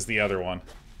ocean. Beaches is the other one.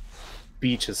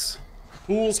 Beaches.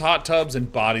 Pools, hot tubs,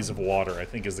 and bodies of water, I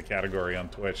think, is the category on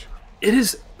Twitch. It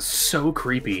is so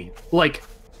creepy. Like,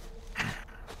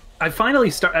 I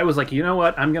was like, you know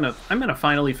what? I'm gonna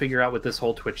finally figure out what this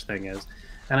whole Twitch thing is,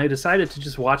 and I decided to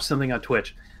just watch something on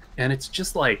Twitch, and it's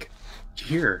just like,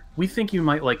 here, we think you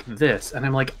might like this, and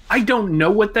I'm like, I don't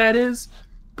know what that is,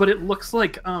 but it looks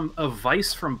like a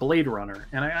Vice from Blade Runner,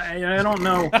 and I don't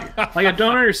know, like I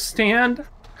don't understand.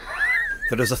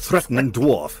 There is a threatening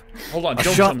dwarf. Hold on, A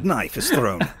sharp knife is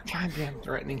thrown. Goddamn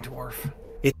threatening dwarf.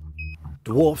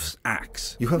 Dwarf's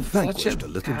axe. You have Such vanquished a a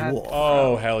little bad- dwarf.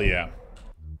 Oh, hell yeah.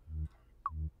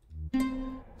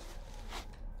 There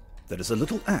is a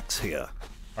little axe here.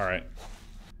 Alright.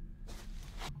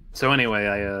 So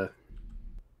anyway,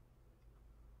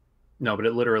 no, but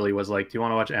it literally was like, do you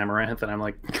want to watch Amaranth? And I'm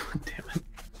like, God damn it.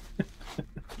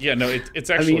 Yeah, no, it's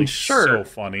actually sure. so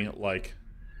funny. Like,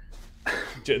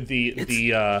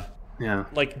 Yeah.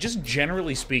 like, just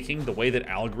generally speaking, the way that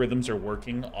algorithms are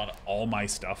working on all my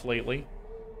stuff lately,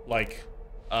 like,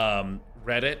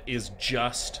 Reddit is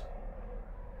just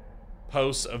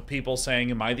posts of people saying,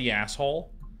 am I the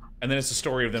asshole? And then it's a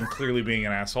story of them clearly being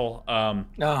an asshole.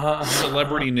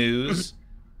 Celebrity news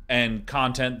and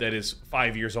content that is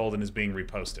 5 years old and is being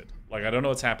reposted. Like, I don't know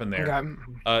what's happened there. Okay.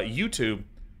 YouTube,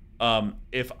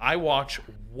 if I watch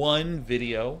one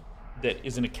video that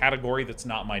is in a category that's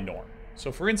not my norm.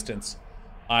 So, for instance,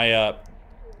 I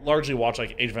largely watch,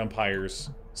 like, Age of Empires,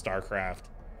 StarCraft,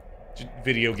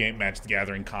 video game Magic the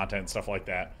Gathering content, stuff like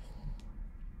that.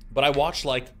 But I watch,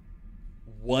 like,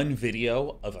 one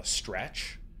video of a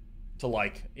stretch to,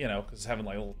 like, you know, because it's having,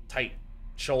 like, a little tight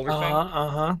shoulder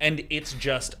thing. And it's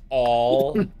just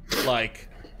all, like,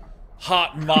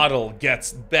 hot model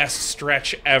gets best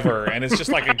stretch ever. And it's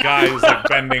just, like, a guy who's, like,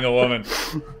 bending a woman.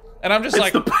 And I'm just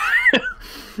like...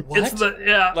 What?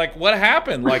 Like, what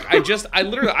happened? Like, I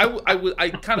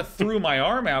literally kind of threw my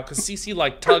arm out because CC,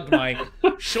 like, tugged my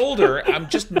shoulder. I'm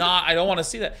just not, I don't want to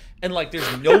see that. And, like,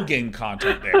 there's no game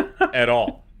content there at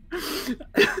all.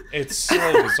 It's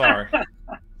so bizarre.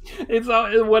 It's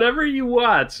all, whatever you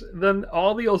watch, then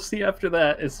all you'll see after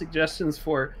that is suggestions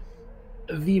for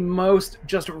the most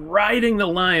just riding the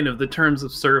line of the terms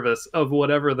of service of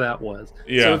whatever that was.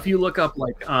 Yeah. So if you look up,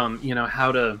 like, you know,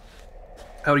 how to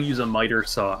use a miter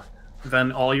saw,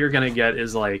 then all you're gonna get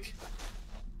is like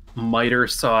miter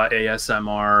saw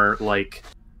ASMR, like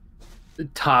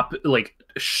top, like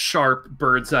sharp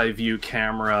bird's eye view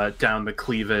camera down the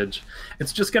cleavage.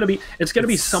 It's just gonna be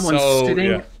someone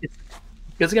sitting. Yeah.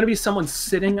 It's gonna be someone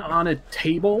sitting on a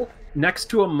table next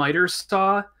to a miter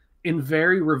saw in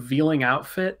very revealing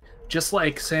outfit, just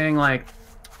like saying like,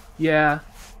 yeah,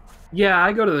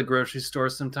 I go to the grocery store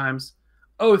sometimes.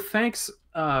 Oh, thanks,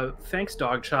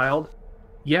 dog child.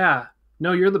 Yeah,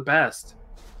 no, you're the best.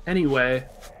 Anyway,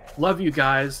 love you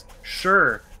guys.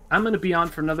 Sure, I'm gonna be on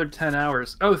for another 10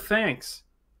 hours. Oh, thanks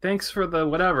for the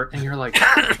whatever. And you're like,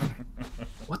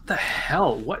 what the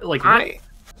hell? What like?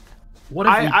 What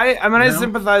I mean, I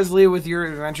sympathize, Lee, with your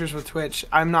adventures with Twitch.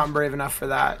 I'm not brave enough for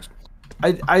that.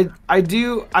 I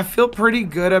feel pretty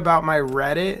good about my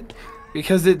Reddit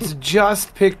because it's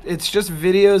just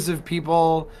videos of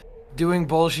people doing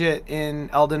bullshit in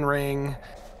Elden Ring,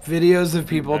 videos of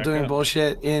people doing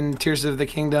bullshit in Tears of the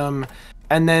Kingdom,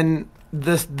 and then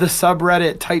the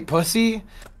subreddit Tight Pussy,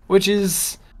 which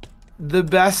is the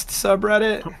best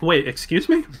subreddit. Wait, excuse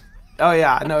me? Oh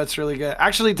yeah, no, it's really good.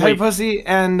 Actually, Tight Pussy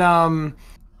and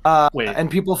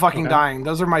and people fucking dying.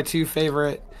 Those are my two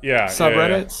favorite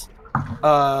subreddits.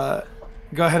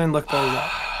 Go ahead and look those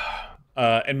up.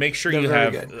 And make sure you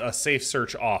have a safe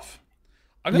search off.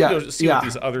 I'm gonna go see what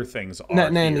these other things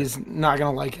are. Nanny's not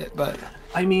gonna like it, but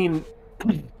I mean,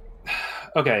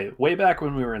 okay, way back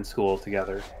when we were in school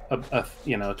together,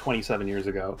 27 years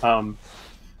ago,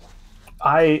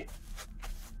 I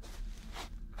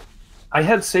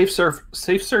had safe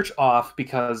search off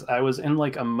because I was in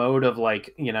like a mode of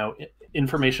like,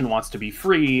 information wants to be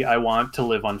free. I want to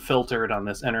live unfiltered on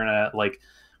this internet. Like,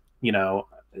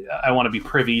 I want to be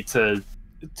privy to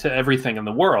everything in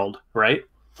the world, right?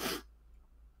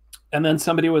 And then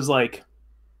somebody was like,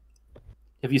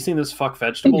 have you seen this fuck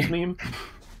vegetables meme?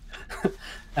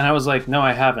 And I was like, no,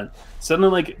 I haven't. So then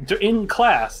like in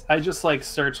class, I just like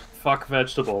searched fuck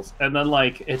vegetables. And then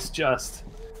like, it's just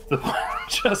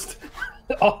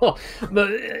all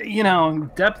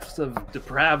the, depths of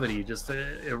depravity just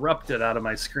erupted out of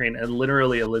my screen. And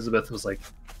literally Elizabeth was like,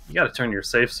 you got to turn your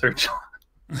safe search on.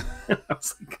 And I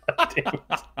was like, God damn it.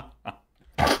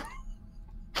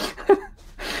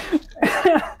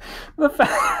 The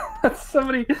fact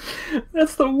that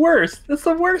that's the worst. That's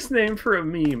the worst name for a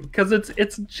meme because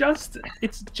it's just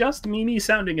meme-y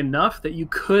sounding enough that you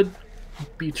could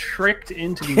be tricked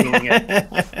into doing it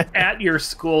at your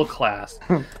school class,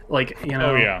 like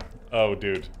Oh yeah. Oh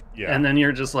dude. Yeah. And then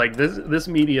you're just like, this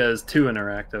media is too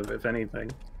interactive, if anything.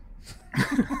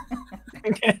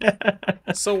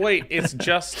 So wait, it's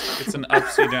an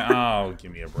upside down. Oh,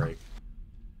 give me a break.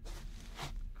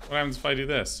 What happens if I do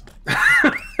this?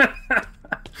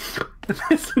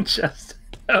 It's just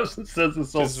it says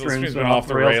this whole stream's been off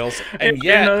the rails. And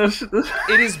yet,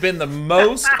 it has been the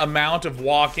most amount of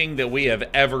walking that we have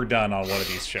ever done on one of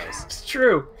these shows. It's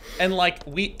true. And like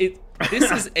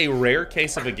this is a rare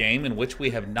case of a game in which we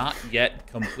have not yet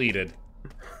completed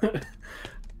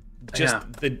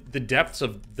just the depths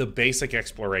of the basic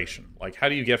exploration. Like, how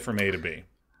do you get from A to B?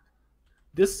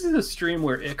 This is a stream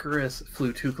where Icarus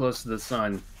flew too close to the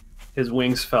sun. His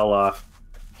wings fell off.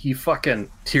 He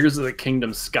fucking Tears of the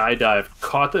Kingdom skydived,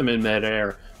 caught them in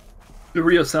midair,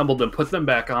 reassembled them, put them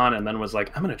back on, and then was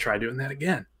like, I'm going to try doing that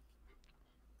again.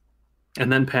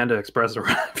 And then Panda Express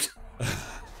arrived.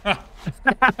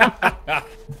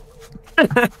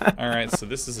 Alright, so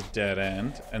this is a dead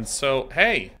end. And so,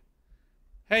 hey,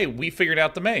 we figured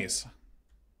out the maze.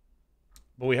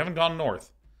 But we haven't gone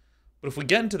north. But if we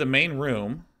get into the main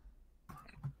room,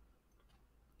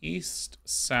 east,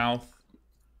 south,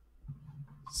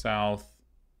 south,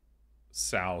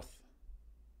 south,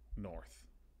 north.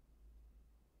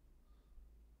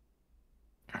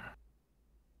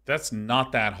 That's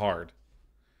not that hard.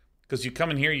 Because you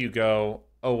come in here, you go,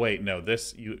 oh wait, no,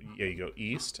 you go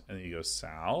east, and then you go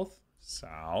south,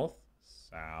 south,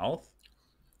 south,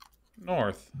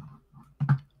 north.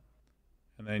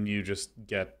 And then you just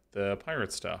get the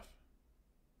pirate stuff.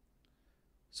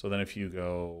 So then if you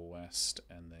go west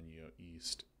and then you go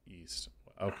east, east.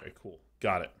 Okay, cool.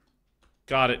 Got it.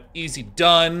 Got it. Easy.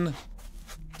 Done.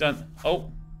 Done.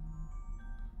 Oh.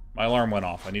 My alarm went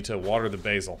off. I need to water the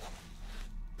basil.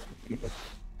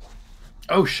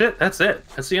 Oh shit, that's it.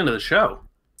 That's the end of the show.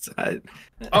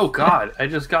 Oh god, I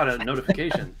just got a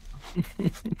notification.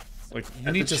 Like,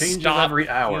 you need to stop every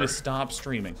hour. You need to stop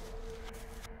streaming.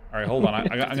 All right, hold on. I'm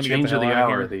going to get change the of hell the out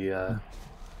hour. of here.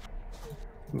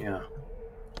 Yeah.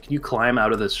 Can you climb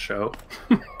out of this show?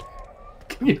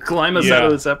 Can you climb us out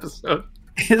of this episode?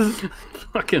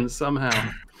 Fucking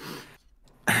somehow.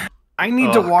 I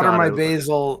need to water my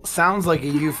basil. Sounds like a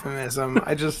euphemism.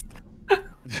 I just.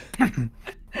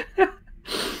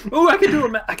 Oh, I can do a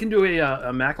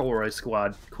McElroy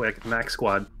squad, quick Mac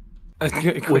squad,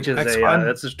 which is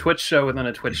that's a Twitch show within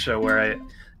a Twitch show where I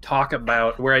talk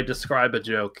about where I describe a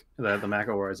joke that the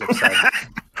McElroys have said.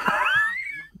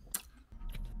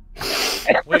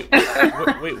 Wait,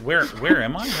 where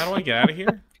am I? How do I get out of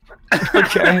here?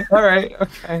 Okay, all right,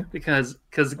 okay. Because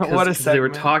What a they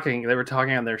were segment.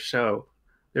 talking on their show.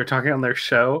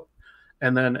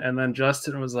 And then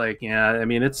Justin was like, "Yeah, I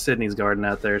mean it's Sydney's garden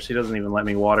out there. She doesn't even let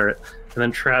me water it." And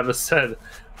then Travis said,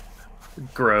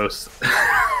 "Gross."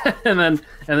 and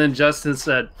then Justin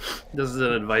said, "This is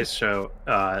an advice show."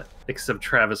 Except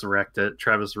Travis wrecked it.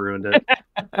 Travis ruined it.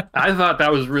 I thought that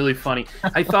was really funny.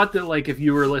 I thought that like if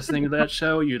you were listening to that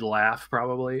show, you'd laugh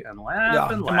probably and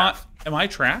laugh. Am I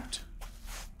trapped?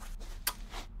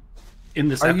 In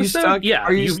this Are episode, you stuck? yeah,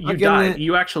 Are you you stuck in died. the-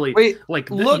 You actually Wait, like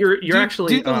look. you're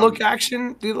actually do the look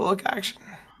action. Do the look action.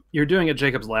 You're doing a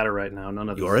Jacob's Ladder right now. None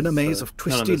of this You're in a is, maze of none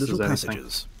twisty this little is anything.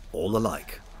 passages, all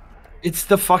alike. It's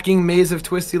the fucking maze of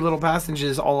twisty little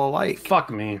passages all alike. Fuck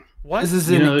me. What? This is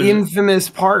You an know, infamous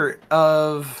part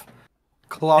of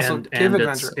Colossal Cave and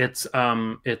Adventure. it's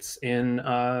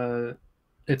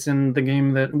in the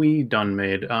game that we done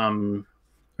made.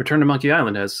 Return to Monkey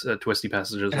Island has twisty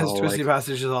passages. It has all twisty like,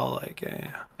 passages all alike. Yeah.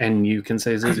 and you can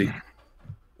say Zizzy.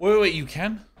 Wait, you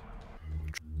can?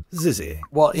 Zizzy.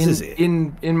 Well, Zizzy.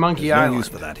 in Monkey There's no Island. use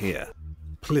for that here.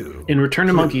 Plu. In Return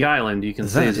to Monkey Island, you can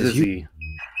say That is you- Zizzy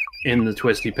in the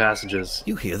twisty passages.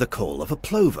 You hear the call of a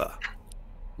plover.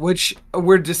 Which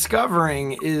we're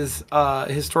discovering is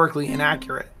historically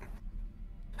inaccurate.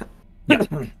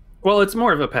 Well, it's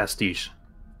more of a pastiche.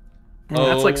 Oh,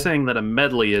 That's like saying that a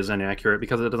medley is inaccurate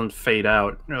because it doesn't fade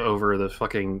out over the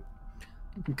fucking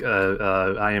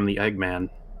I Am the Eggman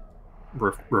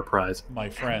reprise. my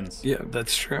friends, Yeah,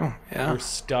 that's true. Yeah. we're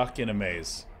stuck in a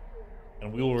maze,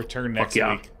 and we will return next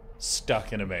yeah. week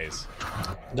stuck in a maze.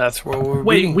 That's where we're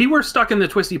Wait, we were stuck in the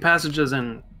twisty passages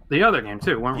in the other game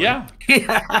too, weren't we? Yeah,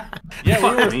 yeah. yeah, we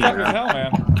Fuck were me, stuck man. as hell,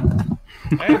 man.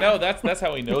 Hey, no, that's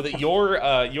how we know that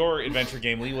your adventure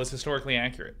game, Lee, was historically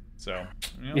accurate. So,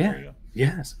 there you Yeah. go.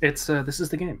 Yes. It's this is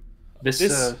the game.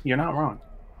 This you're not wrong.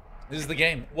 This is the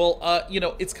game. Well,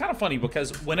 it's kind of funny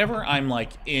because whenever I'm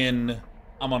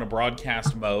on a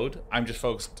broadcast mode, I'm just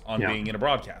focused on Yeah. being in a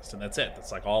broadcast, and that's it.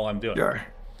 That's like all I'm doing. Sure.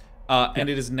 And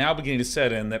it is now beginning to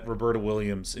set in that Roberta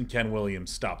Williams and Ken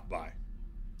Williams stopped by.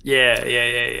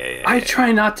 Yeah. I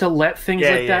try not to let things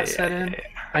Yeah, like yeah, that yeah, set in. yeah.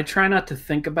 I try not to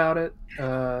think about it.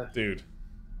 Dude.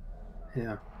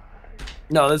 Yeah.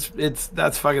 No,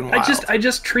 that's fucking wild. I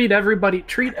just treat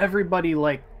everybody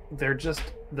like they're just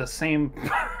the same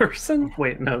person.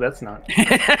 Wait, no, that's not.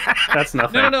 That's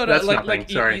nothing. No. That's Like nothing.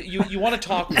 Sorry. you want to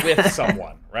talk with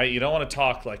someone, right? You don't want to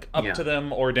talk like up Yeah. to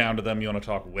them or down to them. You want to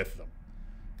talk with them.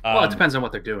 Well, it depends on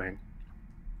what they're doing.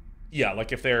 Yeah,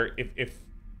 like if they're Like a if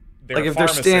they're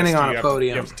pharmacist, standing on you a have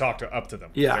podium. you have to talk up to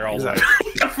them. Yeah, They're all exactly.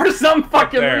 For some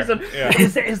fucking there, reason. yeah.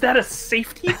 Is that a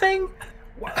safety thing?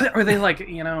 Are they like,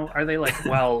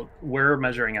 well, we're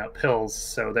measuring out pills,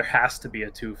 so there has to be a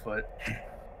 2-foot,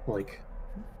 like,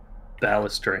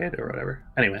 balustrade or whatever.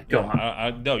 Anyway, go on.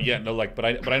 but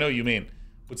I know what you mean.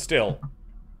 But still,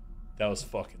 that was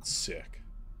fucking sick.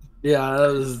 Yeah,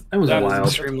 that was That was That wild.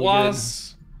 extremely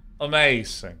was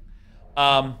amazing.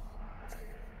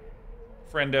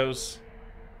 Friendos,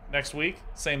 next week,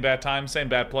 same bad time, same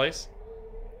bad place.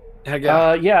 good. Heck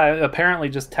yeah. Yeah, apparently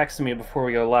just text me before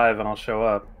we go live and I'll show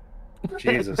up.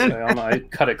 Jesus, I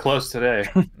cut it close today.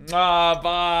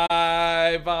 Bye.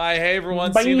 Hey,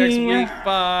 everyone. See you next Bye. week.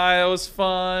 Bye. It was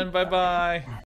fun. Bye.